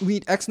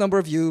X number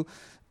of you.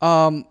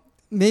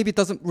 Maybe it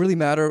doesn't really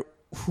matter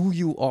who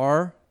you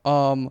are.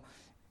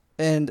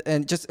 And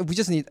we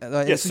just need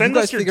so send you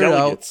guys us your figure it out.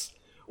 delegates,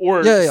 or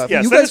You send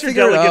guys us your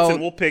figure it delegates, out.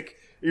 and we'll pick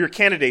your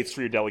candidates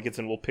for your delegates,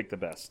 and we'll pick the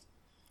best.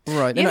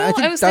 Right, You and know, I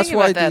think was that's thinking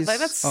why about these. that.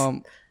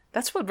 Like,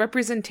 that's what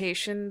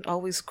representation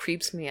always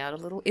creeps me out a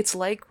little. It's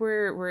like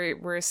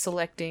we're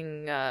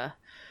selecting.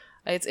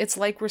 It's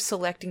like we're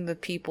selecting the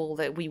people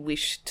that we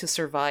wish to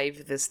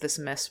survive this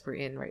mess we're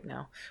in right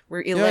now.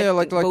 We're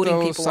like voting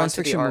those people science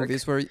onto the fiction ark.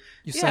 movies where you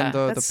Yeah, send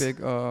the that's- big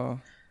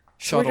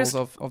shuttles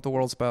just- of the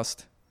world's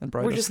best and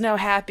We're brightest. just now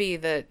happy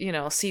that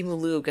Simu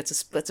Liu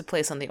gets a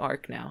place on the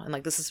ark now, and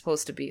like this is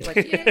supposed to be like,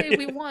 yay,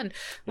 we won.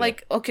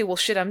 Like, okay, well,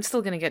 shit, I'm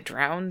still gonna get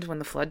drowned when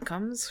the flood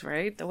comes,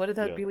 right? What did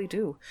that really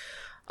do?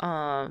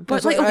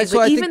 But so like, I- okay, so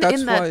but I think even that's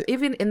in that, why-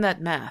 even in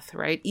that math,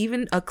 right?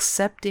 Even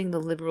accepting the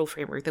liberal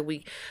framework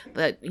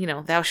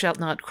that thou shalt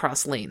not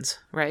cross lanes,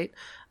 right?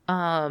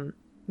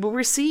 What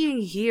we're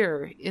seeing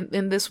here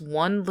in this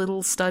one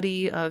little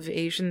study of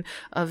Asian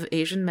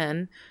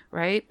men,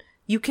 right?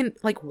 You can,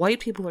 like, white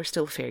people are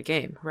still fair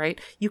game,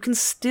 right? You can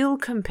still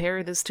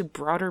compare this to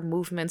broader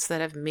movements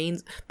that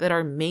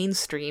are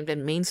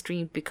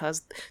mainstreamed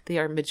because they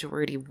are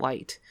majority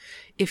white.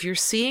 If you're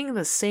seeing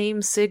the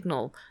same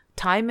signal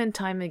time and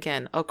time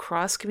again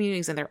across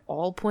communities and they're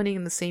all pointing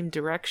in the same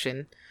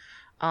direction,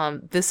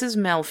 this is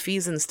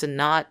malfeasance to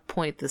not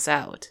point this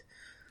out.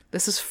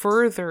 This is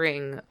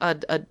furthering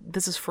an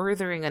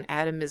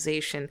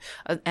atomization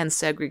and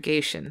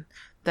segregation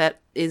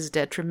that is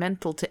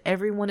detrimental to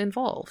everyone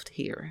involved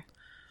here.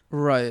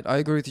 Right, I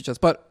agree with you, Jess.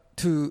 But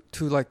to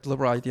like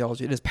liberal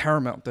ideology, it is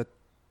paramount that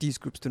these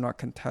groups do not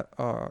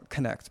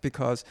connect,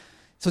 because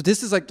so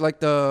this is like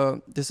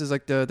the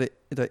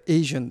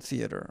Asian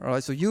theater. All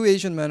right, so you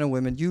Asian men and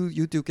women,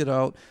 you duke it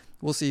out.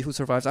 We'll see who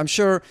survives. I'm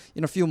sure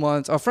in a few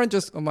months. A friend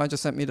of mine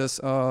just sent me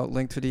this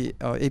link to the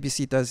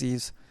ABC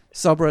Desi's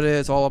subreddit.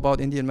 It's all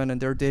about Indian men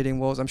and their dating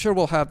woes. I'm sure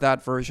we'll have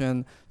that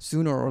version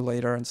sooner or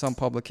later in some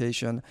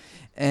publication,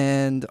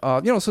 and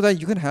so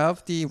that you can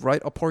have the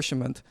right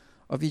apportionment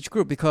of each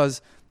group,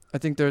 because I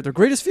think their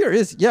greatest fear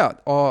is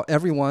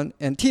everyone.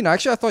 And Tina,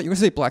 actually, I thought you were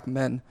going to say black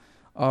men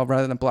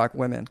rather than black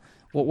women.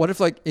 Well, what if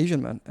like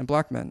Asian men and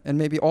black men and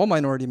maybe all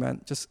minority men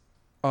just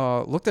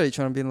looked at each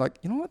other and being like,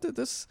 you know what,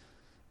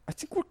 I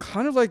think we're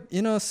kind of like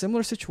in a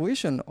similar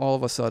situation all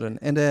of a sudden,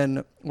 and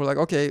then we're like,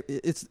 okay,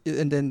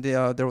 and then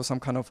there was some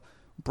kind of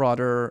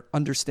broader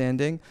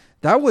understanding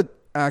that would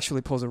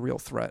actually pose a real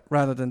threat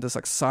rather than this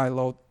like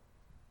siloed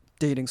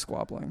dating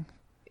squabbling.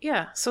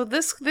 Yeah, so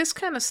this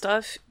kind of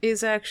stuff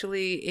is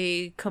actually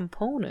a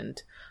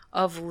component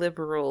of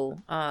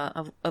liberalism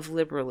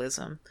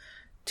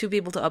to be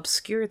able to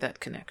obscure that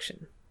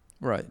connection.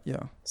 Right,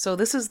 yeah. So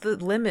this is the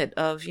limit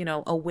of,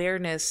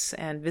 awareness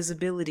and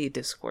visibility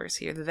discourse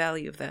here, the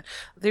value of that.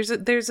 There's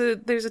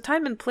a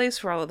time and place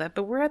for all of that,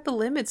 but we're at the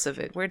limits of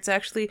it, where it's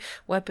actually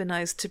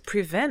weaponized to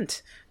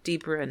prevent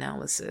deeper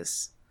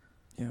analysis.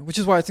 Yeah, which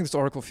is why I think this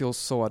article feels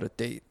so out of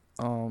date.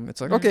 It's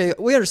like, okay,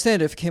 we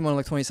understand if it came on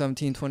like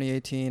 2017,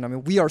 2018. I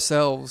mean, we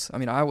ourselves,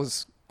 I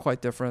was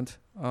quite different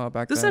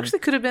back then. This actually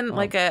could have been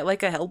like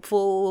a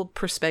helpful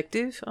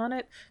perspective on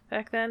it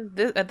back then.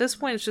 At this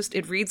point,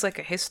 it reads like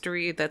a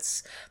history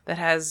that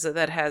has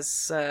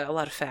a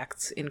lot of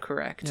facts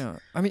incorrect. Yeah,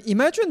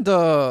 imagine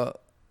the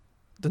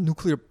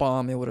nuclear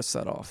bomb it would have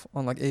set off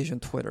on like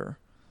Asian Twitter,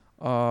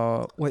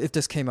 if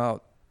this came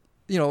out,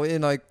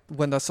 in like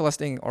when the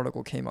Celeste Ng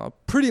article came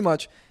out, pretty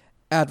much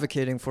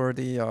advocating for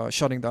the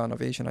shutting down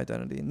of Asian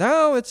identity.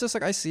 Now it's just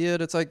like I see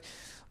it. It's like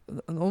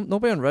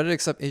nobody on Reddit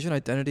except Asian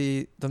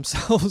Identity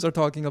themselves are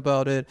talking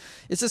about it.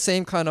 It's the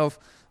same kind of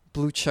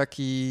blue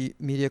checky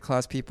media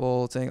class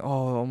people saying,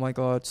 oh my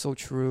God, so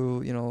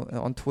true,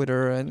 on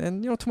Twitter.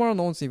 And tomorrow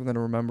no one's even going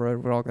to remember it.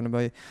 We're all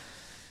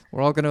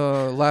going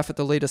to laugh at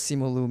the latest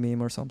Simu Liu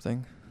meme or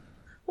something.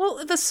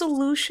 Well, the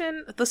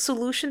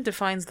solution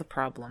defines the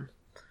problem,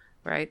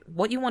 right?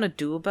 What you want to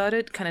do about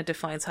it kind of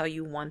defines what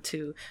you want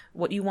to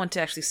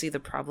actually see the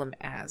problem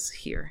as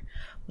here.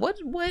 What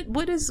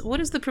is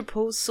the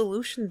proposed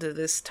solution to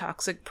this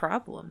toxic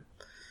problem?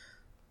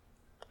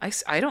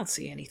 I don't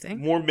see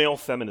anything. More male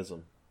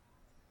feminism.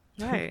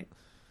 Right.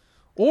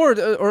 or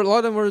a lot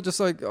of them are just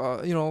like,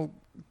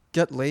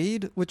 get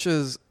laid, which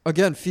is,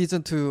 again, feeds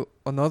into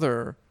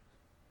another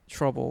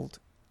troubled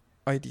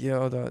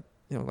idea that,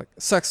 like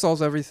sex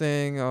solves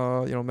everything.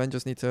 Men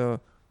just need to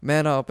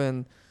man up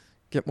and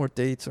get more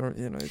dates, or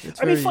it's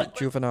very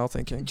juvenile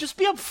thinking. Just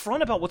be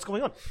upfront about what's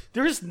going on.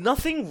 There is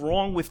nothing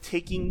wrong with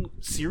taking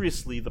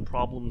seriously the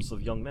problems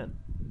of young men.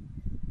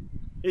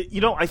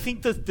 I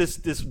think that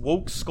this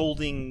woke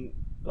scolding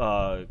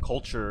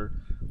culture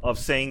of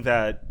saying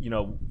that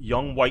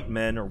young white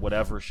men or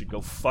whatever should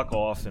go fuck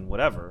off and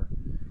whatever.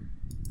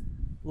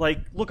 Like,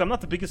 look, I'm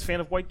not the biggest fan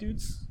of white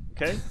dudes,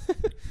 okay,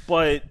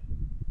 but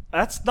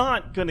that's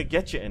not gonna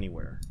get you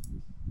anywhere.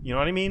 You know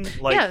what I mean?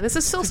 Like, yeah, this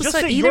is still just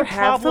society. say Either your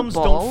have problems the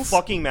balls, don't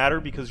fucking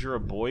matter because you're a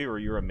boy or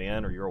you're a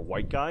man or you're a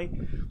white guy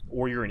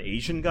or you're an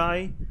Asian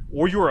guy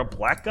or you're a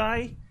black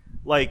guy.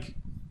 Like,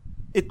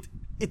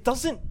 it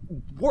doesn't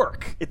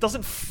work. It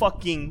doesn't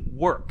fucking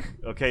work,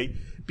 okay?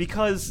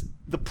 Because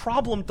the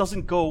problem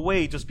doesn't go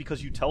away just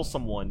because you tell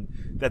someone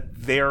that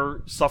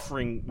their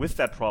suffering with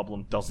that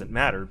problem doesn't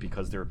matter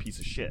because they're a piece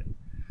of shit.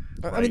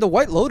 Right? I mean, the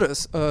White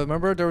Lotus,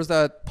 remember there was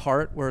that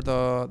part where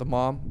the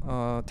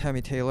mom,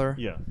 Tammy Taylor,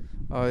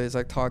 is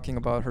like talking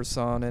about her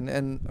son,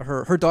 and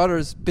her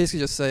daughters basically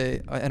just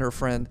say, and her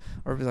friend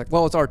are like,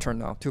 well, it's our turn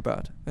now, too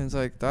bad. And it's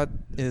like, that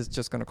is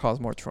just going to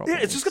cause more trouble. Yeah,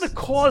 it's just going to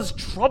cause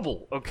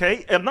trouble,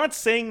 okay? I'm not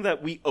saying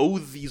that we owe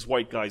these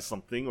white guys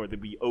something or that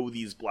we owe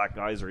these black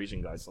guys or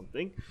Asian guys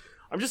something.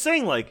 I'm just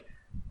saying, like,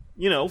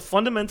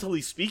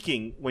 fundamentally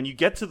speaking, when you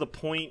get to the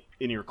point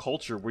in your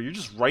culture where you're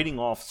just writing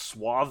off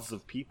swaths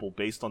of people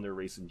based on their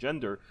race and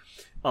gender,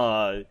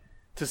 to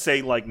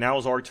say, like,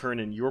 now's our turn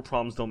and your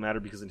problems don't matter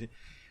because...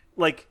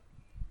 Like,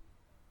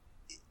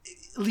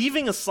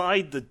 leaving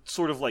aside the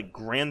sort of, like,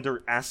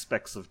 grander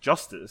aspects of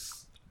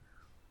justice,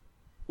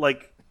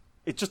 like,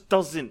 it just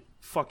doesn't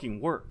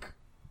fucking work.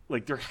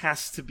 Like, there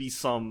has to be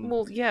some...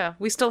 Well, yeah,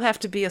 we still have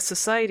to be a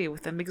society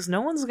with them, because no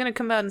one's going to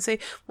come out and say,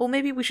 well,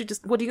 maybe we should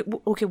just...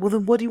 Okay, well,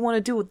 then what do you want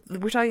to do?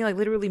 We're talking, like,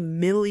 literally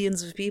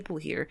millions of people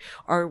here.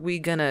 Are we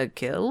going to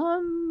kill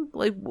them?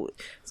 Like,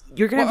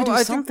 you're going to have to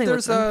do something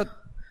with them.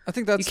 I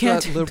think that's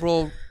that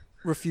liberal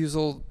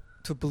refusal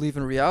to believe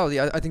in reality.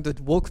 I think the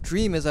woke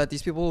dream is that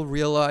these people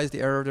realize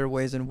the error of their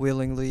ways and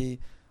willingly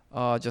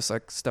just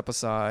like step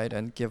aside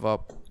and give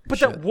up. But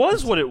shit. That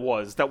was what it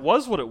was. That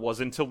was what it was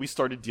until we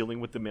started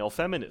dealing with the male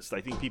feminists.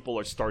 I think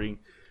people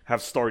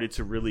have started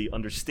to really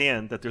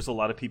understand that there's a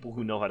lot of people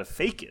who know how to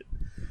fake it,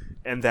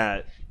 and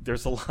that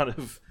there's a lot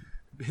of.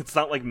 It's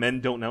not like men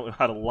don't know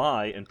how to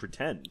lie and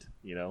pretend,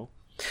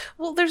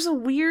 Well, there's a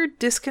weird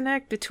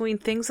disconnect between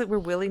things that we're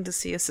willing to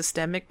see as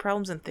systemic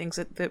problems and things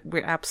that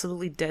we're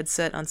absolutely dead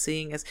set on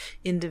seeing as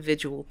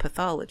individual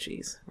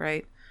pathologies,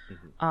 right?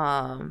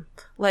 Mm-hmm.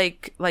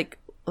 Like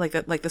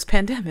this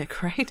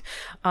pandemic, right?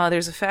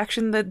 There's a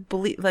faction that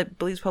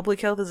believes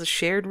public health is a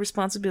shared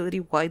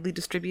responsibility widely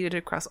distributed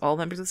across all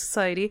members of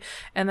society,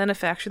 and then a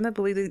faction that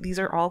believes that these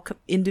are all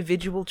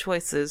individual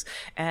choices,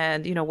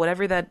 and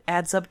whatever that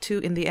adds up to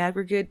in the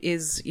aggregate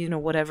is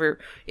whatever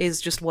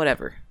is just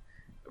whatever.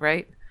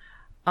 Right?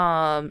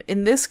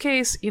 In this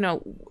case,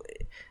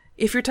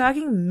 if you're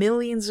talking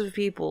millions of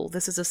people,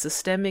 this is a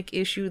systemic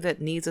issue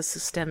that needs a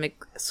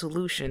systemic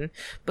solution.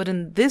 But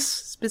in this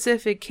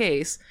specific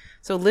case,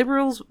 so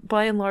liberals,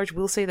 by and large,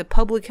 will say that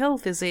public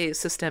health is a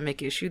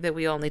systemic issue that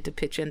we all need to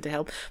pitch in to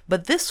help.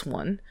 But this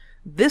one,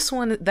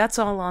 that's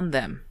all on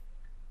them.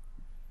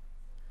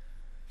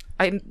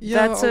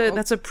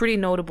 That's a pretty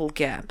notable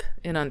gap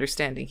in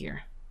understanding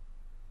here.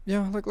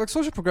 Yeah, like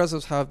social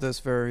progressives have this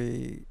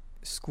very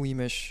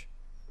squeamish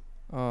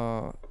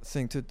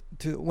thing to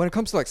when it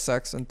comes to like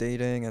sex and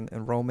dating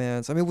and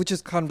romance. I mean, which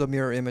is kind of the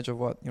mirror image of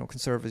what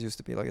conservatives used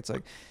to be. Like it's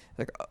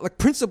like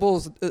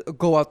principles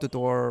go out the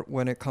door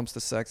when it comes to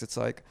sex. It's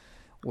like,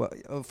 well,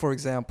 for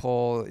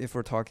example, if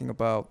we're talking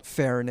about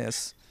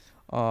fairness,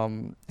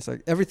 it's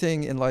like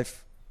everything in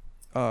life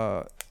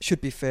should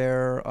be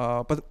fair.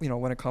 But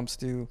when it comes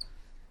to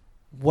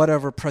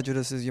whatever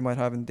prejudices you might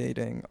have in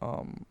dating,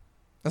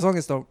 as long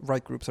as the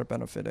right groups are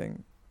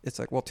benefiting, it's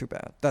like, well, too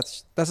bad.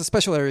 That's a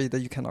special area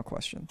that you cannot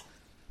question.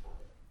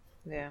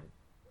 Yeah.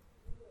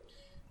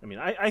 I mean,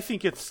 I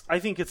think it's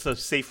a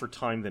safer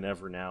time than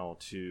ever now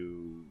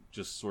to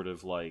just sort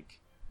of like.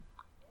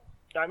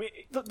 I mean,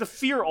 the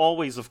fear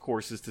always, of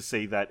course, is to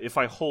say that if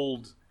I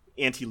hold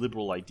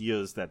anti-liberal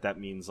ideas, that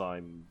means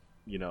I'm,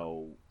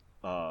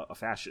 a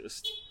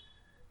fascist.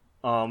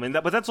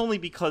 But that's only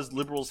because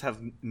liberals have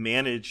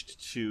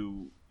managed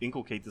to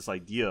inculcate this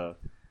idea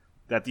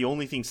that the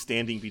only thing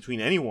standing between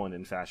anyone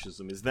and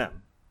fascism is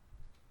them.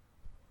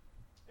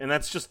 And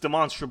that's just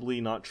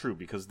demonstrably not true,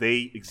 because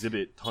they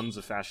exhibit tons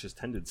of fascist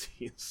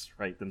tendencies,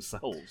 right,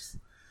 themselves.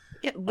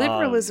 Yeah,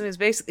 liberalism is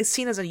basically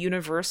seen as a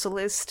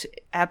universalist,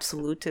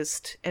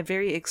 absolutist, a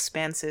very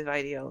expansive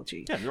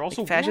ideology. Yeah, they're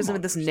also fascism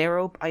in warmongers. this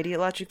narrow,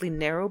 ideologically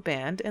narrow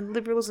band, and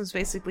liberalism is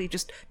basically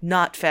just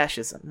not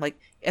fascism. Like,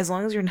 as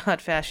long as you're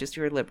not fascist,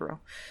 you're a liberal.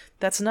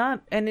 That's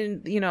not, and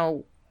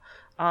and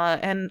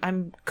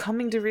I'm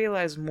coming to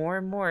realize more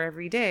and more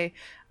every day,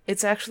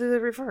 it's actually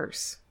the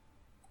reverse.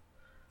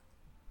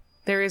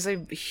 There is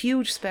a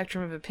huge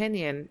spectrum of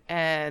opinion,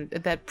 and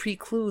that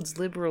precludes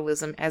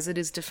liberalism as it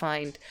is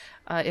defined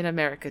in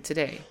America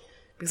today.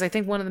 Because I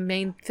think one of the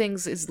main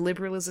things is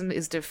liberalism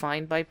is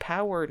defined by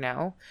power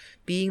now,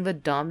 being the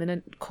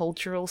dominant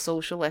cultural,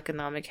 social,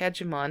 economic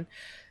hegemon.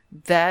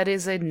 That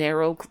is a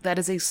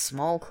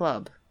small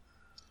club.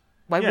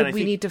 Why would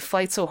we need to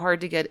fight so hard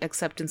to get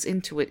acceptance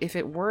into it if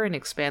it were an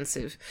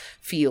expansive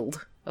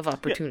field of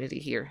opportunity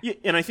here? Yeah,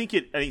 and I think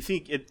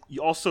it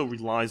also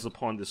relies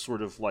upon this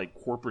sort of like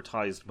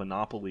corporatized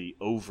monopoly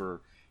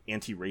over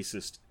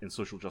anti-racist and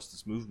social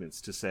justice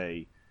movements to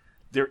say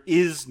there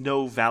is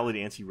no valid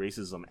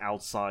anti-racism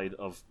outside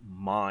of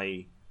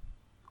my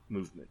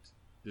movement.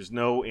 There's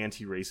no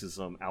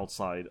anti-racism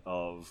outside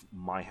of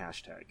my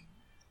hashtag,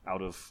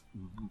 out of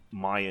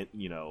my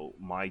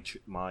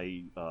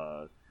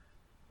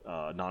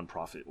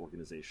nonprofit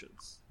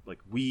organizations. Like,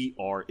 we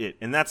are it,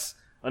 and that's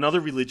another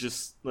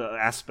religious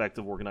aspect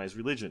of organized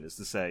religion, is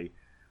to say,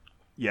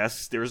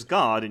 yes, there's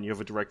God, and you have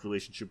a direct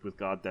relationship with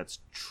God. That's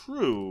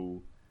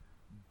true,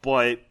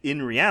 but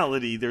in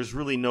reality, there's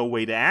really no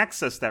way to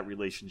access that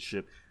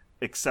relationship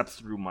except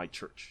through my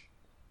church.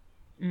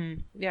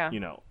 Yeah,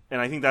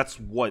 and I think that's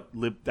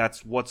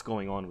what's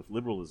going on with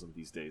liberalism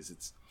these days.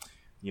 It's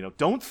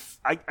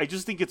I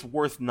just think it's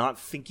worth not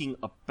thinking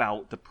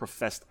about the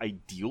professed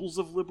ideals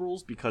of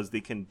liberals, because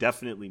they can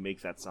definitely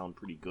make that sound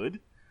pretty good.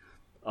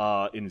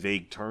 In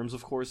vague terms,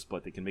 of course,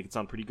 but they can make it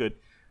sound pretty good.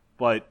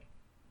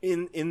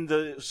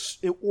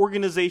 The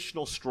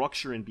organizational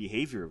structure and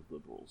behavior of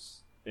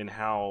liberals, and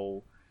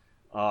how,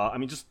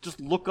 just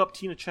look up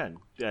Tina Chen.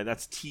 Yeah,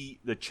 that's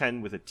the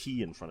Chen with a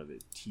T in front of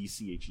it.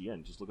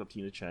 TCHEN. Just look up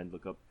Tina Chen.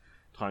 Look up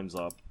Time's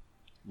Up.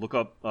 Look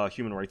up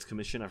Human Rights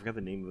Commission. I forgot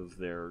the name of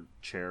their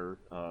chair,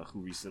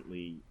 who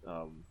recently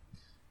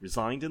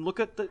resigned. And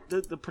look at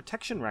the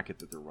protection racket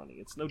that they're running.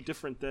 It's no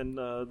different than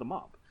the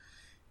mob.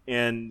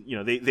 And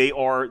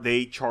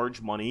they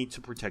charge money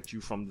to protect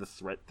you from the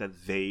threat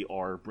that they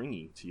are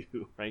bringing to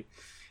you, right?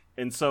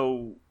 And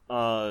so,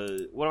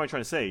 what am I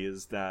trying to say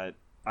is that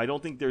I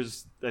think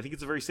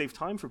it's a very safe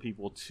time for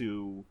people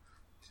to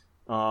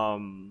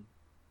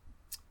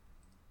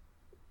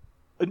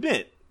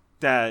admit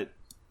that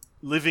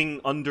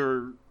living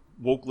under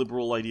woke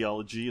liberal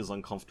ideology is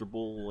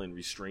uncomfortable and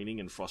restraining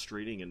and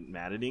frustrating and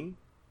maddening,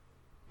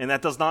 and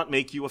that does not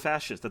make you a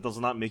fascist. That does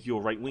not make you a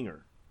right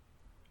winger.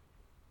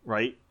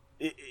 Right?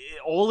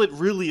 All it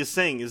really is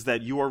saying is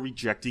that you are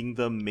rejecting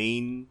the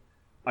main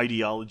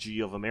ideology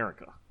of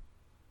America.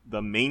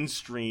 The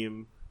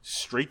mainstream,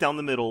 straight down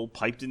the middle,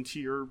 piped into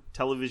your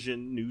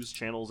television, news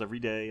channels every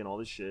day and all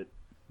this shit,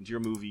 into your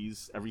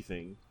movies,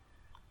 everything,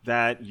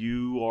 that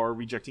you are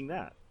rejecting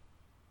that.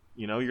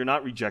 You're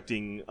not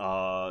rejecting...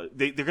 they're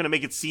going to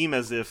make it seem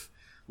as if,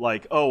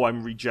 like, oh,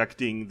 I'm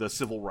rejecting the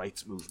civil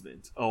rights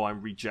movement. Oh,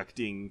 I'm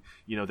rejecting,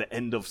 the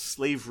end of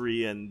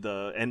slavery and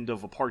the end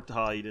of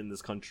apartheid in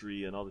this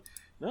country and all that.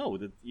 No,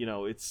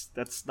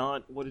 that's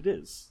not what it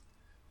is.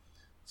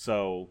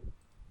 So,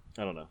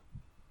 I don't know.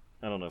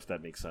 I don't know if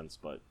that makes sense,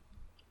 but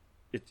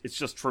it's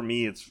just, for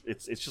me, it's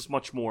just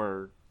much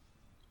more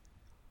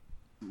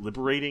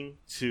liberating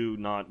to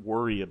not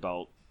worry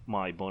about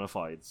my bona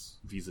fides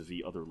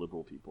vis-a-vis other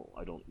liberal people.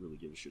 I don't really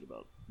give a shit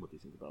about what they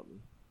think about me.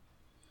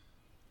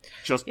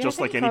 Just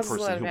like any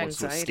person who wants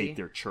to escape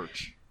their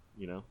church,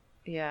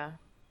 Yeah.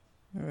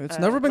 It's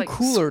never been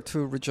cooler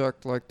to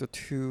reject like the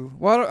two.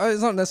 Well,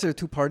 it's not necessarily a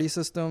two-party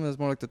system. It's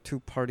more like the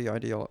two-party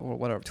ideology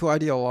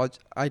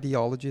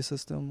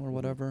system or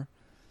whatever.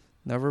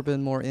 Never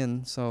been more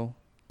in. So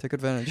take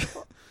advantage.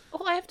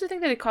 Well, I have to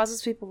think that it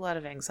causes people a lot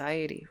of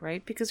anxiety,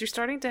 right? Because you're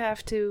starting to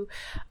have to,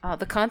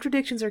 the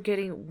contradictions are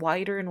getting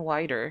wider and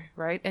wider,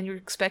 right? And you're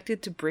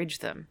expected to bridge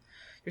them.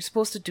 You're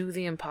supposed to do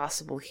the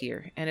impossible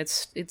here, and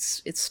it's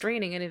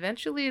straining, and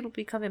eventually it'll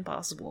become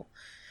impossible.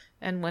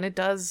 And when it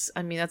does,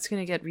 that's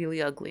going to get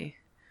really ugly.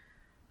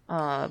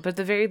 But at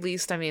the very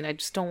least, I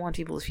just don't want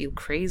people to feel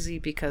crazy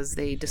because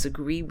they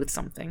disagree with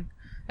something.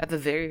 At the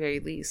very, very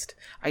least,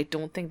 I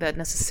don't think that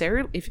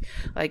necessarily.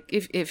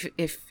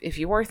 If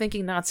you are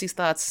thinking Nazi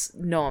thoughts,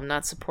 no, I'm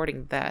not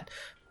supporting that.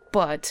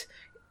 But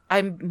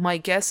my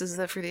guess is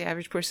that for the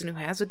average person who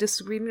has a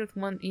disagreement with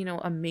one,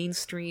 a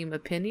mainstream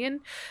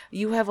opinion,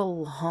 you have a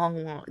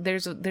long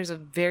there's a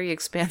very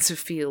expansive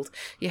field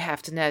you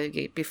have to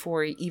navigate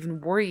before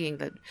even worrying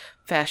that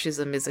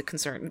fascism is a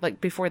concern,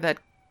 like before that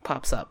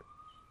pops up.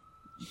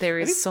 there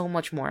is so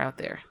much more out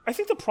there. I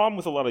think the problem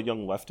with a lot of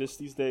young leftists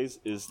these days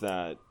is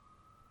that,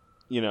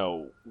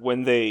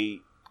 when they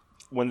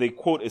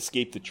quote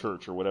escape the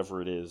church or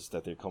whatever it is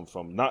that they come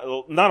from, not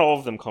all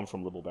of them come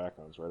from liberal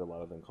backgrounds, right? A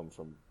lot of them come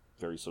from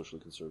very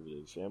socially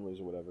conservative families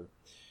or whatever.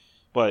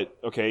 But,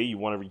 okay, you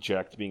want to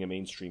reject being a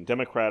mainstream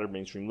Democrat or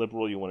mainstream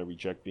liberal, you want to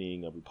reject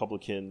being a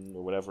Republican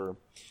or whatever,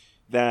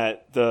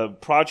 that the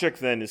project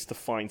then is to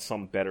find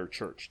some better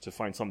church, to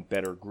find some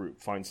better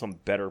group, find some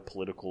better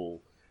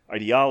political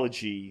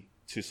ideology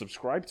to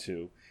subscribe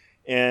to.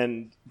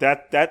 And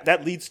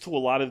that leads to a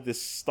lot of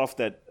this stuff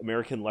that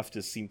American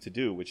leftists seem to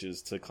do, which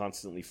is to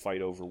constantly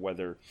fight over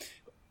whether,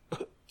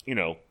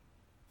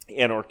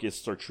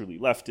 anarchists are truly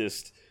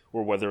leftist,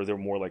 or whether they're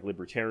more like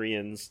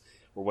libertarians,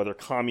 or whether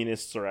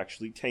communists are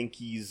actually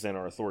tankies and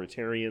are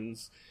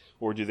authoritarians,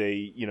 or do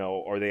they,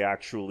 are they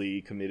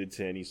actually committed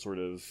to any sort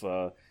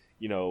of,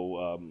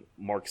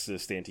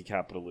 Marxist,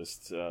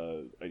 anti-capitalist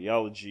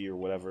ideology or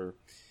whatever.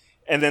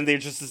 And then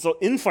there's just this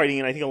infighting,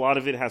 and I think a lot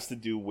of it has to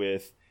do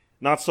with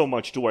not so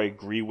much do I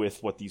agree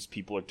with what these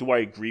people are, do I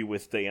agree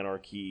with the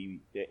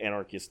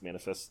anarchists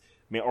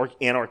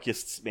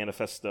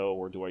manifesto,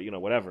 or do I,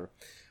 whatever.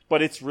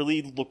 But it's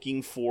really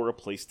looking for a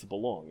place to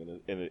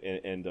belong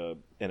and a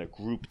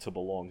group to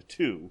belong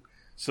to,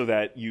 so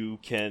that you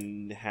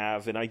can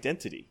have an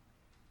identity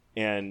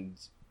and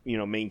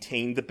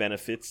maintain the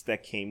benefits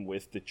that came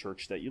with the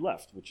church that you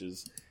left, which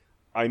is,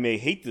 I may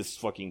hate this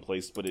fucking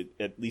place, but it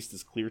at least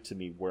is clear to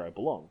me where I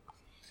belong.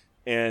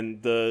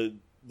 And the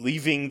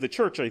leaving the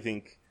church, I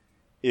think,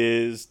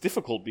 is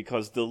difficult,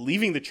 because the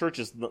leaving the church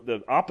is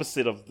the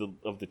opposite of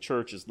the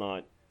church is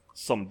not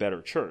some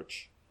better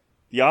church.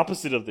 The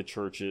opposite of the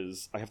church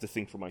is, I have to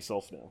think for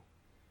myself now.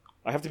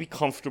 I have to be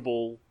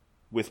comfortable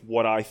with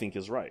what I think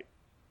is right.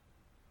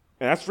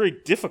 And that's very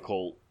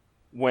difficult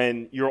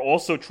when you're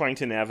also trying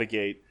to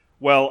navigate,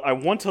 well, I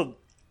want to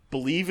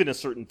believe in a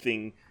certain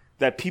thing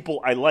that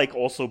people I like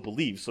also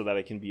believe, so that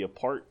I can be a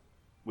part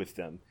with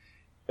them.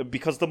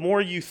 Because the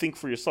more you think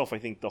for yourself, I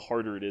think the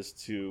harder it is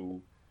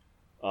to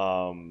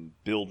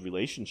build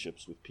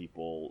relationships with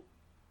people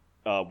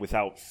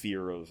without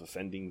fear of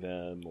offending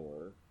them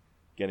or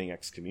getting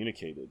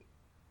excommunicated.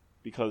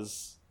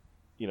 Because,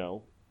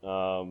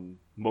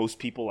 most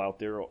people out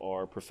there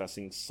are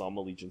professing some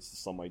allegiance to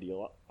some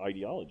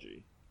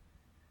ideology.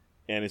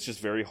 And it's just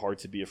very hard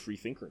to be a free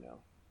thinker now.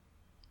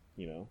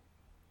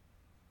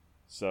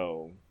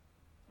 So,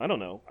 I don't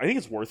know. I think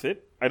it's worth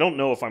it. I don't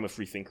know if I'm a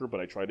free thinker,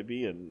 but I try to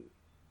be, and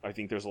I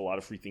think there's a lot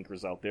of free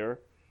thinkers out there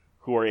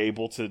who are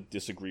able to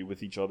disagree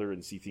with each other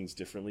and see things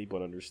differently,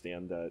 but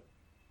understand that,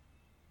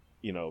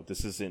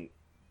 this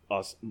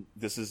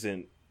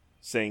isn't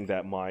saying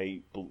that my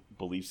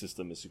belief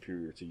system is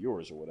superior to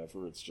yours or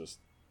whatever. It's just,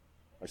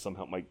 I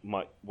somehow,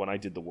 when I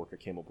did the work, I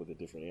came up with a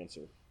different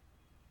answer.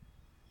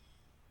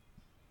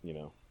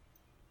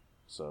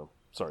 So,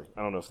 sorry.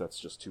 I don't know if that's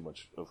just too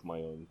much of my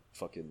own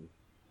fucking,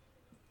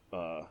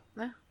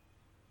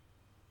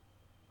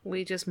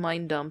 We just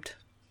mind dumped.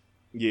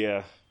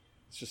 Yeah,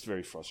 it's just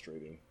very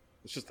frustrating.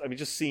 It's just,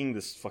 just seeing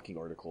this fucking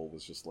article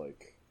was just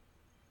like,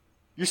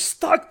 you're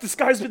stuck! This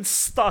guy's been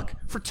stuck!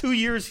 For 2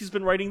 years he's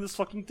been writing this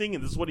fucking thing,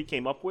 and this is what he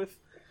came up with?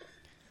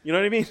 You know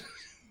what I mean?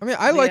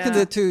 I likened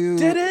it to...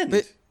 Dead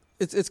end!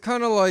 It's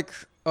kind of like,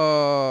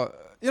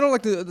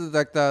 like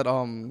that,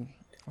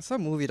 what's that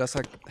movie that's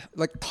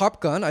like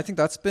Top Gun? I think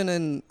that's been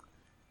in,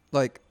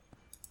 I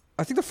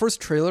think the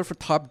first trailer for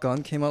Top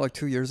Gun came out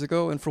 2 years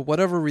ago, and for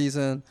whatever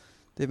reason,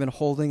 they've been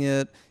holding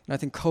it, and I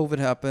think COVID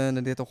happened,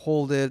 and they had to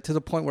hold it to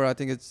the point where I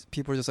think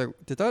people are just like,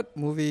 did that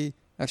movie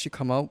actually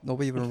come out?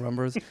 Nobody even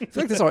remembers. I feel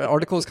like this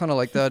article is kind of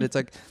like that. It's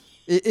like,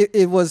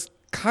 it was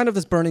kind of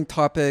this burning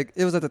topic.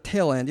 It was at the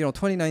tail end,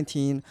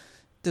 2019.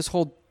 This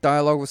whole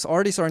dialogue was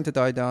already starting to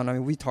die down. I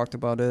mean, we talked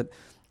about it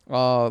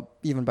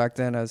even back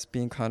then as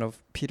being kind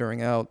of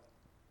petering out.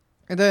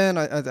 And then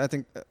I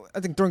think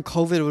during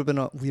COVID, it would have been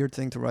a weird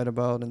thing to write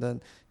about. And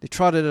then they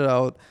trotted it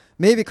out.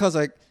 Maybe because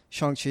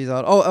Shang-Chi's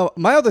out. Oh,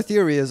 my other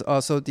theory is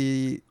so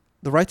the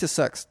Right to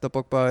Sex, the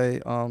book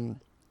by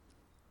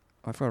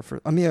I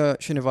forgot Amiya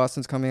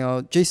Srinivasan's coming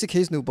out.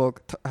 JCK's new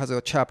book has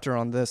a chapter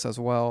on this as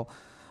well.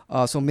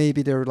 So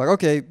maybe they're like,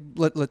 okay,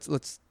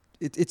 let's.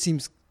 It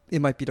seems it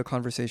might be the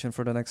conversation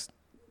for the next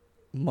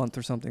month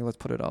or something. Let's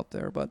put it out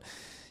there. But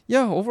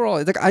yeah,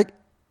 overall,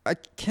 I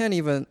can't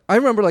even. I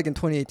remember in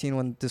 2018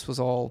 when this was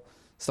all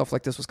stuff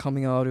like this was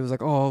coming out. It was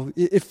like, oh,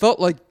 it felt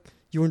like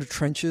you were in the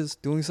trenches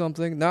doing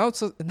something. Now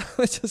it's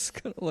just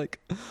kind of like,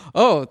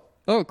 oh,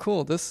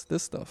 cool, this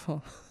stuff,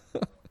 huh?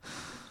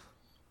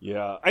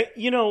 Yeah,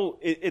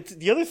 it's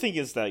the other thing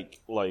is and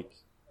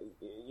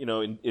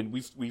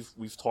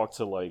we've talked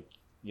to a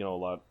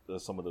lot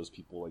some of those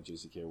people like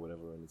JCK or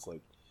whatever, and it's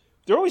like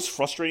they're always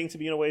frustrating to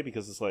me in a way,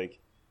 because it's like,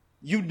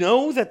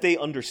 that they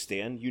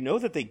understand,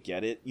 that they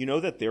get it,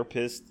 that they're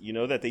pissed,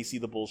 that they see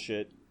the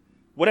bullshit,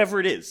 whatever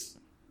it is.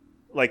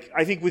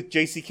 I think with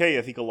JCK,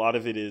 I think a lot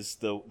of it is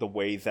the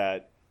way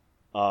that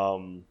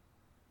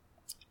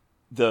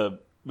the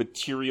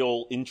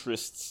material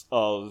interests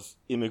of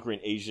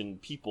immigrant Asian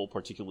people,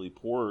 particularly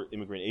poor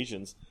immigrant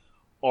Asians,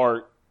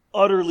 are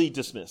utterly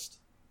dismissed,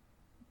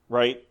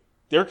 right?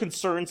 Their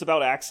concerns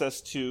about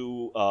access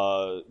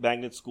to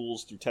magnet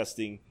schools through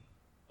testing,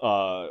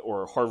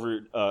 or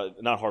Harvard,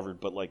 not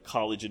Harvard, but like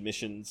college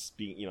admissions,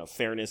 being, you know,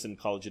 fairness in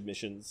college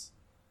admissions,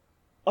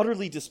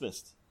 utterly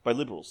dismissed by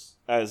liberals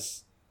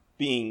as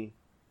being,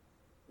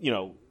 you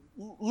know,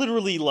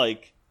 literally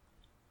like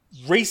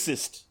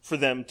racist for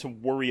them to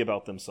worry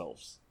about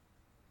themselves,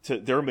 to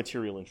their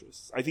material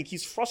interests. I think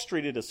he's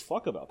frustrated as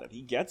fuck about that.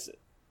 He gets it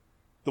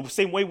the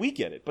same way we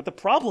get it. But the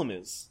problem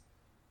is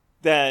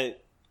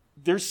that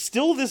there's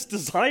still this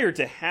desire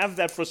to have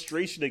that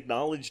frustration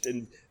acknowledged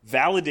and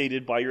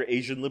validated by your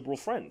Asian liberal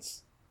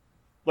friends.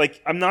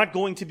 Like, I'm not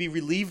going to be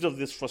relieved of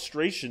this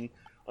frustration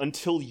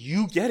until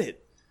you get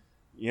it,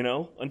 you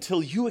know,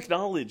 until you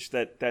acknowledge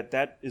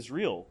that is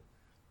real.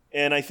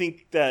 And I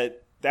think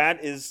that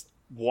is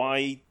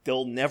why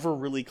they'll never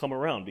really come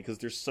around, because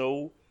they're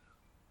so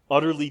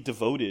utterly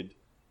devoted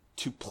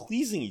to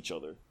pleasing each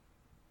other,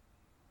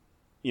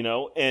 you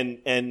know,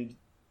 and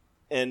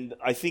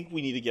I think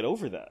we need to get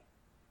over that.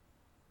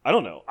 I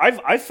don't know.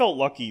 I've felt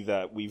lucky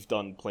that we've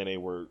done Plan A,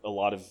 where a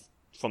lot of,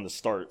 from the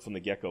start, from the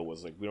get-go,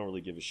 was like, we don't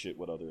really give a shit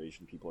what other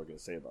Asian people are going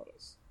to say about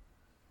us.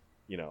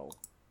 You know,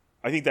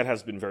 I think that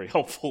has been very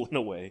helpful in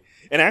a way,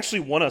 and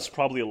actually won us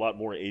probably a lot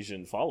more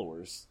Asian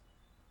followers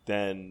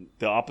than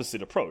the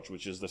opposite approach,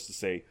 which is just to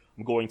say,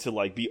 I'm going to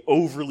like be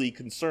overly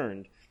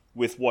concerned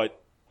with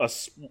what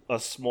a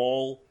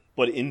small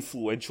but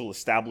influential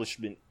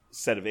establishment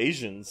set of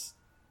Asians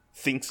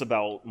thinks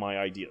about my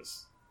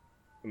ideas.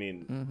 I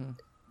mean,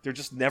 they're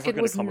just never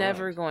going to come around. It was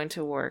never going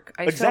to work.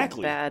 I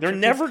exactly. felt bad. They're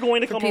never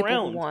going to come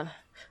around.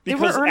 They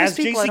were earnest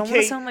people. I don't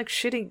want to sound like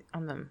shitting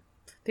on them.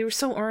 They were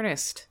so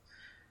earnest.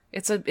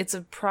 It's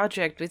a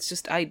project.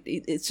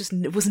 It was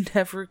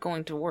never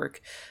going to work,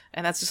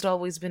 and that's just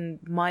always been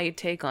my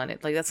take on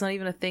it. Like, that's not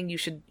even a thing you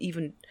should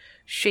even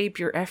shape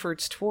your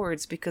efforts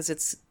towards, because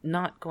it's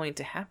not going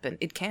to happen.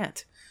 It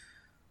can't.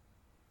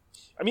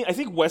 I mean, I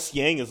think Wes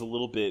Yang is a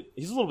little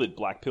bit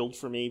black-pilled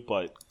for me,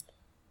 but,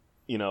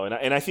 you know,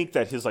 and I think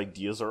that his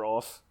ideas are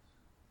off,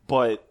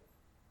 but,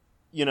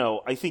 you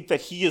know, I think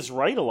that he is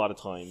right a lot of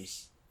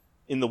times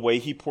in the way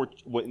he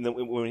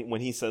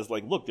when he says,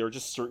 like, look, there are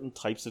just certain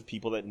types of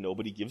people that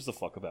nobody gives a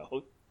fuck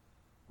about,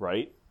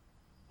 right?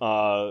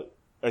 I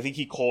think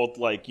he called,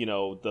 like, you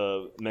know,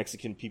 the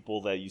Mexican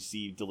people that you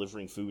see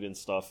delivering food and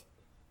stuff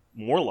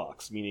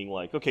Morlocks, meaning,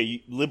 like,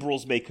 okay,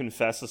 liberals may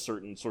confess a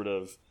certain sort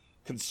of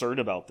concern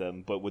about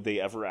them, but would they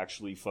ever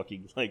actually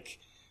fucking, like,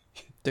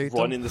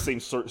 run in the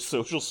same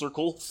social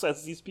circle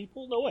as these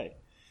people? No way,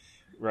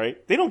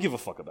 right? They don't give a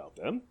fuck about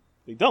them.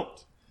 They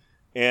don't.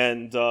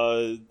 And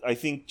I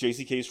think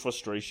JCK's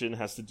frustration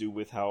has to do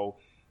with how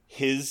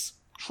his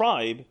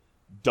tribe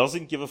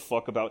doesn't give a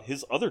fuck about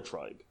his other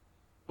tribe.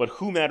 But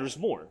who matters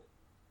more?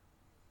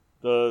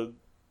 The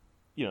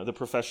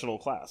professional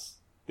class.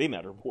 They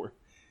matter more.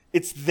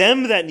 It's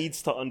them that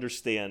needs to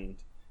understand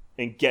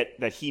and get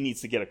that he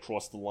needs to get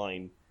across the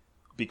line,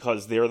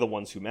 because they're the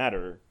ones who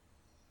matter.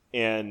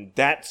 And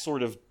that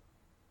sort of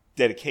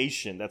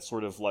dedication, that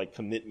sort of like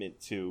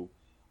commitment to,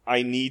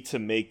 I need to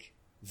make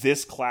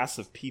this class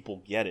of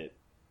people get it,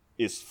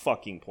 is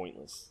fucking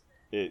pointless.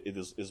 It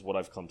is what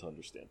I've come to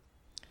understand.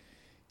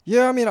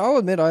 Yeah, I mean, I'll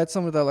admit I had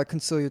some of that like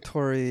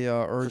conciliatory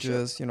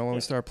urges, sure. You know, when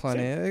we started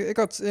planning. It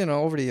got, you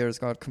know, over the years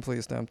got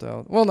completely stamped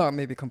out. Well, not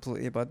maybe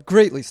completely, but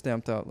greatly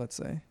stamped out, let's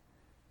say.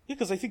 Yeah,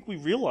 because I think we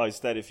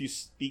realized that if you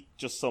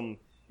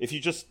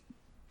just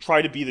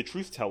try to be the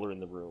truth teller in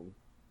the room,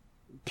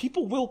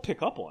 people will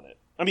pick up on it.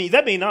 I mean,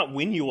 that may not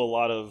win you a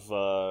lot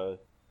of,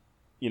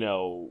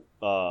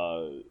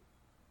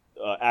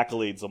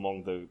 accolades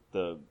among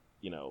the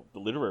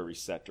literary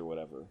set or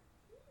whatever,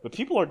 but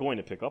people are going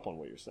to pick up on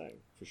what you're saying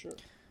for sure.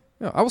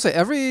 Yeah, I will say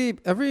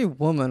every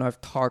woman I've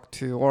talked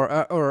to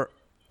or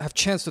have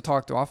chance to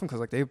talk to often, because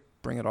like they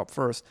bring it up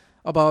first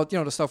about, you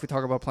know, the stuff we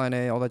talk about, Plan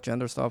A, all that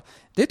gender stuff,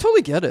 they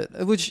totally get it,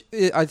 which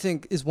I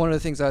think is one of the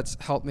things that's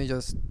helped me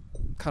just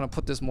kind of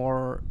put this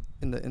more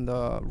in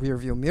the rear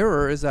view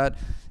mirror, is that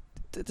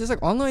there's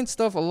like online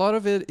stuff. A lot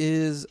of it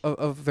is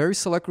a very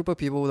select group of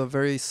people with a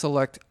very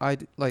select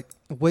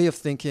way of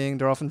thinking.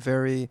 They're often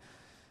very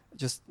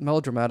just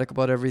melodramatic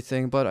about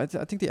everything. But I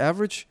think the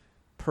average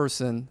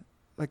person,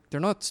 like, they're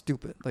not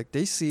stupid. Like,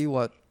 they see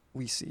what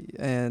we see,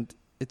 and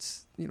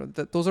it's, you know,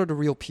 those are the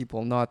real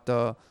people, not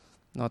the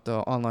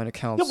online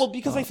accounts. Yeah, well,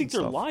 because I think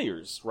they're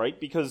liars, right?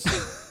 Because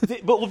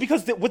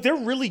what they're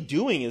really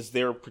doing is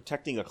they're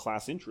protecting a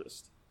class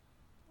interest.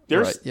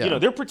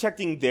 They're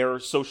protecting their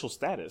social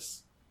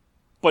status.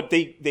 But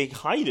they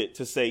hide it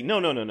to say, no.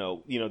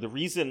 You know, the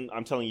reason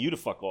I'm telling you to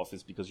fuck off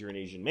is because you're an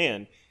Asian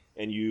man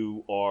and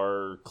you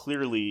are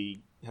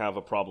clearly have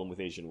a problem with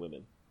Asian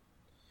women.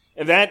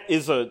 And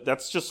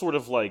that's just sort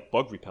of like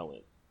bug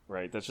repellent,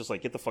 right? That's just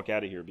like, get the fuck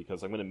out of here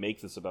because I'm going to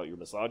make this about your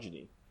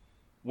misogyny.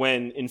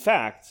 When, in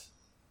fact,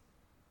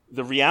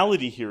 the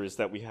reality here is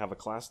that we have a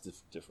class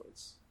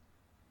difference.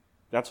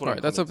 That's what. Right,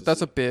 I'm that's coming to that's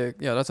see. a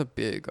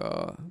big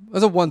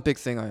that's a one big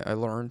thing I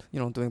learned,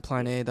 doing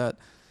Plan A, that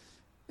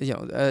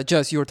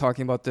Jess, you were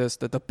talking about this,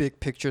 that the big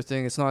picture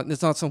thing, it's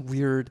not some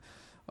weird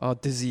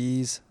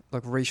disease,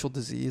 like racial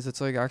disease.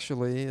 It's like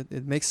actually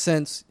it makes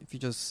sense if you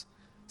just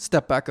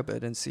step back a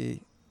bit and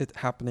see it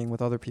happening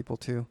with other people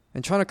too,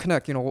 and trying to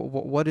connect,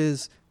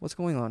 what's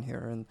going on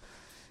here. And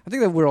I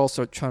think that we're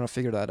also trying to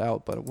figure that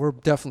out, but we're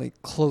definitely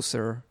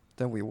closer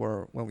than we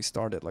were when we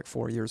started like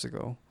 4 years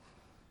ago.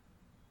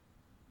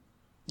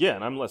 Yeah,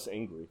 and I'm less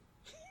angry,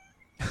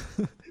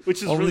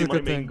 which is Only really a my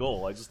good main thing.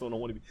 goal. I just don't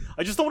want to be.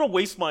 I just don't want to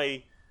waste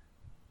my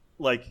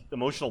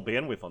emotional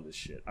bandwidth on this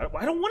shit. I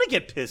don't want to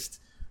get pissed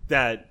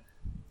that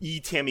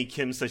Tammy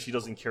Kim says she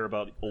doesn't care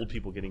about old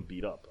people getting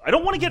beat up. I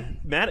don't want to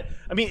get mad.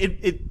 I mean,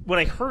 it when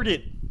I heard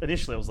it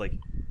initially, I was like,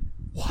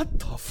 "What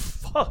the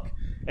fuck?"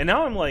 And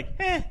now I'm like,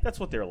 that's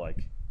what they're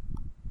like.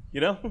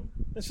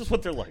 That's just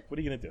what they're like. What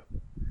are you gonna do?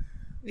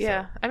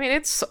 Yeah, I mean,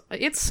 it's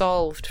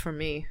solved for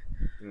me.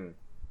 Mm.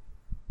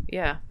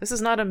 Yeah, this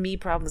is not a me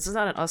problem. This is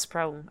not an us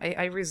problem.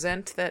 I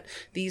resent that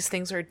these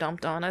things are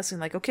dumped on us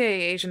and like,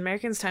 okay, Asian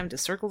Americans, time to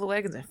circle the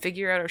wagons and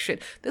figure out our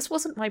shit. This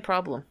wasn't my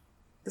problem.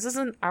 This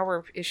isn't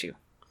our issue.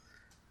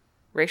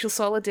 Racial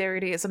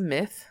solidarity is a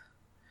myth.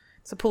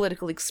 It's a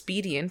political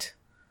expedient.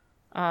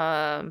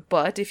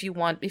 But if you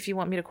want me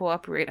to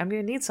cooperate, I'm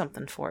going to need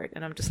something for it,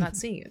 and I'm just not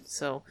seeing it.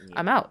 So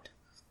I'm out.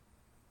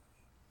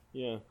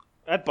 Yeah.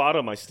 At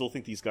bottom, I still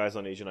think these guys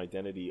on Asian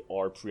Identity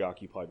are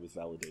preoccupied with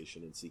validation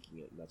and seeking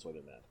it, and that's why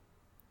they're mad.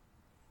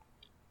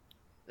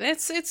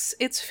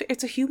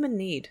 It's a human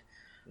need.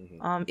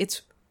 Mm-hmm.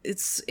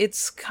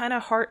 It's kind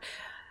of hard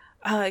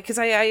because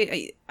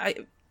I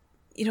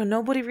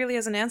nobody really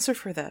has an answer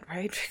for that,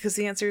 right? Because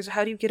the answer is,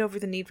 how do you get over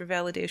the need for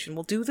validation?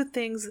 Well, do the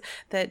things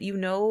that you're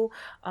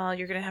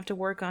going to have to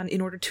work on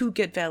in order to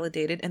get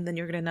validated, and then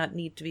you're going to not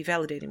need to be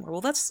validated anymore.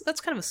 Well, that's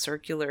kind of a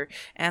circular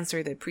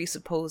answer that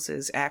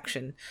presupposes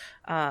action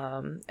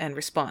and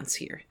response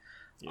here.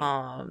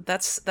 Yeah.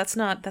 That's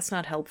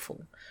not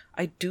helpful.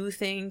 I do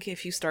think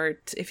if you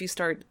start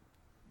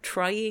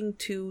trying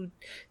to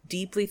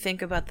deeply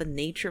think about the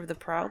nature of the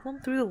problem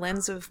through the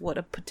lens of what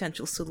a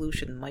potential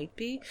solution might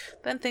be,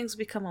 then things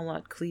become a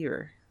lot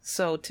clearer.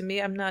 So to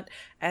me, I'm not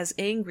as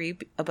angry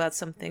about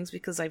some things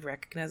because I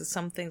recognize that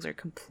some things are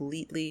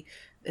completely,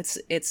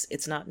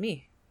 it's not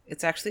me.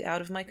 It's actually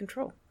out of my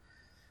control.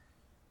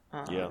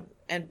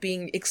 And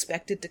being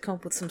expected to come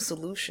up with some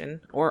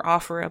solution or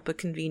offer up a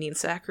convenient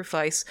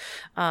sacrifice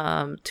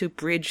to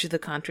bridge the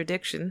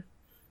contradiction,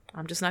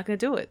 I'm just not going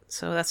to do it.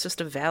 So that's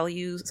just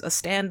a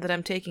stand that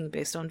I'm taking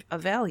based on a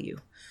value.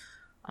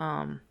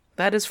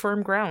 That is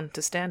firm ground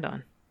to stand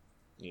on.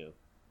 Yeah.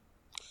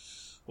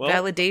 Well,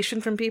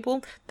 validation from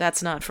people,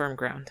 that's not firm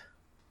ground.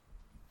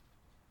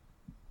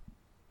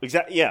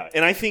 Exactly. Yeah,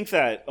 and I think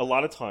that a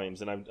lot of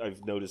times, and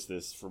I've noticed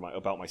this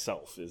about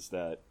myself, is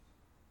that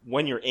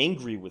when you're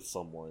angry with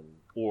someone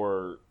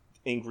or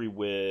angry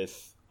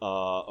with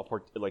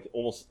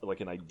almost like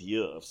an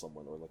idea of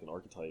someone or like an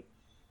archetype,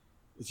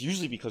 it's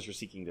usually because you're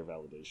seeking their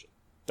validation.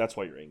 That's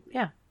why you're angry.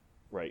 Yeah.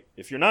 Right.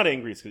 If you're not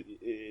angry,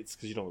 it's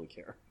because you don't really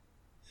care.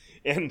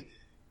 And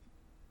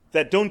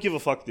that don't give a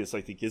fuckness, I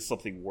think, is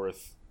something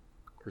worth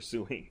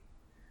pursuing.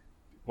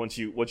 Once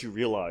you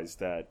realize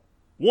that,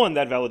 one,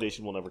 that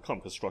validation will never come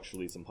because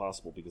structurally it's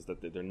impossible, because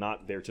that they're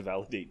not there to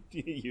validate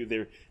you.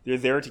 They're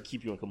there to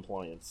keep you in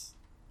compliance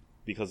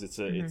because it's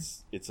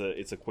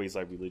a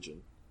quasi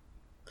religion.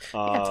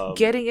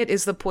 Getting it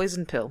is the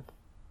poison pill.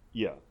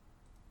 Yeah.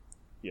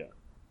 Yeah.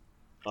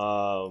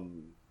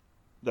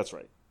 That's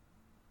right.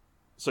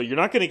 So you're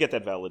not going to get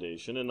that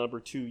validation, and number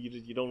two,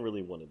 you don't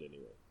really want it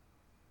anyway.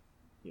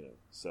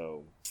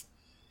 So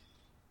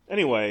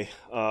anyway,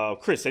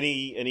 Chris,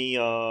 any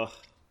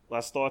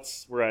last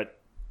thoughts? We're at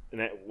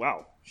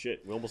wow,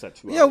 shit, we almost had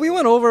 2 hours. Yeah, we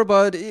went over,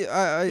 but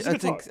I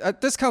think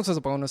this counts as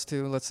a bonus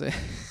too. Let's say.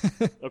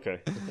 Okay.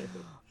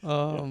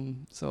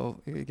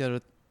 So you get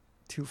a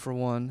 2 for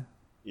 1.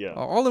 Yeah.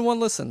 All in one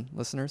listen,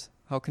 listeners.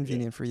 How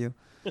convenient for you.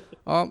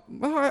 Well,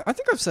 I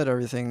think I've said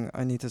everything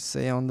I need to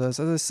say on this.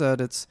 As I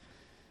said,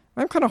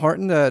 I'm kind of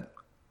heartened at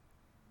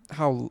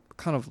how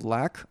kind of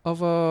lack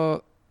of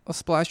a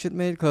splash it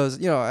made, because,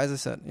 as I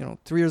said,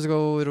 3 years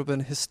ago it would have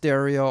been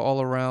hysteria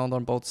all around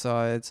on both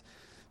sides,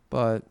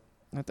 but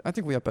I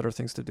think we have better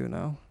things to do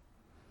now.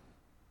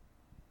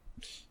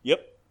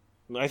 Yep.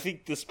 I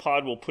think this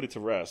pod will put it to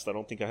rest. I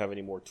don't think I have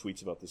any more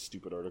tweets about this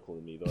stupid article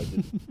in me, though.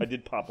 I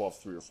did pop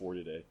off 3 or 4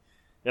 today.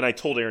 And I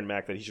told Aaron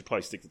Mack that he should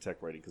probably stick to tech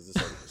writing because this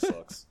article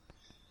sucks.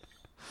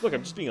 Look,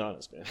 I'm just being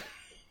honest, man.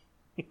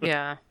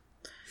 Yeah.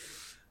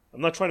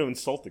 I'm not trying to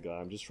insult the guy.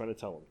 I'm just trying to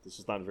tell him this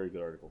is not a very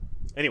good article.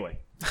 Anyway.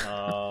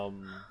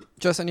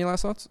 Jess, any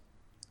last thoughts?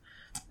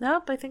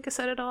 Nope, I think I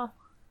said it all.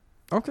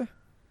 Okay.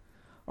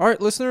 All right,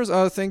 listeners,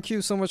 thank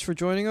you so much for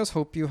joining us.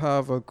 Hope you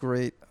have a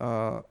great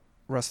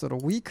rest of the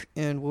week,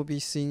 and we'll be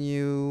seeing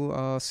you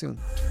soon.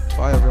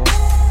 Bye, everyone.